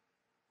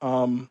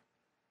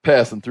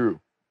 Passing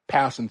through.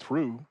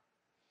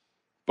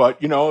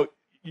 But you'll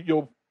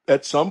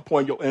at some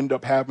point you'll end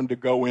up having to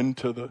go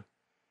into the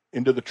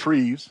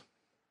trees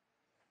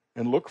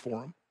and look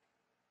for them.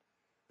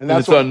 And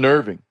that's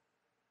unnerving.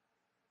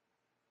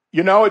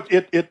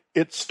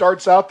 It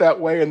starts out that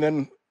way, and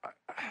then,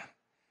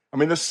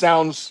 this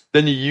sounds.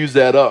 Then you use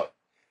that up.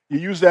 You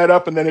use that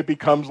up, and then it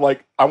becomes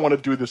like, I want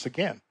to do this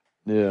again.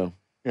 Yeah.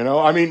 When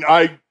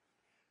I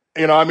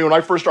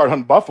first started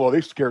hunting buffalo,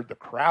 they scared the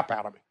crap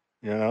out of me.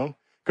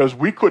 Because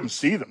we couldn't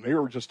see them. They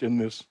were just in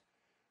this,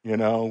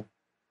 you're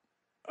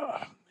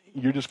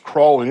just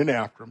crawling in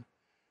after them,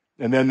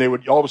 and then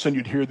all of a sudden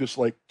you'd hear this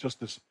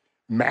this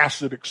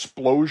massive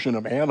explosion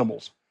of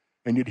animals.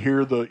 And you'd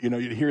hear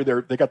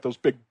they got those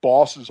big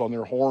bosses on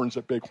their horns,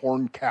 that big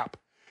horn cap.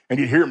 And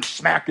you'd hear them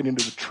smacking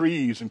into the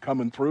trees and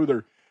coming through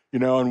there,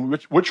 and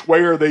which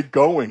way are they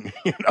going?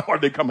 Are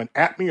they coming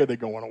at me? Are they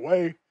going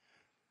away?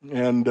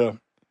 And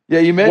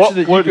you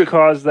mentioned what could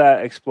cause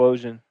that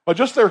explosion. Well,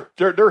 just they're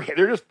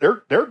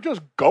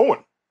just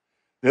going.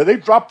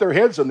 They've dropped their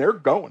heads and they're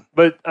going.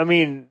 But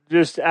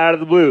just out of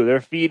the blue,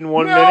 they're feeding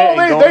one minute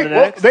and going the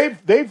next.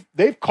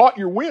 They've caught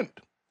your wind.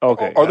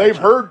 Okay. Or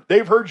gotcha.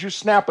 they've heard you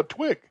snap a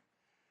twig.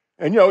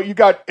 And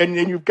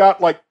you've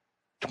got like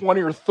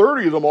 20 or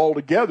 30 of them all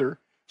together.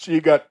 So you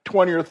got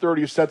 20 or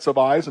 30 sets of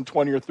eyes and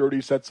 20 or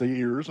 30 sets of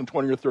ears and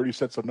 20 or 30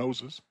 sets of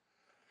noses.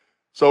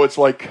 So it's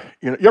like,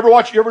 you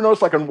ever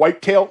notice like on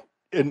whitetail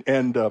and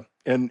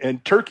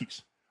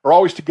turkeys are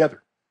always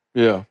together.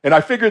 Yeah. And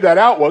I figured that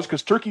out was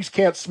because turkeys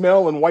can't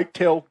smell and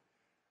whitetail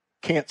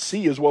can't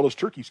see as well as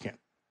turkeys can.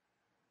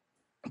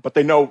 But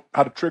they know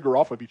how to trigger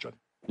off of each other.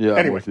 Yeah.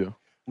 Anyway, I'm with you.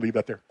 Leave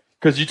that there.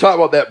 Because you talk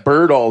about that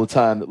bird all the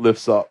time that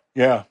lifts up.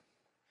 Yeah.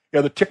 Yeah,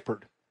 the tick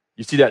bird.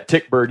 You see that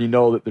tick bird, you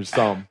know that there's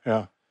some.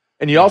 Yeah.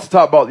 And you also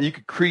talk about you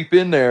could creep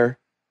in there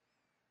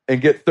and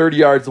get 30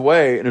 yards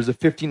away, and there's a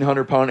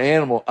 1,500-pound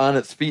animal on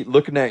its feet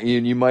looking at you,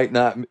 and you might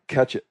not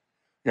catch it.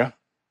 Yeah.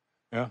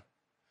 Yeah.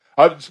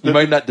 You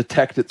might not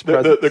detect its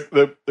presence.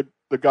 The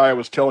guy I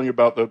was telling you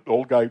about, the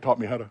old guy who taught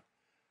me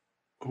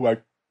who I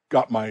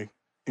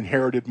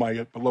inherited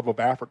my love of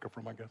Africa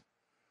from, I guess.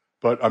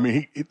 But,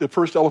 the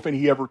first elephant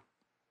he ever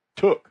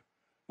took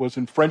was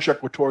in French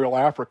Equatorial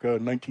Africa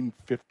in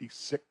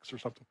 1956 or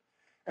something.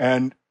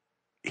 And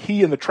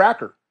he and the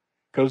tracker,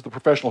 because the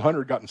professional hunter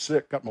had gotten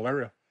sick, got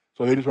malaria.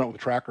 So they just went with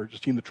the tracker,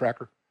 just teamed the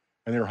tracker,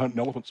 and they were hunting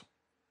elephants.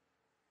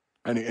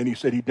 And he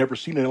said he'd never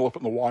seen an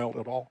elephant in the wild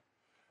at all.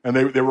 And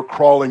they were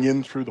crawling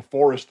in through the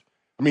forest.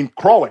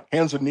 Crawling,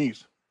 hands and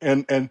knees.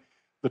 And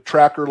the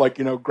tracker,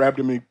 grabbed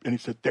him and he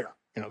said, there.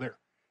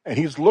 And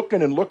he's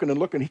looking and looking and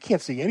looking. He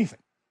can't see anything.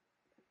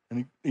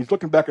 And he's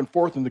looking back and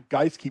forth, and the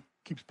guy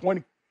keeps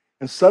pointing.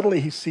 And suddenly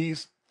he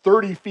sees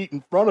 30 feet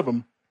in front of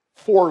him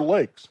 4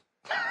 legs,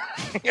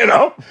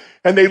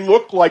 and they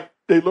look like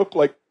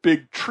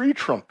big tree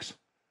trunks.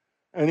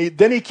 And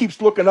then he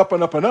keeps looking up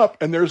and up and up,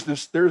 and there's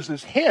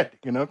this head,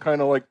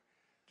 kind of like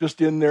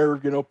just in there,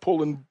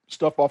 pulling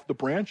stuff off the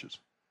branches.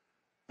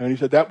 And he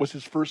said that was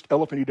his first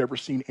elephant he'd ever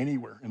seen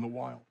anywhere in the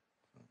wild.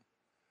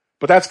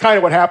 But that's kind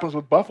of what happens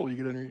with buffalo. You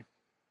get in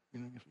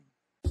there,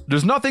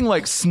 There's nothing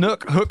like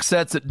snook hook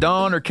sets at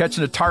dawn or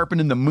catching a tarpon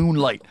in the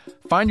moonlight.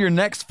 Find your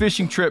next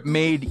fishing trip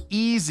made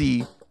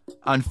easy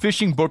on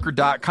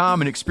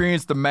fishingbooker.com and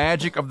experience the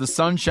magic of the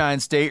Sunshine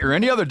State or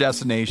any other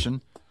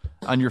destination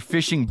on your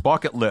fishing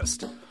bucket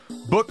list.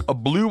 Book a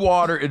blue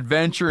water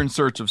adventure in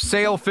search of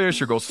sailfish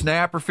or go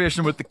snapper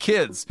fishing with the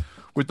kids.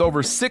 With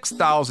over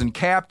 6,000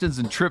 captains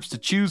and trips to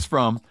choose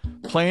from,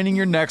 planning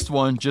your next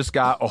one just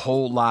got a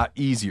whole lot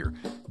easier.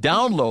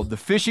 Download the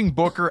Fishing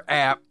Booker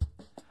app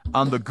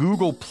on the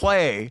Google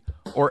Play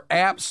or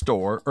App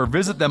Store, or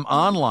visit them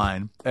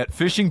online at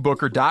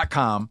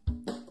fishingbooker.com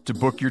to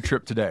book your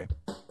trip today.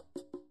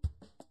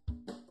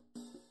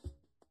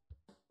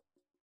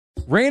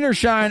 Rain or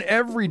shine,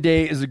 every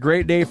day is a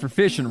great day for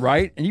fishing,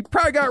 right? And you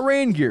probably got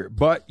rain gear,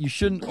 but you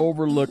shouldn't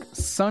overlook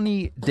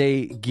sunny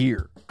day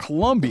gear.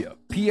 Columbia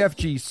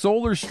PFG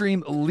Solar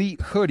Stream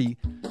Elite Hoodie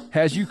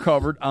has you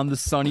covered on the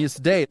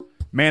sunniest day.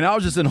 Man, I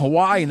was just in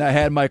Hawaii and I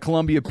had my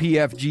Columbia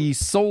PFG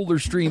Solar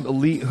Stream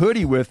Elite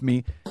Hoodie with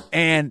me.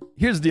 And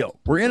here's the deal.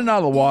 We're in and out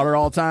of the water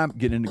all the time,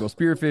 getting in to go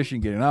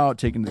spearfishing, getting out,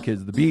 taking the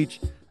kids to the beach.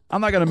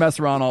 I'm not going to mess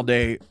around all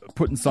day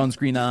putting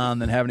sunscreen on,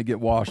 then having to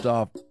get washed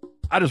off.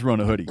 I just run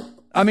a hoodie.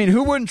 I mean,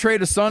 who wouldn't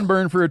trade a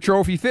sunburn for a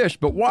trophy fish?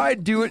 But why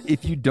do it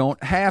if you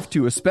don't have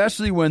to,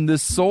 especially when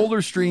this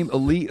SolarStream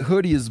Elite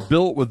hoodie is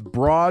built with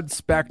broad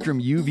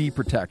spectrum UV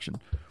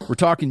protection. We're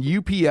talking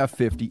UPF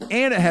 50,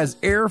 and it has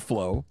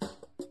airflow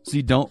so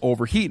you don't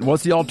overheat. And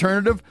what's the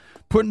alternative?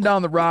 Putting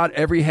down the rod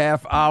every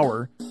half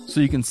hour so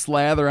you can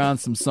slather on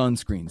some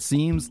sunscreen.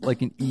 Seems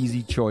like an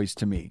easy choice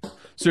to me.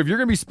 So if you're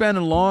going to be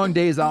spending long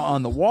days out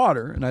on the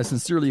water, and I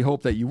sincerely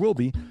hope that you will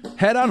be,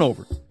 head on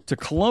over to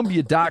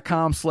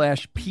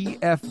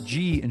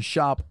Columbia.com/PFG and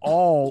shop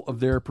all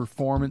of their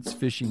performance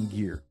fishing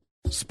gear.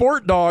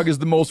 Sport Dog is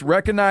the most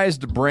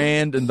recognized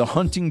brand in the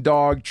hunting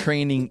dog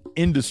training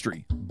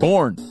industry.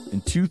 Born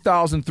in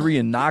 2003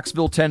 in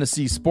Knoxville,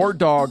 Tennessee, Sport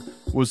Dog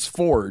was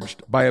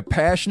forged by a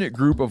passionate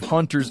group of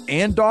hunters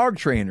and dog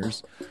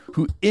trainers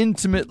who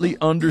intimately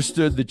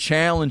understood the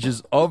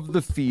challenges of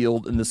the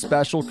field and the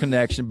special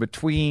connection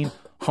between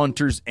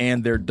hunters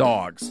and their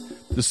dogs.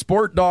 The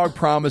Sport Dog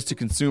promise to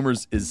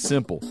consumers is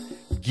simple.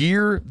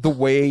 Gear the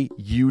way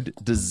you'd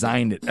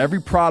design it.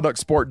 Every product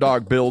Sport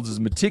Dog builds is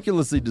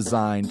meticulously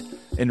designed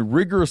and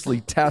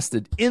rigorously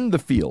tested in the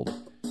field,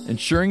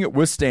 ensuring it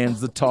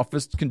withstands the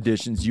toughest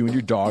conditions you and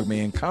your dog may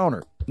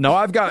encounter. Now,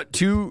 I've got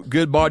two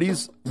good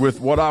buddies with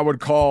what I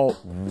would call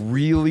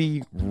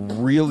really,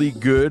 really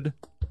good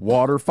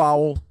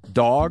waterfowl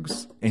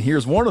dogs, and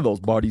here's one of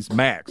those buddies,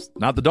 Max.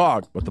 Not the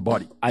dog, but the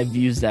buddy. I've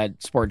used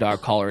that Sport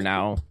Dog collar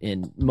now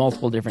in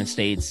multiple different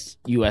states,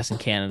 US and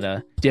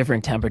Canada,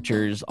 different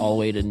temperatures, all the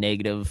way to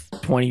negative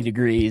 20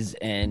 degrees,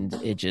 and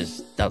it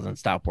just doesn't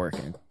stop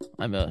working.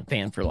 I'm a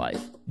fan for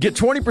life. Get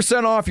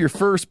 20% off your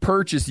first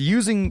purchase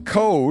using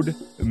code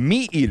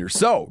MeatEater.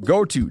 So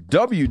go to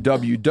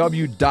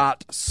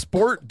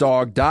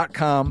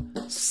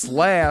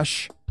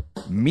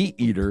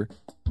www.sportdog.com/MeatEater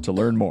to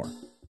learn more.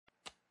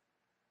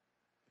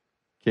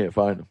 Can't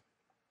find them.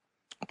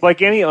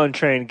 Like any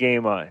untrained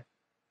game eye.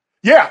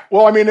 Yeah,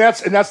 well, I mean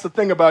that's the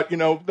thing about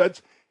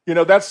that's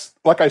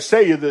like I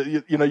say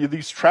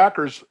these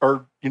trackers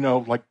are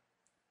like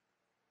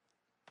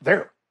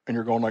there, and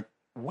you're going like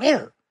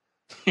where,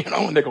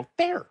 and they go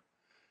there,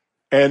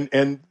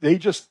 and they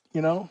just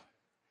know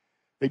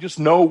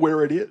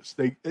where it is.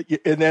 And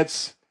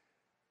that's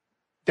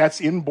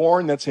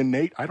inborn, that's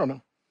innate. I don't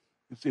know.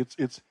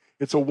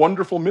 It's a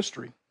wonderful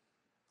mystery.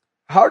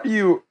 How do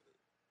you?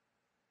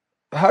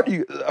 I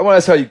want to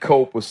ask how you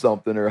cope with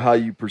something or how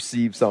you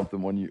perceive something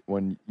when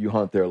you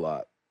hunt there a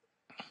lot.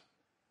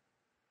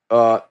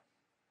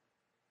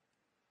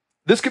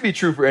 This could be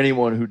true for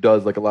anyone who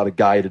does like a lot of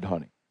guided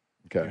hunting.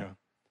 Okay. Yeah.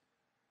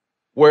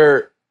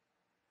 Where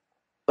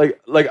like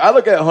I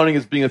look at hunting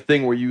as being a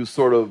thing where you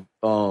sort of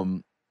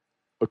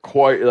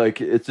acquire,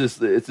 like it's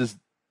this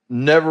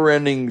never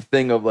ending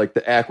thing of like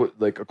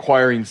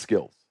acquiring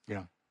skills.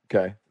 Yeah.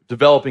 Okay.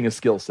 Developing a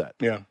skill set.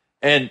 Yeah.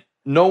 And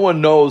no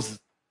one knows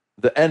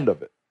the end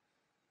of it,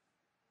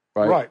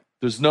 right?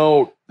 There's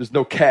no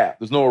cap.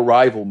 There's no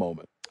arrival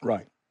moment,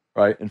 right?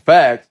 In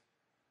fact,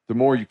 the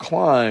more you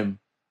climb,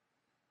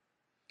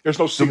 there's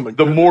no ceiling.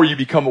 The more you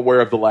become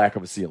aware of the lack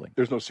of a ceiling.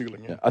 There's no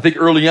ceiling. Yeah. I think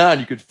early on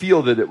you could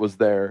feel that it was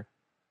there,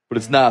 but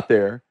it's not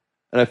there.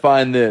 And I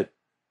find that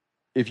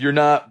if you're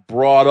not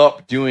brought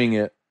up doing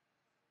it,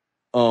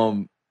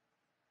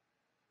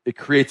 it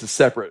creates a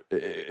separate.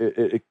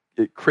 It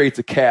creates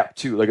a cap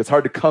too. Like it's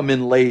hard to come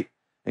in late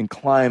and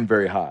climb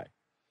very high.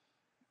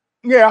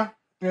 Yeah.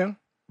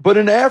 But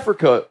in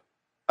Africa,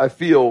 I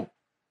feel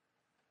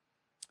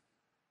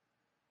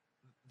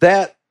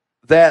that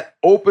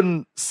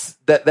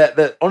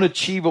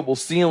unachievable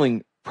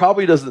ceiling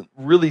probably doesn't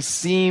really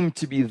seem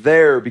to be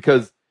there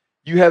because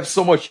you have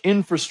so much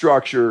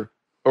infrastructure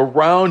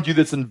around you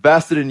that's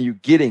invested in you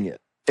getting it.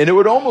 And it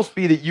would almost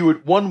be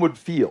that one would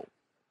feel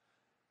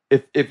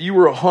if you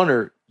were a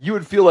hunter, you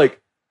would feel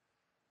like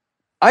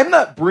I'm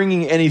not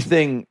bringing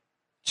anything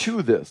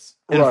to this.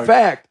 In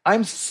fact,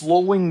 I'm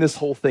slowing this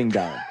whole thing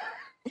down.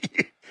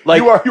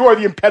 Like you are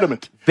the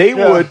impediment. They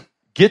would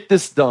get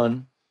this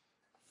done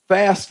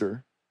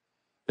faster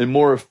and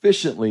more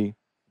efficiently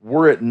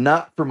were it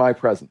not for my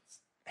presence.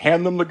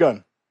 Hand them the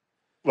gun.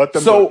 Let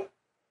them. So,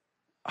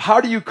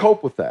 how do you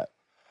cope with that?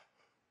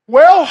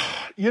 Well,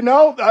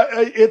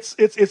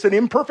 it's an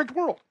imperfect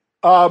world.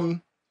 I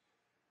mean,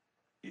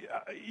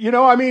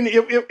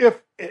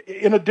 if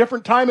in a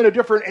different time, in a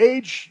different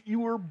age,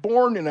 you were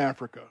born in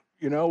Africa.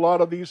 A lot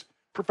of these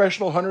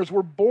professional hunters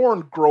were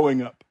born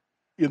growing up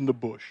in the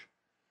bush,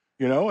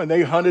 and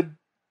they hunted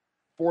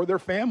for their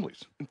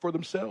families and for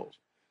themselves.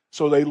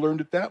 So they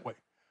learned it that way.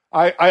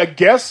 I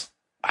guess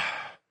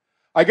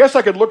I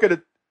could look at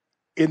it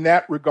in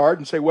that regard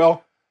and say,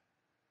 well,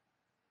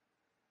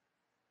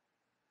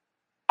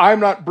 I'm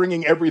not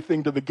bringing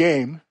everything to the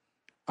game.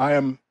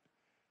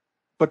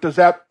 But does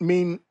that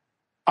mean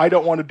I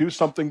don't want to do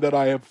something that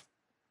I have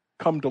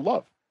come to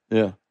love?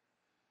 Yeah.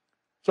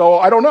 So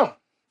I don't know.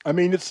 I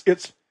mean, it's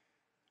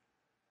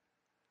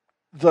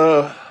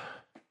the,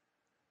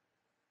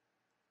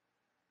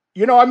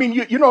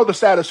 the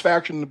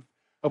satisfaction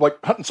of like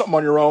hunting something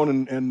on your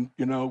own, and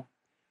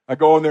I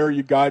go in there,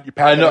 you pack it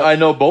up. I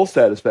know both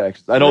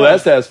satisfactions. I know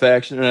that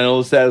satisfaction, and I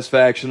know the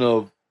satisfaction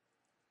of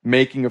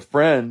making a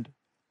friend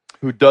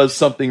who does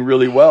something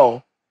really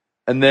well,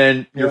 and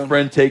then your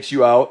friend takes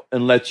you out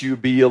and lets you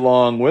be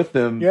along with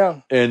them.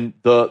 Yeah. And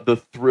the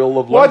thrill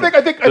of learning. Well,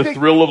 I think the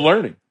thrill of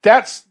learning.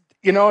 That's,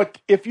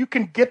 if you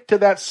can get to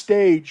that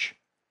stage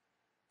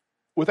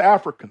with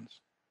Africans,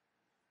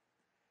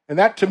 and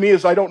that to me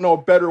is, I don't know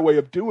a better way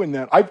of doing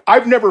that.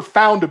 I've never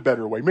found a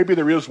better way. Maybe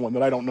there is one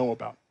that I don't know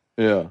about.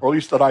 Yeah. Or at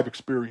least that I've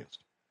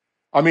experienced.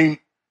 I mean,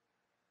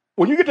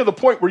 when you get to the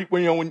point where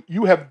when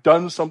you have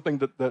done something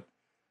that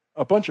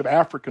a bunch of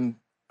African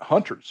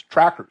hunters,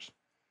 trackers,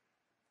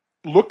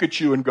 look at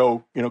you and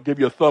go, give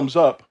you a thumbs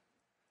up,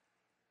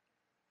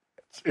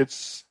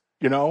 it's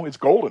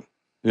golden.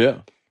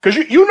 Yeah. Because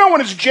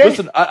when it's genuine.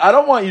 Listen, I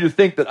don't want you to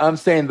think that I'm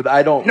saying that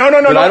I don't.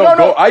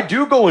 No. I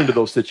do go into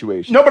those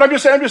situations. No, but I'm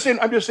just saying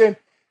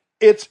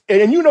it's,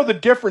 and the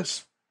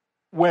difference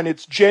when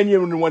it's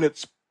genuine and when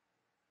it's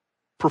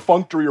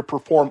perfunctory or pro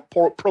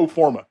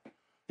forma.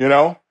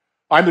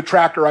 I'm the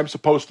tracker. I'm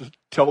supposed to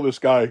tell this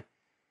guy,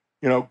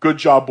 good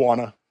job,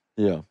 Bwana.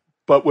 Yeah.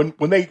 But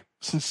when they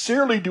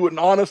sincerely do it and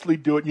honestly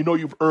do it,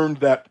 you've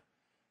earned that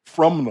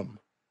from them.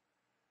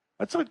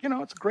 It's a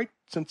great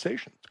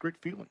sensation. It's a great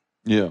feeling.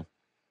 Yeah.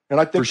 And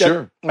I think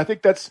I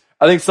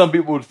think some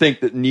people would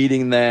think that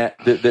needing that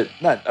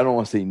not, I don't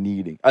want to say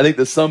needing. I think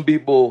that some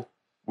people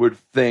would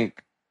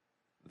think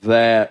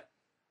that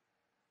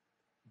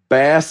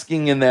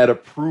basking in that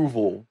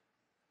approval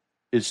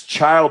is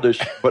childish,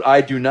 but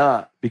I do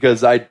not,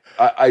 because I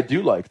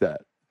do like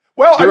that.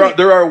 Well,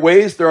 there are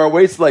ways to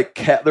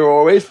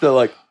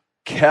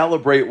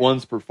calibrate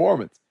one's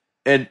performance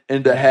and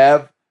to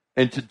have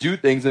and to do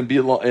things and be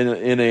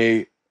in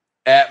a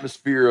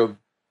atmosphere of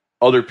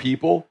other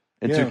people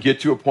and to get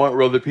to a point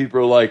where other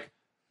people are like,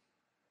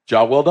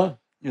 job well done.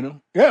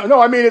 Yeah, no,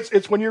 I mean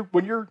it's when you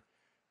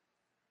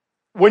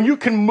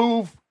can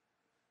move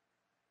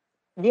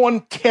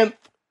 1/10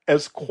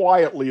 as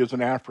quietly as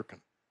an African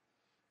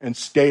and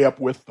stay up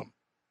with them,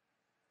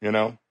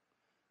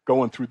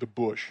 going through the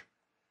bush.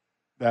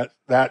 That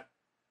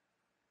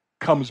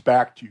comes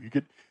back to you.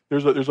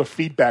 There's a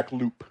feedback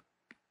loop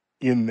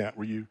in that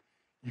where you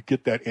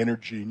get that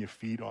energy and you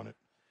feed on it.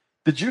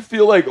 Did you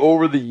feel like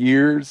over the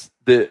years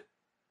did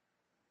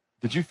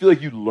you feel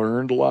like you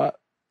learned a lot?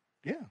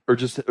 Yeah. Or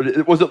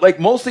was it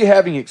like mostly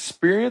having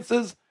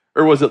experiences,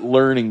 or was it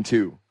learning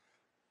too?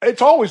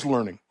 It's always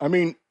learning. I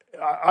mean,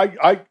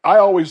 I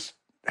always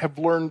have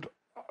learned.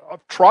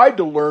 I've tried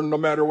to learn no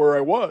matter where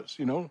I was.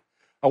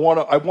 I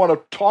want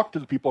to talk to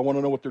the people. I want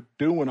to know what they're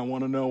doing. I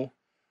want to know,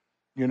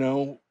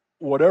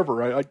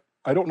 whatever. I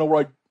don't know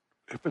where I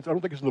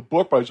don't think it's in the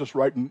book, but I was just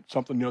writing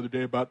something the other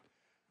day about,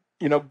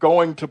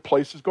 going to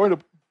places,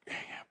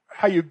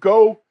 how you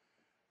go.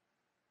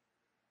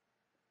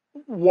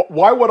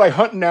 Why would I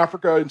hunt in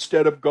Africa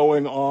instead of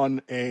going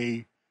on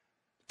a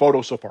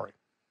photo safari?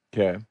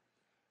 Okay.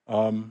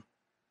 And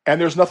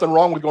there's nothing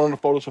wrong with going on a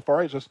photo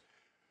safari. It's just,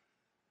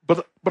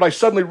 but I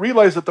suddenly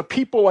realized that the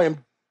people I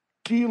am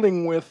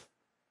dealing with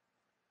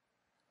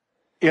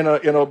in a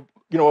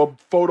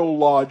photo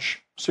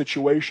lodge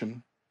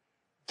situation,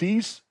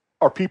 these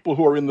are people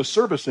who are in the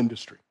service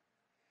industry.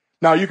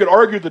 Now you could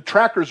argue that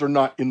trackers are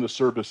not in the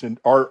service and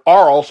are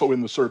also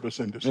in the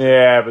service industry.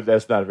 Yeah, but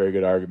that's not a very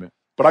good argument.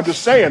 But I'm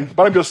just saying,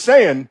 that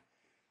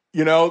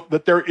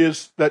there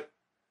is that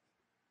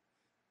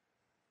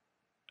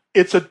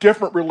it's a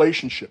different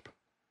relationship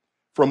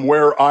from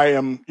where I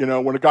am,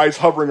 when a guy's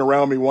hovering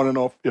around me, want to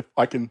know if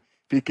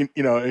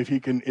he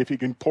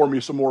can pour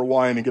me some more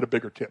wine and get a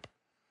bigger tip.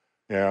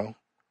 And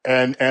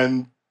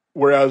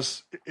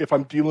whereas if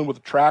I'm dealing with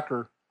a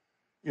tracker,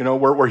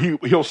 where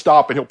he'll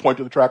stop and he'll point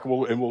to the tracker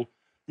and we'll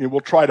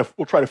try to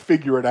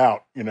figure it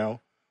out.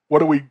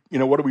 What are we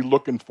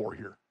looking for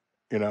here?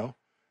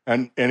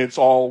 And it's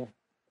all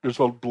there is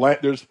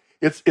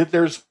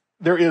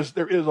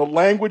a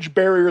language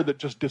barrier that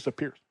just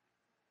disappears.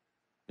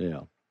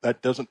 Yeah,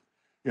 that doesn't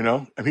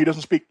if he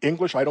doesn't speak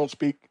English, I don't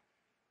speak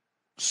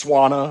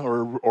Swana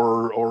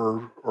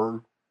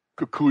or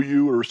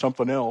Kikuyu or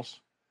something else,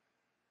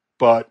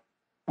 but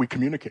we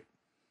communicate,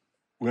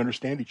 we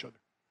understand each other,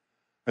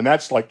 and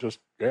that's like just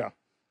I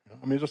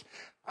mean, just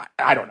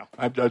I don't know.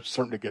 I'm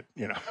starting to get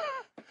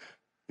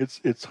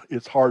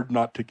it's hard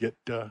not to get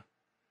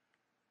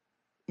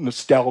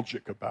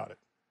nostalgic about it.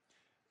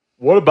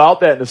 What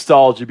about that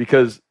nostalgia?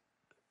 Because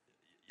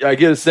I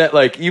get a sense,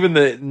 like even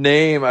the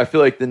name. I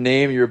feel like the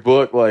name of your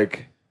book,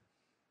 like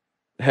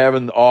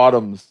having the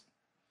autumns.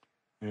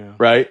 Yeah.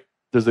 Right.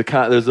 There's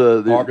August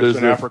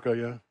in Africa.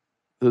 Yeah.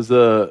 There's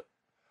an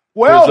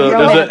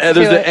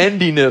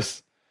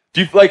endiness.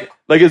 Do you like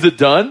is it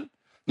done?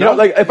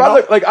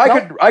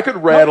 I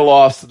could rattle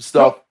off some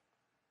stuff.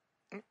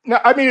 No,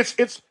 I mean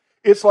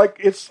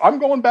I'm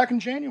going back in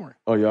January.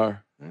 Oh, you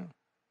are? Yeah.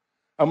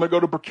 I'm going to go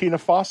to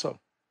Burkina Faso.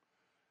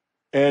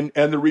 And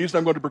the reason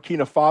I'm going to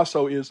Burkina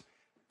Faso is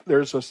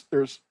there's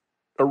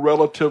a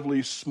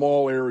relatively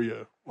small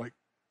area, like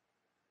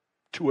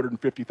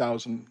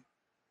 250,000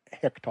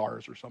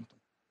 hectares or something.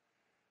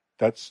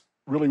 That's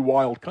really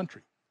wild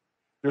country.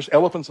 There's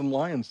elephants and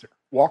lions there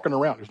walking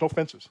around. There's no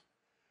fences.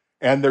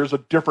 And there's a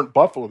different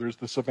buffalo. There's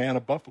the Savannah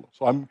buffalo.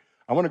 So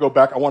I want to go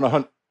back. I want to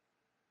hunt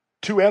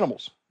 2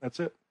 animals. That's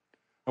it.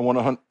 I want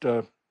to hunt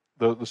the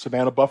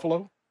Savannah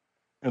buffalo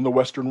and the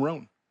Western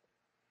roan.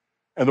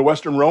 And the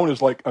Western roan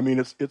is like, I mean,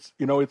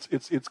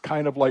 it's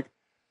kind of like,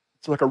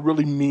 it's like a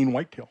really mean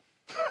whitetail.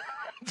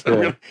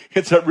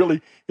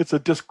 It's a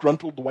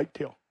disgruntled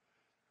whitetail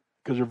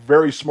because they're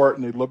very smart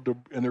and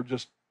and they're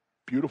just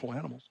beautiful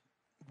animals,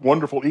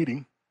 wonderful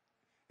eating.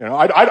 You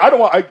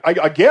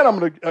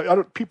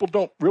know, people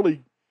don't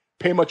really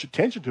pay much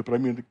attention to it, but I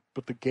mean,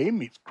 but the game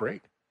meat's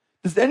great.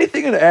 Does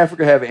anything in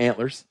Africa have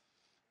antlers?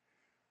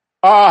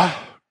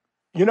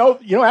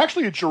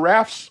 Actually,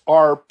 giraffes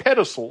are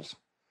pedicels,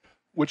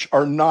 which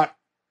are not.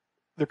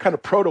 They're kind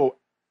of proto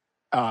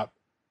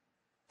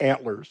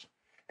antlers,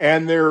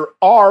 and there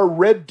are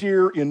red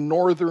deer in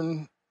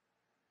northern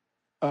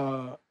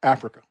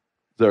Africa.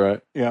 Is that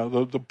right? Yeah,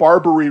 the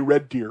Barbary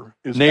red deer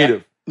is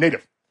native.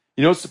 Native.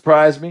 You know what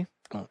surprised me?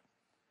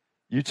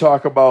 You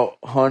talk about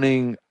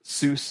hunting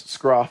Sus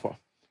scrofa.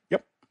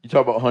 Yep. You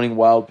talk about hunting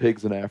wild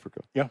pigs in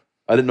Africa. Yeah.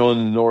 I didn't know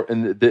in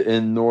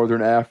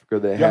northern Africa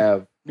they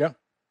have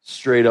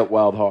straight up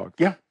wild hogs.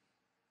 Yeah.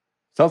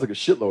 Sounds like a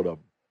shitload of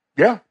them.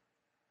 Yeah.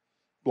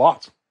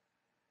 Lots.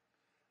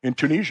 In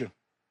Tunisia.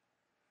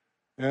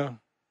 Yeah.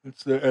 And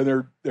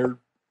they're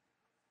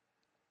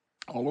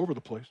all over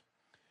the place.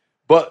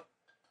 But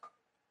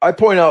I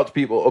point out to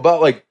people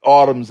about like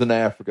autumns in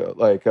Africa,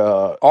 like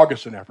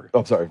August in Africa.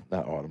 I'm sorry,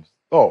 not autumns.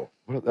 Oh,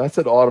 I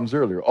said autumns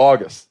earlier.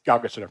 August in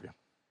Africa.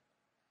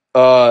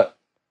 But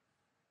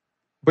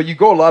you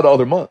go a lot of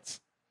other months.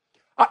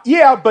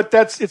 Yeah, but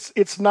it's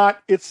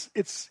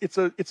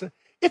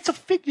a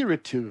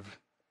figurative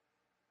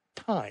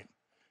time.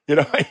 You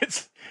know,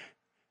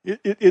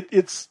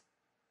 it's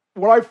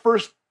when I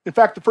first. In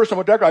fact, the first time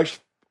I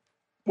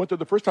went there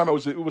the first time it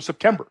was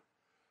September,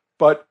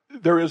 but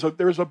there's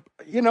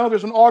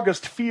an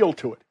August feel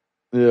to it.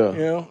 Yeah, you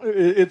know,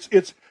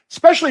 it's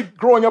especially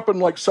growing up in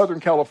like Southern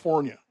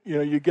California. You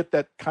know, you get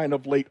that kind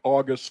of late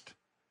August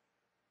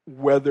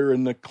weather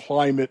and the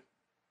climate,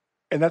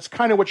 and that's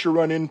kind of what you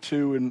run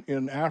into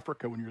in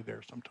Africa when you're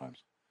there.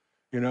 Sometimes,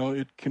 you know,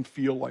 it can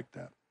feel like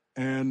that,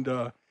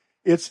 and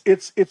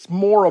it's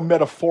more a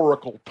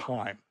metaphorical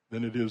time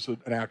than it is an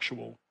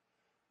actual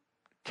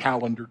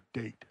calendar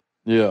date.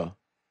 Yeah.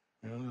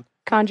 You know,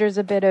 conjures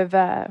a bit of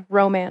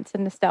romance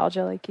and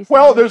nostalgia, like you said.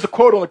 Well, there's a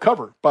quote on the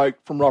cover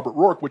from Robert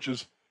Rourke, which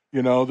is,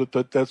 you know,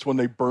 that's when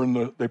they burn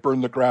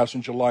the grass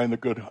in July and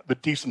the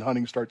decent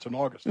hunting starts in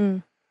August.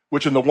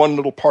 Which in the one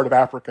little part of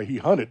Africa he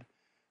hunted,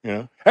 you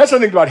know. That's the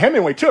thing about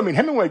Hemingway too. I mean,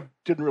 Hemingway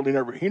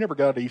never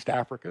got out of East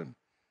Africa, and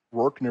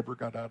Rourke never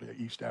got out of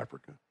East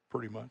Africa,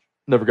 pretty much.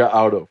 Never got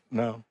out of.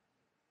 No.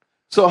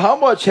 So how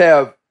much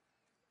have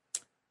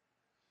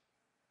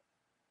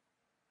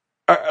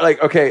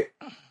okay,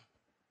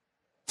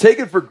 take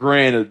it for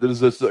granted there's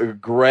this a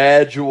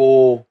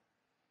gradual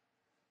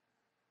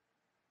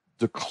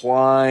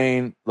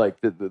decline, like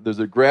there's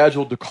a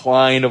gradual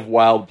decline of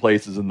wild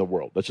places in the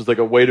world. That's just like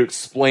a way to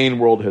explain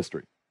world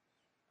history.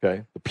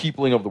 Okay, the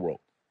peopling of the world.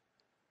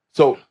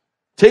 So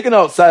taken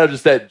outside of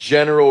just that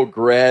general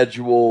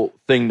gradual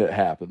thing that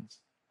happens,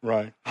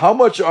 right? How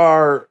much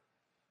are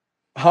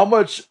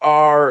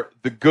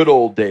the good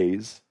old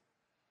days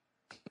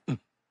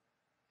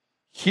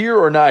here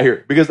or not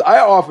here? Because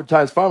I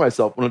oftentimes find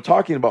myself when I'm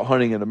talking about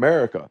hunting in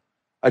America,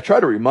 I try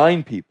to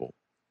remind people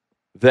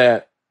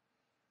that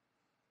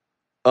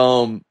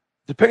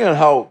depending on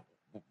how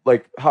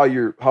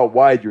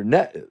wide your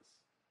net is,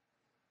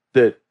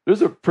 that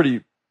there's a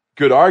pretty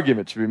good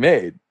argument to be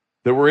made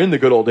that we're in the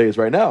good old days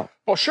right now.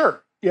 Well,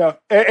 sure. Yeah.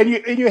 And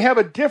you have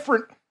a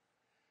different,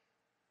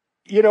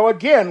 you know,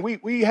 again,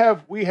 we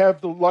have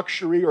the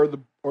luxury or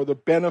the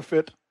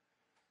benefit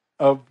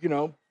of, you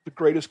know, the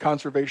greatest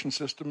conservation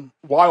system,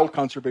 wild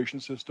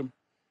conservation system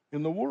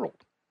in the world.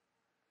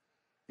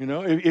 You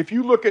know, if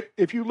you look at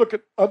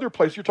other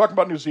places, you're talking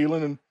about New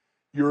Zealand and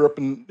Europe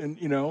and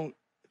you know,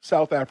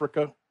 South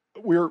Africa,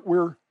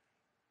 we're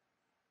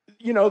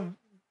you know,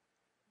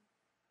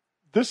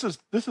 this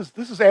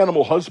is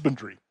animal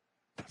husbandry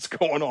that's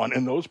going on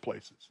in those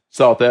places.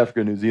 South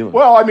Africa, New Zealand.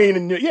 Well, I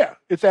mean, yeah,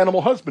 it's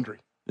animal husbandry.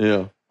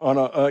 Yeah.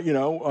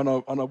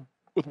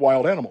 With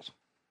wild animals.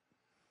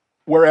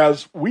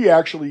 Whereas we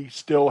actually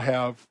still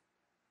have,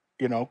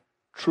 you know,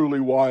 truly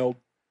wild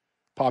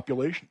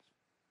populations.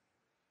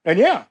 And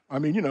yeah, I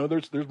mean, you know,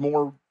 there's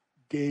more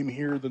game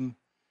here than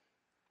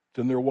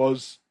there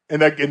was,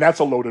 and that's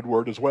a loaded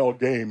word as well,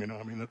 game. You know,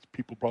 I mean, that's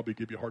people probably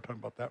give you a hard time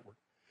about that word.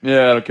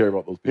 Yeah, I don't care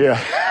about those people.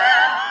 Yeah.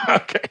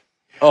 Okay.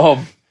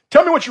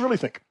 Tell me what you really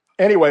think.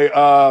 Anyway,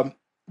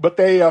 but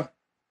they,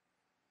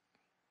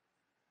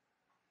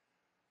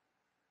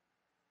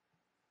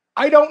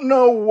 I don't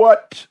know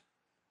what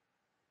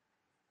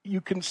you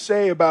can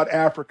say about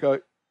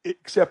Africa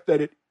except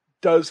that it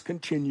does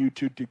continue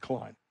to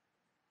decline.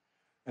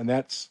 And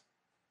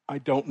I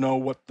don't know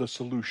what the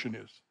solution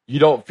is. You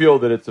don't feel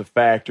that it's a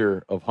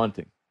factor of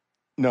hunting?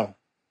 No,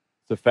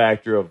 it's a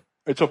factor of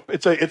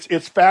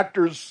it's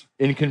factors.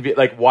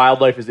 Like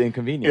wildlife is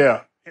inconvenient.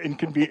 Yeah,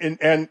 inconvenient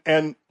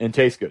and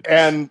tastes good.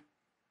 And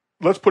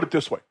let's put it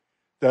this way: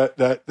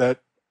 that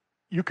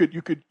you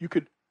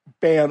could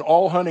ban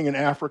all hunting in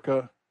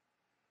Africa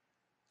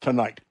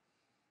tonight.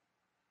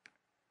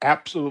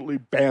 Absolutely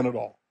ban it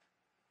all.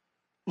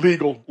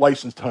 Legal,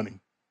 licensed hunting.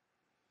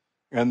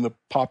 And the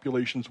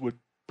populations would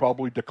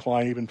probably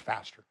decline even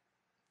faster.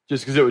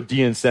 Just because it would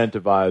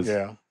de-incentivize.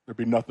 Yeah, there'd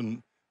be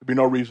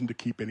no reason to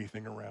keep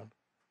anything around.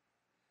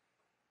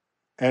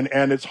 And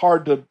it's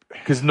hard to,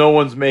 because no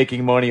one's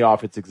making money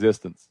off its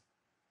existence.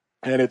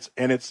 And it's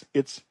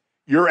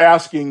you're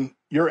asking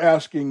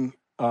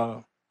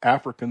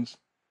Africans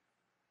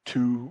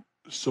to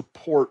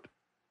support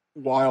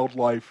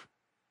wildlife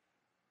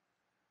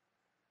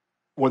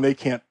when they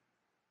can't,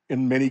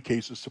 in many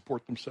cases,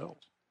 support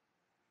themselves.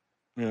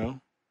 You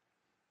know,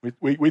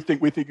 we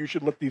think you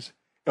should let these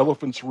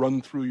elephants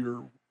run through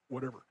your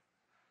whatever,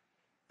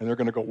 and they're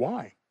going to go,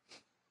 why?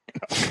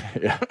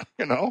 Yeah,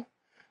 you know,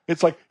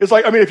 it's like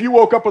I mean, if you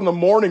woke up in the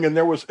morning and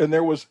there was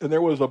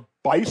a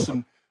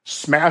bison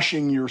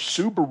smashing your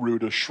Subaru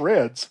to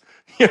shreds,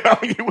 you know,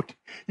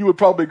 you would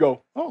probably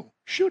go, oh,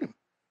 shoot him,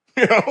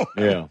 you know?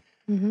 Yeah.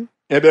 Mm-hmm.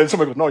 And then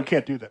somebody goes, no, you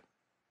can't do that.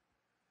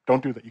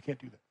 Don't do that. You can't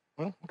do that.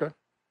 Well, okay.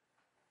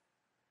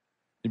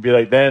 You'd be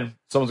like, then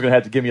someone's going to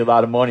have to give me a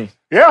lot of money.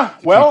 Yeah,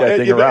 well,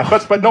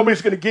 but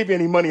nobody's going to give you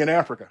any money in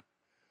Africa.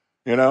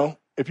 You know,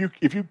 if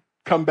you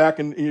come back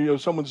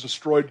and someone's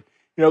destroyed,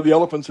 the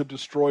elephants have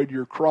destroyed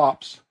your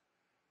crops,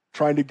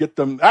 trying to get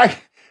them. I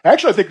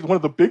think one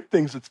of the big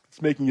things that's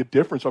making a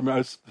difference. I mean, I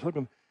was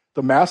looking,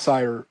 the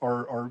Maasai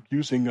are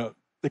using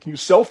they can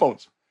use cell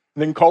phones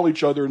and they can call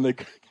each other and they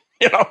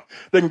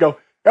can go,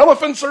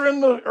 elephants are in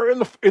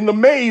the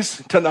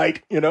maze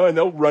tonight, and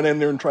they'll run in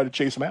there and try to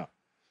chase them out.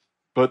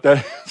 But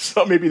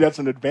so maybe that's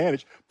an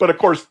advantage. But of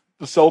course,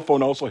 the cell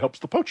phone also helps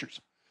the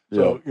poachers.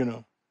 So,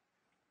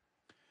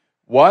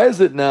 Why is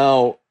it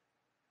now?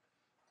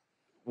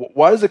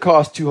 Why does it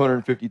cost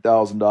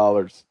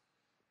 $250,000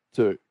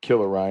 to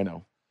kill a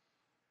rhino?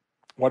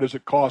 Why does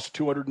it cost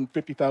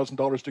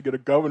 $250,000 to get a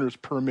governor's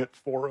permit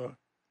for a,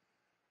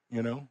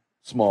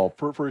 small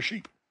for a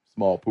sheep,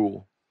 small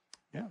pool?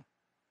 Yeah,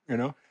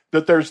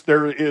 that there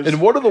is. And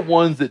what are the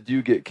ones that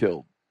do get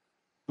killed?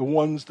 The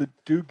ones that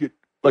do get.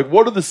 Like,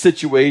 what are the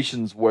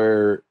situations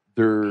where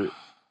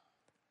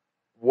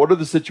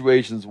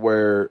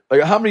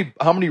like how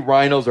many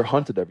rhinos are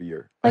hunted every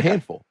year? Like, a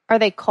handful. Are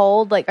they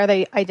cold? Like, are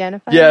they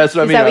identified? Yeah, that's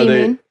what I mean. Is that what you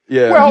mean?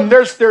 Yeah. Well,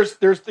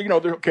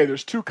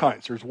 there's two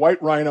kinds. There's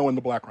white rhino and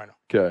the black rhino.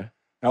 Okay.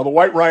 Now the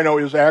white rhino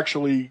is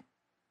actually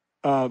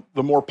the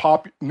more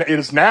popular. It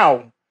is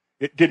now.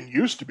 It didn't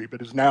used to be,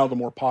 but is now the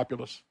more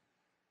populous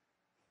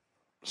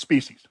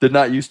species. Did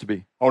not used to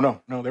be. Oh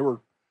no, they were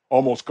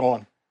almost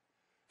gone.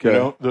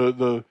 Okay.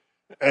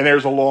 And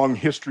there's a long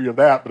history of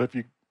that. But if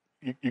you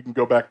can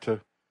go back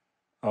to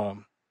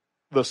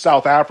the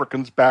South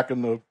Africans back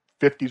in the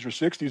 50s or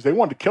 60s, they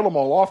wanted to kill them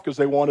all off because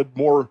they wanted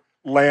more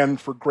land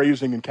for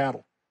grazing and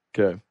cattle.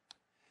 Okay.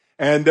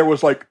 And there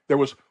was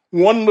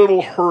one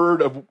little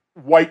herd of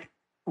white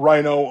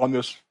rhino on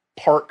this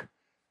park,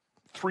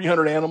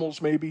 300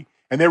 animals maybe,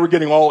 and they were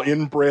getting all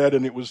inbred,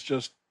 and it was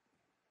just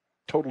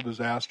total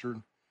disaster.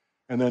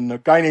 And then a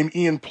guy named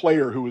Ian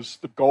Player, who was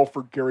the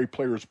golfer Gary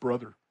Player's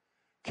brother,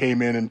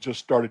 came in and just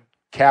started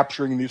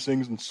capturing these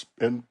things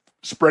and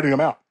spreading them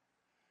out,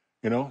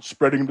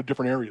 spreading them to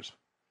different areas.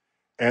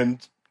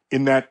 And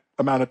in that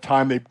amount of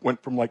time, they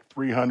went from like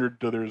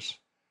 300 to there's,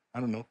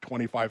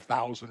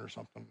 25,000 or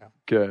something now.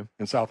 Okay.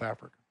 In South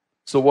Africa.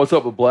 So what's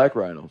up with black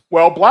rhinos?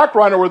 Well, black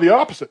rhino were the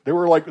opposite. They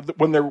were like,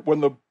 when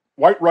the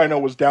white rhino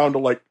was down to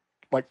like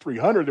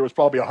 300, there was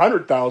probably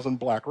 100,000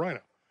 black rhino.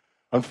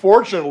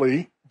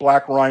 Unfortunately,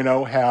 black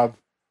rhino have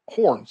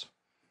horns,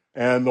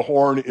 and the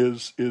horn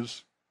is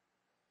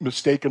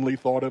mistakenly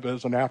thought of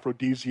as an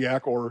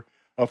aphrodisiac or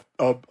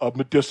a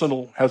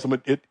medicinal.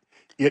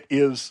 It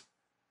is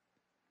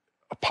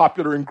a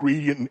popular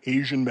ingredient in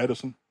Asian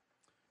medicine.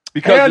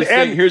 Because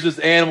here's this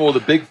animal with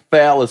a big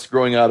phallus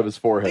growing out of his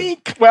forehead.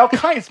 Well,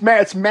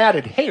 it's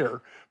matted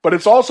hair, but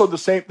it's also the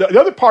same. The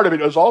other part of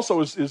it is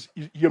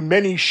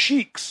Yemeni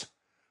sheiks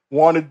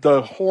wanted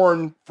the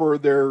horn for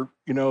their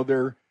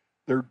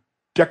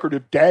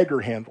decorative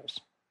dagger handles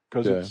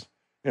because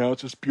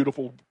it's this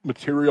beautiful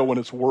material when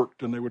it's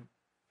worked, and they would.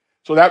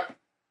 So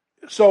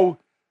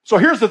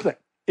here's the thing: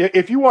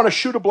 if you want to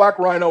shoot a black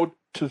rhino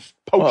to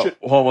poach it,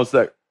 hold on one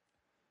sec.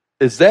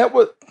 Is that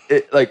what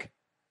it like?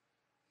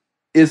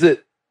 Is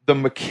it the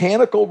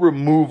mechanical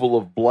removal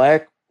of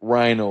black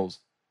rhinos,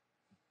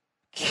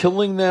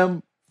 killing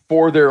them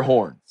for their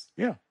horns?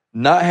 Yeah,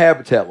 not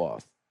habitat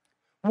loss.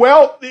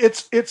 Well,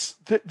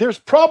 there's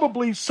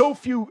probably so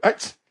few.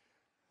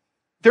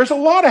 There's a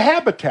lot of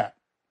habitat.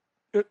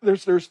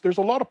 There's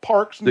a lot of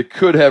parks that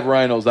could have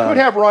rhinos on. Could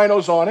have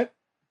rhinos on it,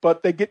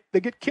 but they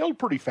get killed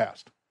pretty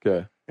fast.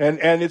 Okay,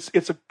 and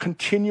it's a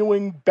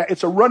continuing.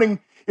 It's a running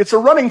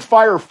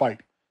firefight.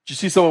 Did you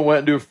see someone went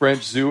into a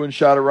French zoo and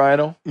shot a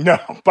rhino? No,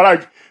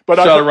 but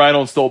shot a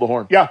rhino and stole the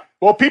horn. Yeah.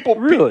 Well, people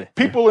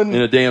in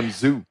a damn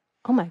zoo.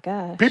 Oh my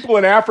gosh. People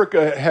in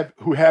Africa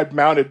who had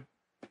mounted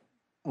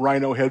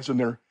rhino heads in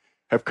there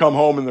have come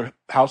home and their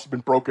house has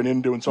been broken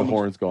into and someone's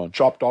horn's gone.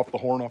 Chopped off the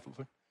horn off the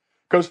thing.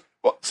 Because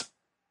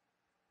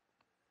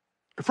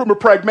from a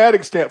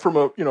pragmatic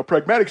standpoint,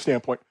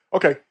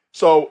 okay,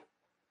 so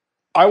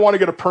I want to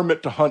get a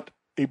permit to hunt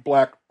a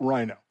black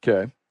rhino.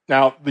 Okay.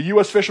 Now, the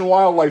U.S. Fish and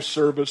Wildlife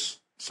Service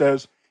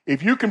says,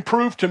 if you can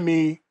prove to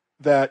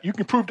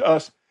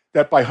us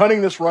that by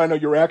hunting this rhino,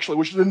 you're actually,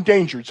 which is an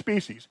endangered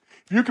species,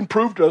 if you can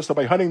prove to us that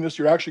by hunting this,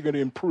 you're actually going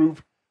to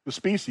improve the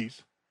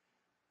species,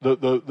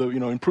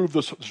 improve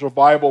the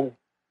survival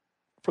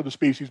for the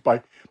species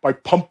by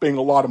pumping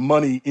a lot of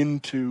money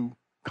into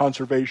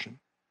conservation,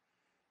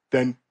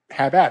 then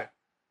have at it.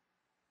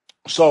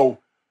 So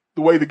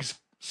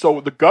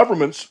the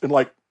governments in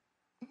like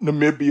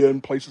Namibia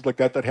and places like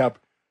that have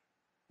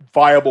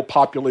viable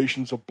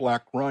populations of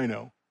black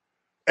rhino.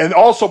 And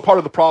also part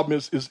of the problem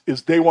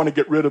is they want to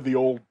get rid of the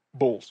old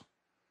bulls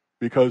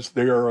because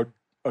they are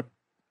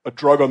a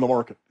drug on the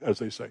market, as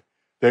they say.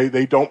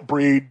 They don't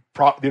breed,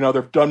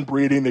 they're done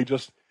breeding.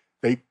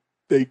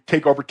 They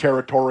take over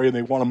territory and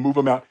they want to move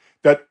them out.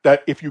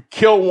 That if you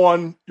kill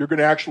one, you're going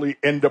to actually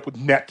end up with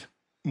net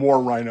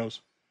more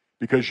rhinos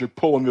because you're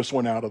pulling this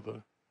one out of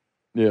the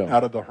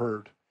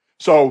herd.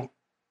 So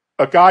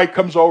a guy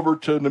comes over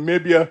to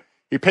Namibia.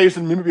 He pays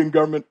the Namibian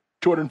government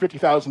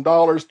 $250,000,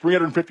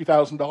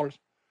 $350,000.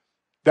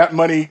 That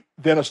money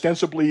then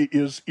ostensibly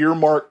is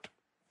earmarked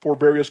for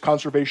various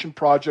conservation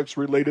projects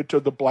related to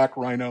the black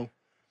rhino.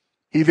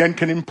 He then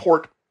can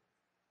import,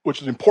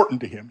 which is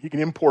important to him, he can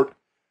import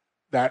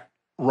that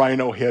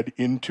rhino head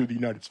into the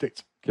United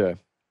States. Okay.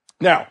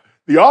 Now,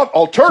 the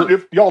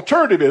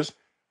alternative is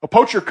a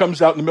poacher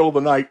comes out in the middle of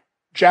the night,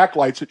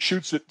 jacklights it,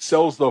 shoots it,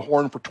 sells the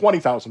horn for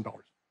 $20,000.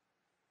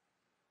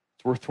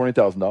 It's worth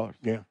 $20,000.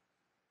 Yeah.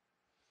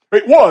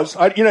 It was,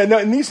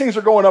 and these things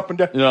are going up and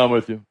down. I'm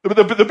with you.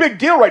 The big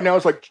deal right now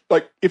is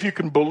like if you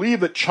can believe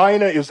that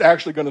China is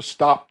actually going to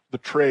stop the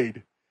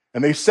trade,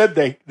 and they said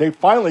they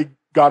finally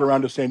got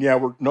around to saying, yeah,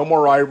 we're no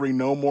more ivory,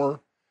 no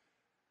more,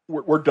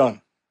 we're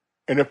done.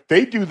 And if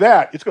they do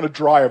that, it's going to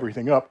dry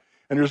everything up,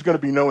 and there's going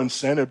to be no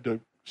incentive to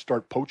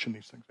start poaching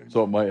these things anymore.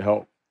 So it might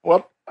help.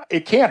 Well,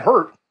 it can't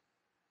hurt,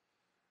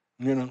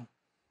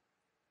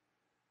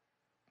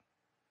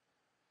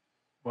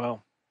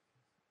 Well,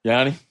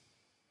 Yanni?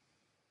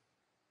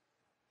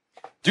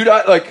 Dude,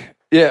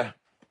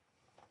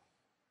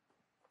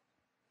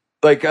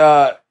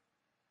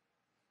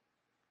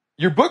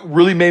 your book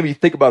really made me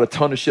think about a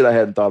ton of shit I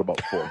hadn't thought about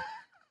before.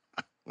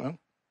 Well,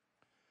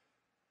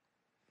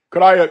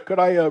 could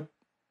I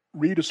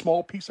read a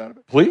small piece out of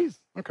it? Please.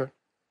 Okay.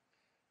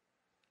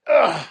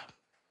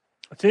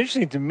 What's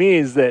interesting to me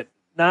is that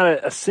not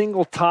a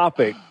single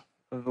topic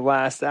of the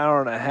last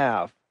hour and a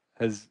half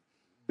has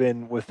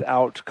been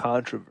without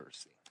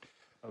controversy.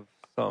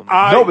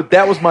 No, but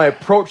that was my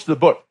approach to the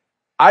book.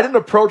 I didn't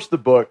approach the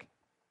book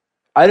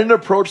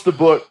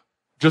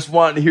just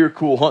wanting to hear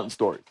cool hunting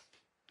stories.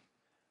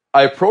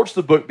 I approached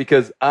the book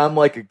because I'm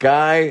like a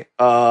guy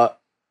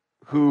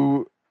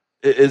who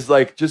is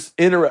like just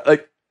I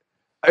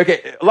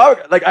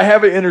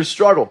have an inner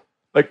struggle.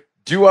 Like,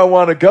 do I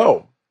want to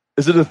go?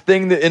 Is it a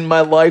thing that in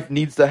my life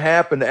needs to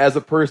happen as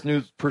a person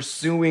who's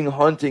pursuing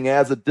hunting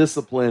as a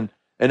discipline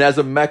and as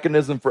a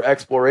mechanism for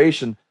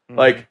exploration? Mm-hmm.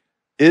 Like,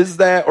 is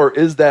that or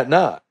is that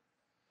not?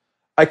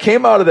 I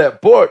came out of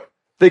that book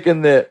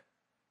thinking that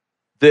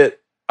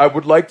I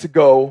would like to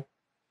go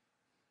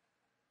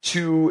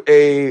to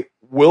a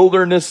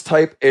wilderness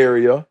type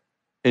area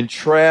and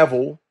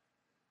travel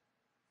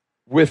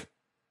with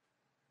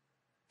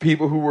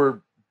people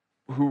who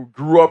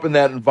grew up in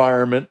that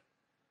environment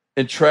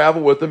and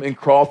travel with them and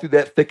crawl through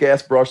that thick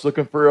ass brush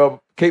looking for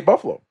a Cape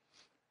buffalo.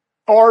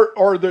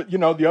 Or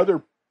the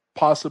other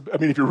possible. I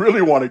mean, if you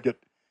really want to get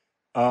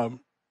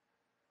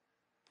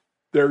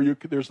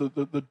there's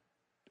the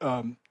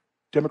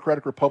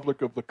Democratic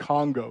Republic of the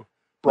Congo,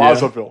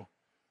 Brazzaville,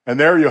 and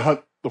there you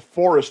hunt the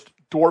forest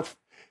dwarf.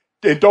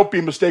 And don't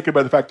be mistaken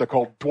by the fact they're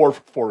called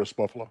dwarf forest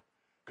buffalo,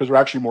 because they're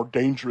actually more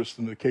dangerous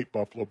than the Cape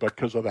buffalo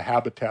because of the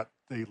habitat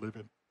they live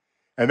in.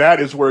 And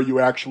that is where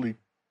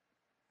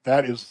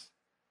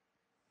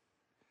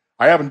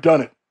I haven't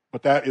done it,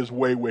 but that is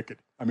way wicked.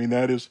 I mean,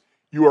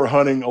 you are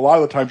hunting, a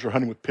lot of the times you're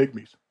hunting with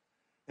pygmies.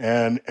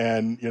 And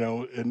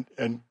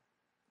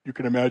you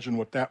can imagine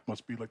what that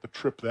must be, like the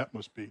trip that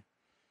must be.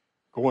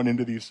 Going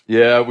into these.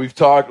 Yeah, we've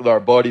talked with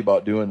our buddy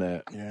about doing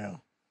that. Yeah.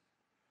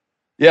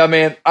 Yeah,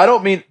 man. I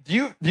don't mean.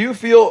 Do you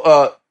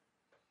feel?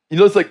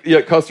 It's like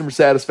customer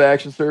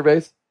satisfaction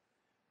surveys.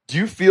 Do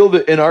you feel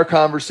that in our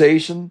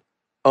conversation,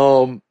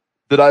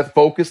 that I've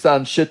focused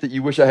on shit that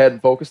you wish I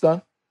hadn't focused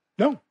on?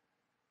 No.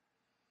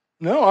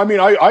 I mean,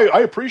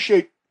 I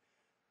appreciate.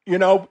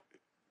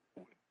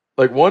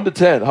 Like 1 to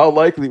 10, how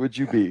likely would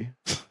you be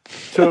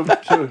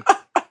to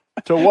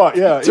To what?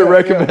 Yeah. To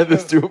recommend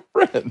this to a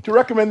friend. To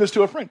recommend this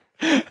to a friend.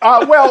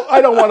 Well,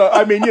 I don't want to.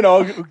 I mean,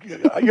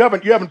 you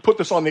haven't put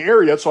this on the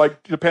air yet, so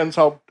it depends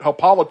how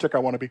politic I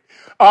want to be.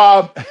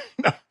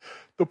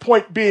 The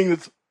point being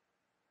that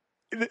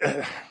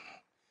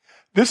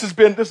this has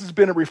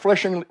been a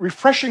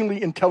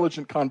refreshingly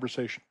intelligent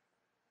conversation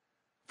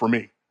for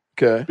me.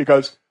 Okay.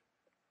 Because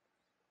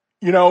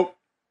you're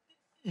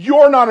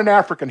not an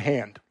African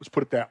hand. Let's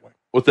put it that way.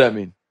 What's that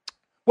mean?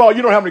 Well,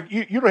 you don't have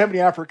any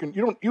African.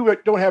 You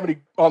don't have any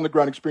on the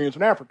ground experience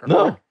in Africa.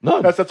 No, right?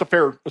 none. That's a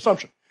fair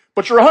assumption.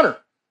 But you're a hunter.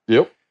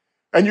 Yep.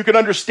 And you can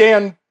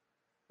understand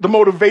the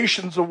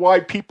motivations of why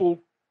people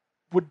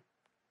would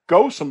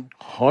go some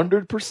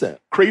 100%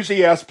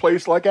 crazy ass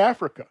place like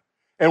Africa,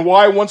 and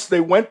why once they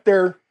went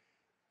there,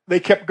 they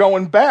kept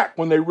going back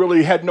when they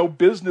really had no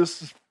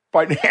business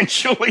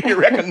financially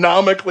or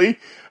economically,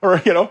 or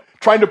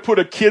trying to put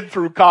a kid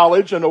through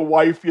college and a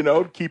wife,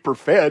 to keep her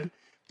fed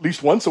at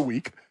least once a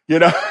week.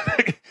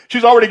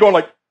 She's already going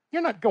like,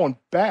 "You're not going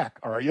back,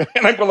 are you?"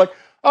 And I'm going like,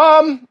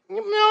 no,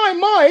 I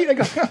might. I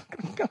go,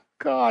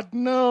 God,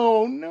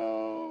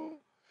 no.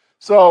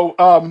 So,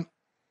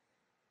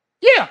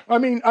 yeah, I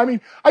mean,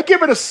 I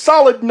give it a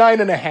solid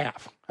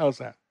 9.5. How's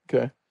that?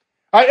 Okay.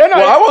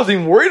 I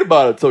wasn't even worried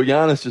about it till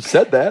Giannis just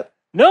said that.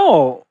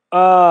 No,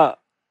 I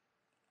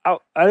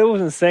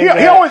wasn't saying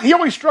that. He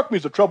always struck me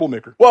as a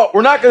troublemaker. Well,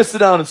 we're not going to sit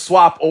down and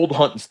swap old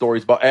hunting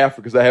stories about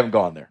Africa because I haven't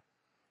gone there.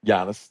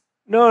 Giannis.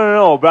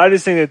 No. But I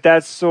just think that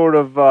that's sort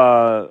of.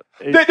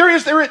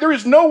 There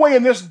is no way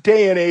in this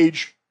day and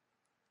age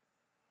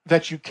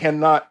that you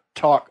cannot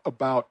talk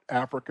about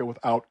Africa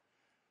without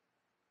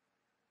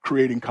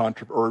creating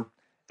controversy.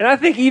 And I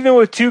think even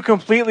with two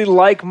completely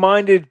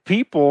like-minded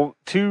people,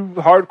 two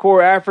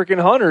hardcore African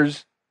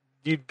hunters,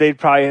 they'd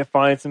probably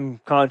find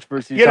some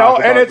controversy to talk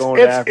about going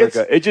to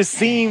Africa. It just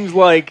seems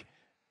like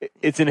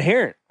it's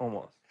inherent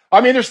almost.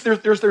 I mean, there's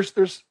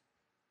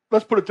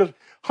let's put it this: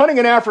 hunting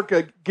in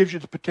Africa gives you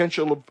the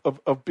potential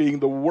of being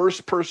the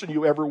worst person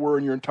you ever were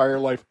in your entire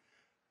life,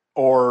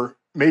 or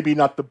maybe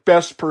not the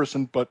best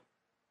person, but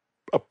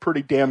a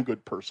pretty damn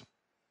good person.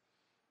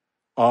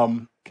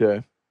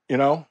 Okay.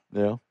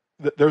 Yeah.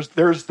 There's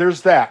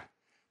that.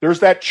 There's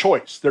that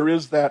choice. There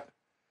is that.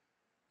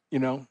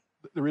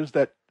 There is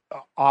that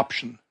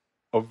option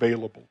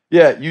available.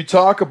 Yeah, you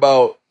talk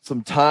about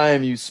some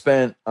time you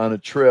spent on a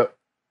trip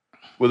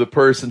with a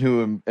person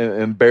who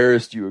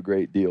embarrassed you a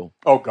great deal.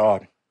 Oh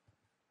God.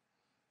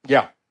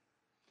 Yeah.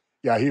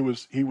 He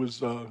was.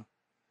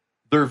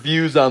 Their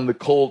views on the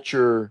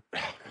culture,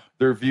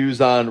 their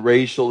views on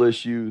racial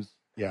issues.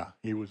 Yeah,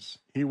 he was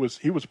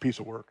a piece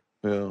of work.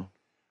 Yeah.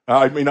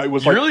 I mean, it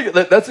was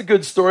that's a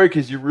good story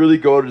because you really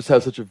go to just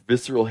have such a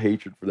visceral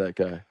hatred for that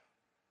guy.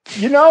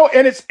 It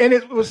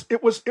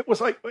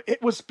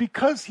was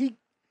because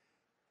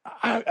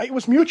it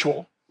was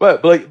mutual.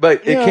 But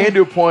it came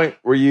to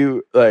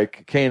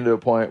a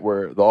point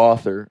where the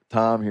author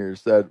Tom here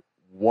said,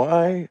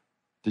 "Why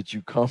did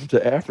you come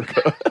to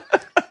Africa?"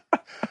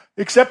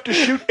 except to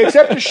shoot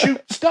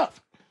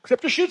stuff.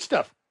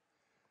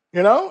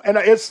 And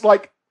it's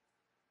like,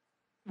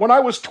 when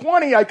I was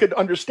 20, I could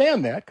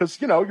understand that because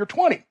you're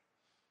 20.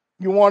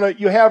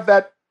 You have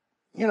that,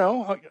 you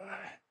want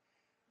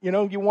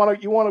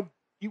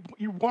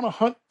to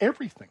hunt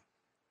everything.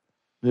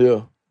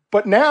 Yeah.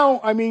 But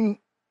now, I mean,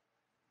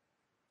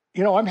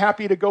 I'm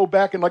happy to go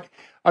back and I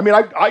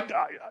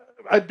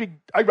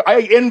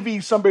envy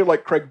somebody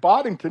like Craig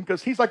Boddington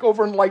because he's like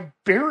over in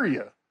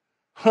Liberia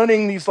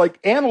hunting these like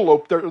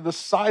antelope that are the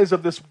size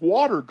of this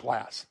water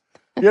glass.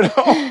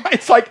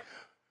 It's like,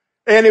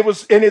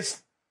 it's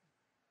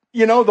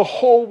the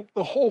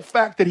whole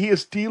fact that he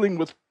is dealing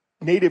with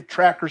native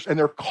trackers and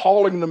they're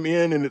calling them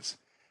in, and it's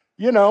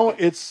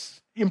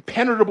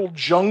impenetrable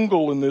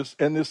jungle in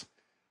this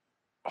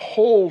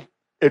whole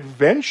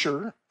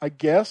adventure, I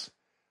guess.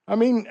 I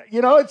mean,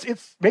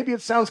 it's maybe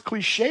it sounds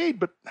cliched,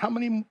 but how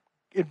many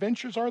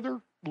adventures are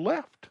there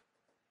left?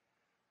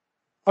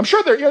 I'm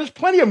sure there's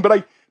plenty of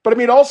them, but I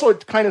mean, also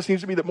it kind of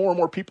seems to be that more and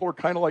more people are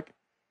kind of like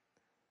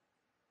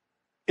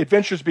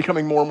adventures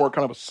becoming more and more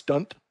kind of a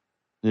stunt.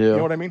 Yeah. You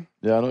know what I mean?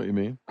 Yeah, I know what you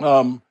mean.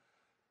 And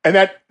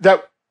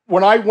that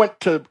when I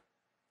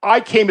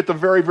came at the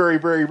very, very,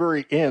 very,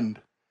 very end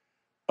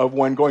of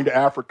when going to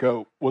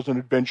Africa was an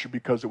adventure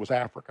because it was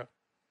Africa.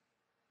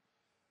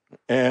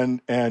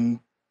 And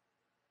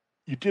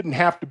you didn't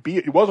have to be,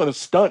 it wasn't a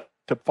stunt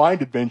to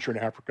find adventure in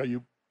Africa.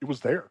 It was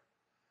there,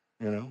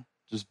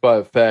 Just by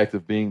the fact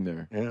of being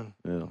there. Yeah.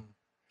 Yeah.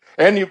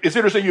 And it's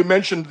interesting you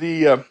mentioned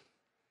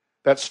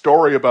that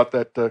story about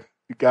that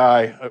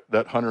guy,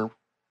 that hunter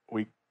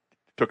we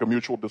took a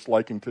mutual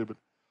disliking to, but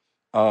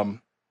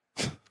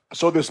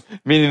so this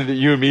meaning that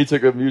you and me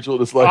took a mutual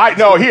dislike.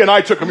 He and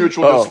I took a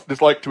mutual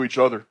dislike to each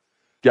other.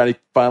 Got any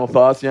final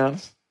thoughts,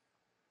 Giannis?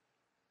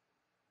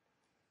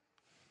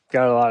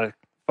 Got a lot of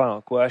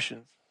final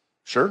questions.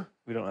 Sure.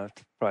 We don't have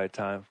probably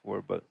time for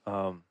it, but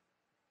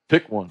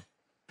pick one.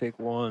 Pick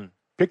one.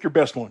 Pick your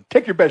best one.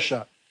 Take your best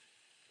shot.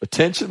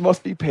 Attention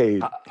must be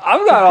paid.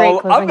 I'm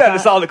not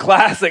just all the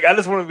classic. I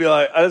just want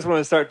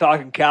to start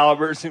talking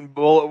calibers and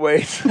bullet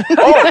weights.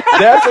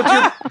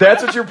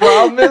 That's what your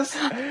problem is?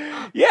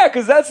 Yeah,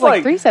 because that's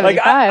like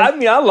 375.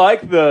 I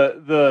like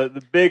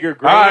the bigger,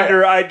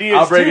 grander ideas.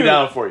 I'll break too. it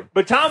down for you.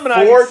 But Tom and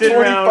I can sit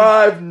around.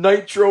 425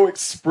 Nitro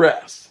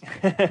Express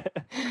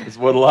is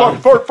what a lot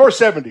of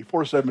 470.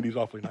 470 is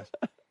awfully nice.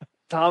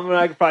 Tom and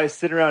I could probably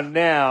sit around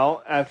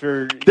now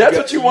after. That's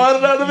what you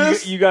wanted out of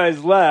this? You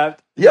guys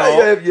left.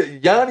 Yeah,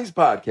 Yanni's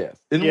podcast,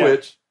 in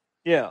which.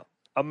 Yeah.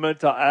 I'm going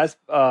to ask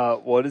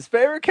what his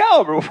favorite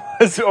caliber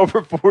was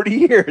over 40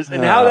 years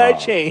and how that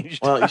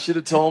changed. Well, you should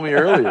have told me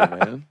earlier,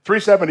 man.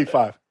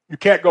 375. You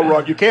can't go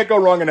wrong. You can't go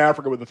wrong in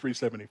Africa with a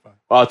 375.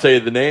 Well, I'll tell you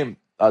the name.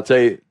 I'll tell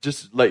you,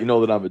 just to let you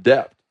know that I'm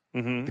adept.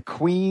 Mm-hmm. The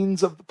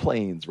Queens of the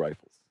Plains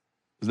rifles.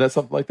 Isn't that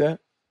something like that?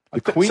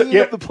 The Queen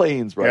of the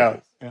Plains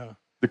rifles. Yeah.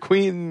 The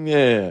Queen,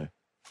 yeah.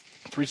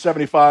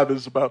 375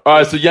 is about. All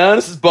right, so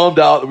Giannis is bummed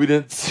out that we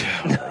didn't.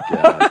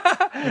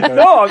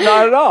 No, I'm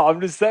not at all.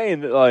 I'm just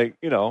saying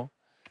that,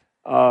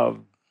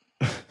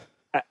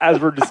 as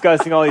we're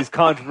discussing all these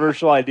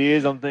controversial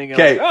ideas, I'm thinking,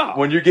 okay,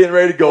 when you're getting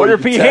ready to go, wonder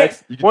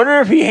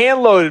if he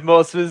hand loaded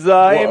most of his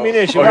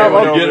ammunition. Okay,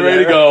 when you're getting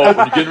ready to go, As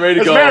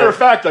a matter of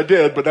fact, I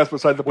did, but that's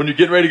beside the point. When you're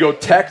getting ready to go,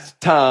 text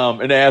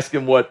Tom and ask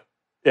him what.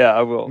 Yeah,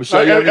 I will.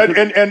 Michelle,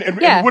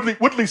 and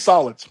Woodley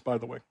solids, by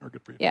the way, are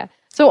good for you. Yeah.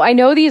 So I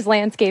know these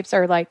landscapes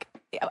are like,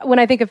 when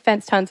I think of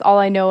fenced hunts, all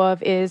I know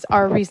of is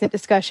our recent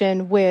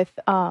discussion with,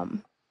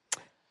 talking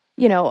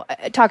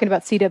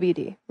about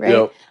CWD, right?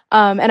 Yep.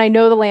 And I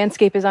know the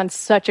landscape is on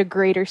such a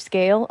greater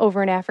scale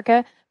over in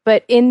Africa,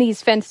 but in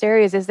these fenced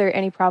areas, is there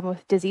any problem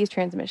with disease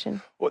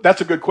transmission? Well,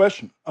 that's a good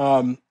question.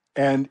 And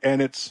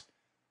it's,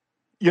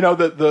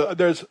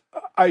 there's,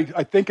 I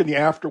think in the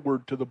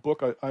afterword to the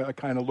book, I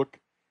kind of look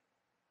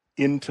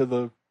into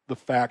the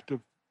fact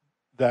of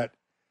that,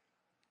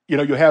 you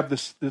have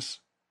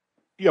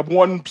you have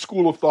one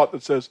school of thought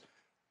that says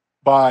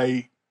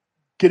by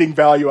getting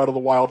value out of the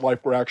wildlife,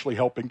 we're actually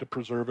helping to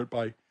preserve it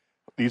by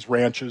these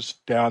ranches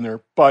down there.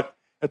 But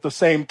at the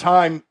same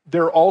time,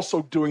 they're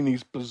also doing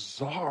these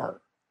bizarre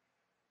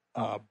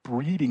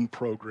breeding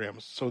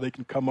programs so they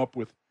can come up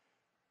with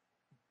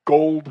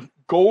golden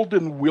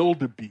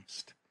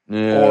wildebeest.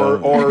 Yeah.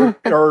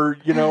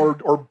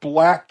 or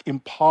black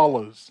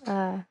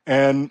impalas,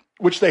 and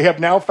which they have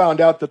now found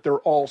out that they're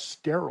all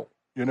sterile.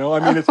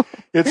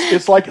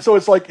 It's like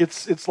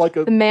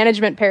a the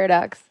management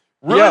paradox.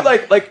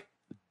 Really, like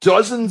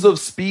dozens of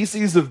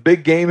species of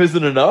big game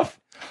isn't enough.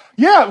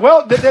 Yeah,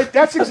 well,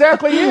 that's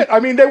exactly it. I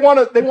mean, they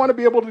want to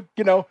be able to,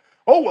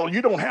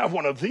 you don't have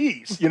one of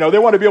these. They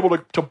want to be able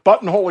to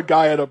buttonhole a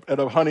guy at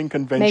a hunting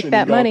convention.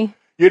 Make that money.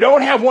 You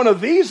don't have one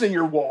of these in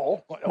your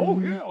wall. Like,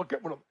 yeah, I'll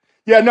get one of them.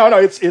 Yeah, no,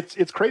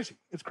 it's crazy.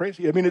 It's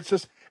crazy. I mean, it's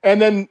just, and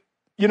then,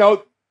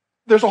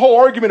 there's a whole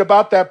argument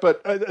about that,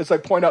 but as I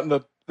point out in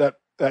that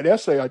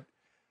essay,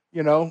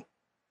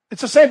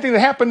 it's the same thing that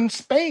happened in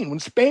Spain. When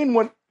Spain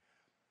went,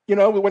 we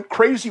went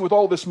crazy with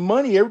all this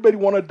money, everybody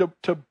wanted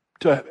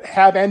to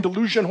have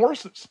Andalusian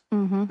horses.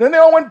 Mm-hmm. Then they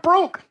all went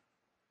broke.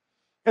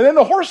 And then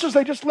the horses,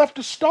 they just left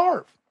to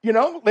starve.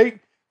 They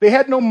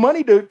had no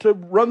money to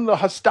run the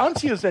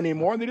estancias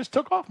anymore, and they just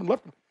took off and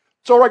left them.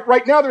 So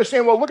right now they're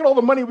saying, well, look at all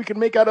the money we can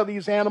make out of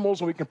these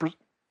animals, and we can.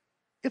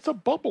 It's a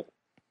bubble.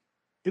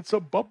 It's a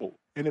bubble,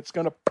 and it's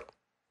going to.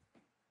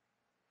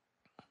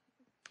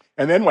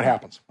 And then what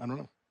happens? I don't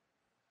know.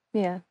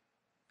 Yeah,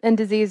 and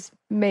disease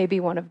may be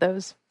one of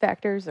those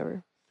factors,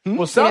 or.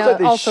 Well, it sounds like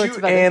they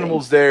shoot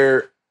animals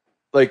there,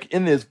 like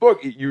in this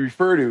book you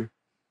refer to,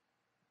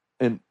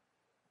 and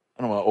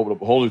I don't want to open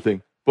up a whole new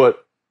thing,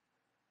 but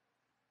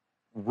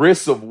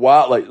risks of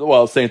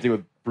same thing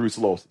with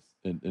brucellosis,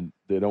 and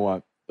they don't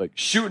want. Like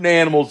shooting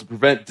animals to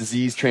prevent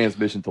disease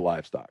transmission to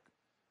livestock.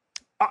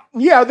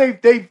 Yeah,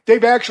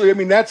 they've actually. I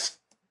mean, that's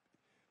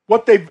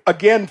what they've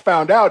again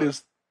found out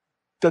is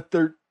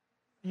that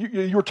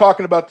you were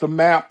talking about the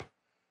map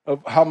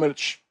of how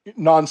much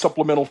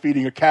non-supplemental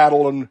feeding of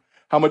cattle and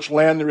how much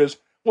land there is.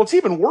 Well, it's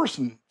even worse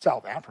in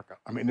South Africa.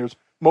 I mean,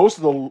 most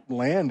of the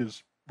land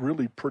is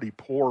really pretty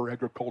poor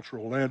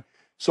agricultural land.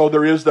 So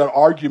there is that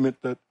argument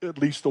that at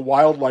least the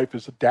wildlife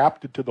is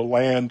adapted to the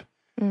land.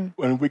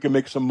 And we can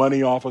make some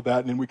money off of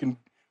that, and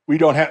I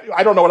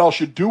don't know what else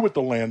you do with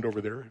the land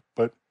over there,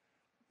 but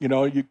you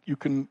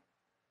can,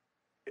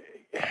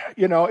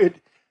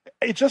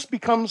 it just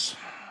becomes,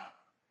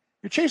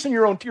 you're chasing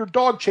your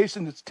dog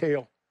chasing its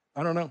tail.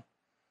 I don't know.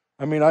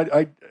 I mean,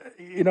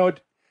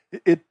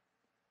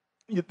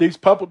 these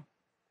public,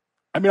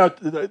 I mean,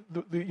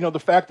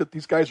 the fact that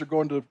these guys are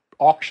going to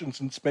auctions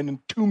and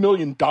spending $2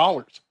 million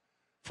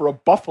for a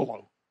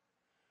buffalo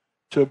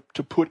to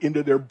put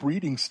into their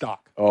breeding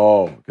stock.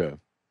 Oh, okay.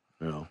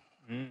 Yeah.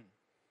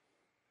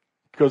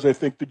 Because I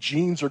think the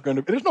genes are going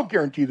to, there's no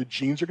guarantee the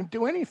genes are going to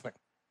do anything.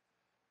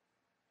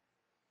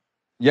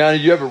 Yeah,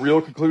 did you have a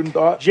real concluding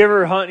thought? Did you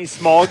ever hunt any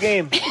small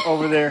game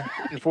over there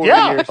in 40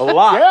 years? A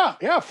lot.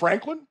 Yeah,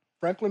 Franklin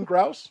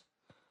grouse.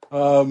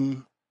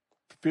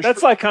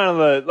 That's like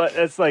kind of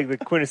that's like the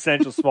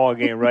quintessential small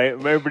game, right?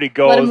 Everybody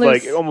goes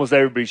like almost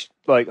everybody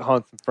like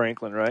hunts in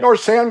Franklin, right? Or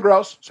sand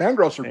grouse. Sand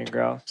grouse are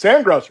tough.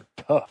 Sand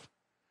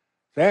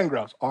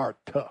grouse are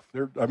tough.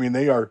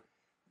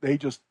 They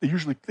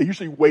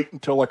usually wait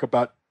until like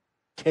about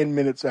 10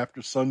 minutes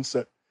after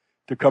sunset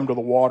to come to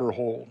the water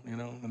hole,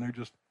 and they're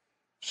just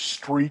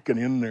streaking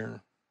in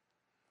there.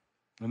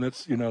 And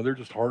that's, they're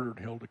just harder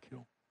than hell to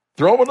kill.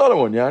 Throw them another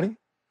one, Yanni.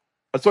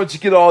 That's why you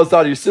get all this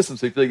out of your system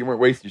so you feel like you weren't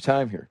wasting your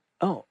time here.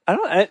 Oh, I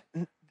don't.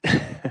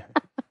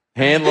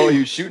 Hand load. He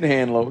was shooting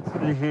hand loads.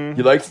 Mm-hmm.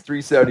 He likes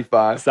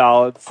 375.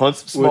 Solids. Hunts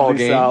some small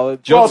game.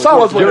 Solids.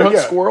 Solids. You ever hunt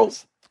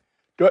squirrels?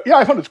 Yeah,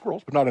 I've hunted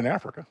squirrels, but not in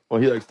Africa.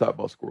 Well, he likes to talk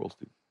about squirrels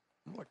too.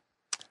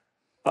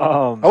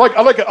 I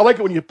like it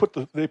when they put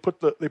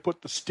the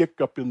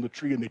stick up in the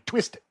tree and they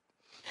twist it.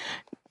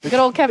 Good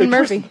old Kevin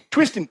Murphy.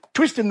 Twisting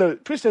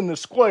the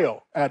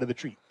squirrel out of the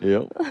tree.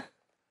 Yep.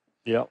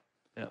 Yeah,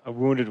 a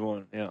wounded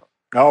one. Yeah.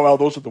 Oh well,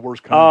 those are the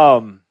worst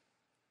kind.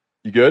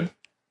 You good?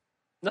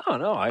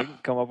 No, I can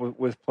come up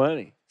with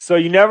plenty. So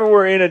you never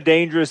were in a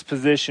dangerous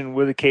position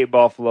with a Cape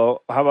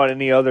buffalo. How about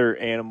any other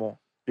animal?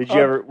 Did you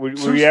ever?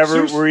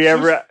 Were you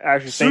ever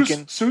actually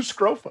thinking? Sioux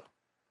scrofa.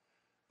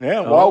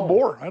 Yeah, wild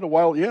boar. I had a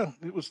wild. Yeah,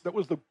 that was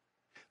the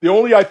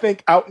only, I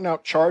think, out and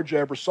out charge I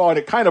ever saw, and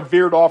it kind of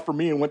veered off for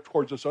me and went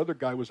towards this other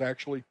guy. Was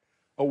actually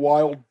a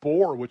wild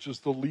boar, which is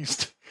the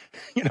least,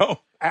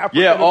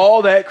 African. Yeah,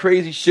 all that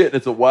crazy shit. And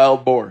it's a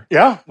wild boar.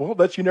 Yeah, well,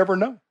 you never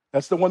know.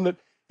 That's the one that.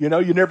 You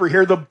never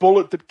hear the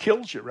bullet that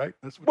kills you, right?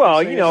 That's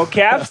what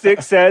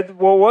Capstick said,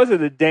 what was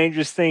it? The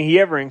dangerous thing he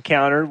ever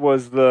encountered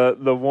was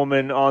the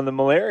woman on the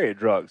malaria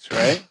drugs,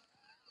 right?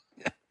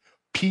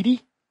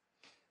 Petey?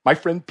 My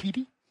friend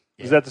Petey?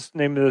 Is that the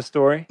name of the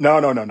story? No.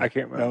 I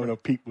can't remember. No,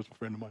 Pete was a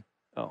friend of mine.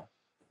 Oh.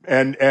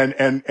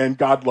 And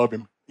God love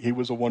him. He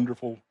was a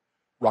wonderful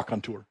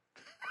raconteur.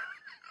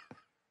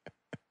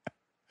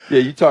 Yeah,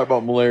 you talk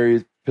about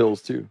malaria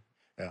pills too.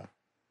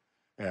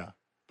 Yeah.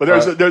 But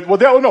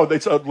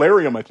it's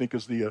Larium, I think,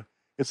 is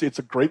it's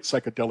a great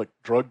psychedelic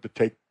drug to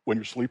take when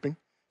you're sleeping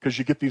because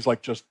you get these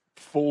like just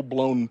full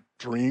blown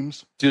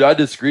dreams. Dude, I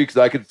disagree because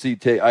I could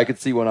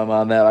see when I'm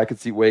on that, I could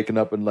see waking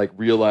up and like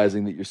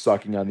realizing that you're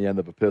sucking on the end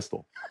of a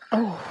pistol.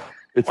 Oh,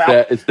 it's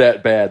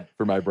that bad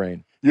for my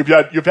brain. You've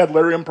had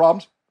Larium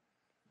problems?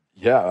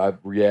 Yeah, I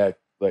react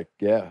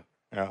yeah.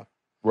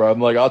 Where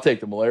I'm like, I'll take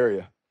the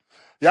malaria.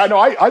 Yeah,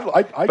 no, if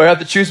I have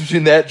to choose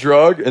between that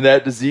drug and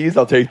that disease,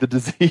 I'll take the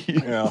disease.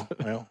 Yeah,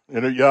 well,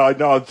 I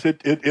know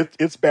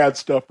it's bad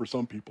stuff for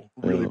some people,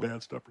 really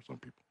bad stuff for some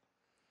people.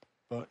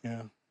 But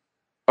yeah.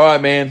 All right,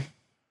 man.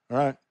 All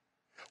right.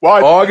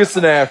 Well, August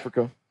in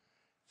Africa.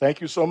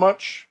 Thank you so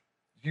much.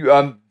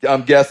 I'm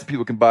guessing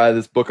people can buy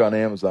this book on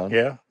Amazon.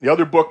 Yeah. The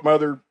other book, my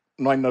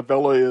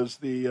novella, is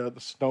the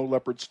Snow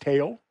Leopard's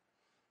Tale.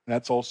 And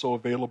that's also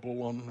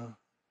available on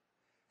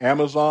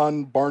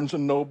Amazon, Barnes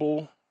and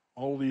Noble,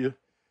 all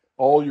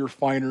your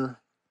finer,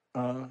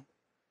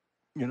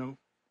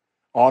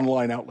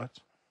 online outlets.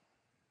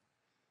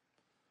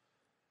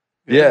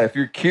 Yeah, if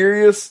you're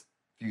curious,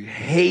 if you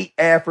hate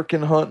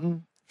African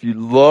hunting, if you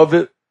love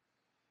it,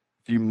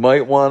 if you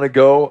might want to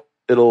go,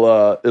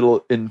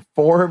 it'll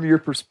inform your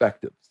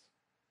perspectives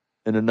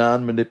in a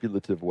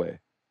non-manipulative way.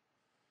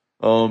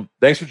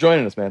 Thanks for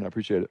joining us, man. I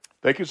appreciate it.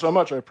 Thank you so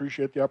much. I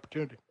appreciate the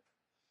opportunity.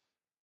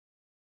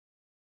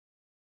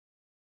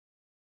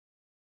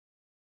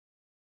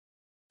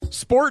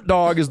 Sport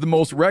Dog is the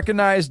most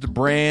recognized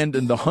brand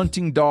in the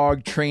hunting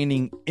dog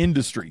training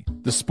industry.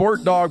 The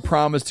Sport Dog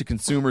promise to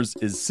consumers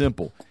is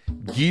simple.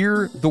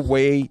 Gear the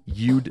way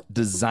you'd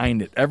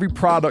design it. Every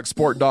product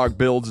Sport Dog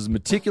builds is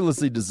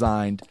meticulously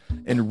designed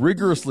and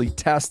rigorously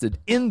tested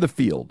in the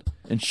field,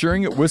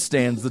 ensuring it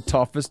withstands the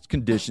toughest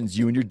conditions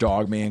you and your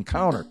dog may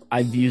encounter.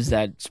 I've used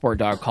that Sport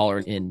Dog collar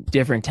in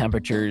different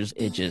temperatures.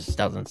 It just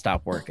doesn't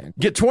stop working.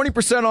 Get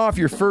 20% off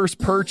your first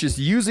purchase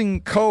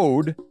using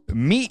code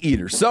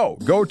MeatEater. So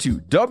go to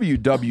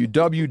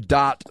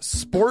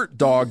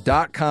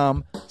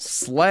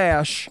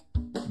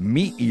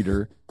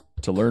www.sportdog.com/MeatEater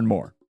to learn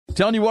more.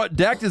 Telling you what,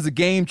 Decked is a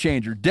game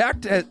changer.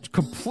 Decked has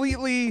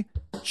completely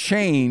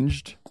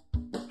changed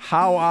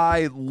how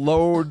I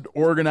load,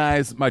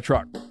 organize my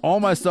truck. All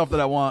my stuff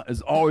that I want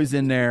is always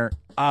in there,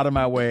 out of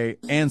my way,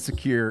 and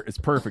secure. It's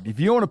perfect.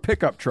 If you own a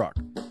pickup truck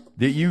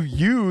that you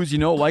use,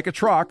 like a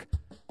truck,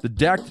 the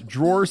Decked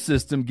drawer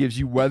system gives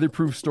you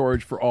weatherproof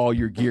storage for all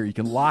your gear. You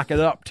can lock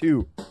it up,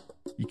 too.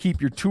 You keep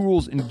your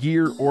tools and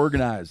gear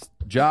organized,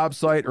 job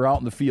site or out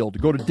in the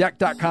field. Go to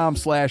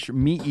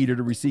decked.com/meateater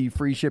to receive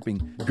free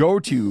shipping. Go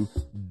to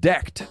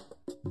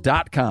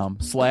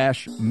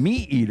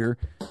decked.com/meateater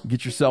and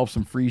get yourself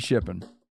some free shipping.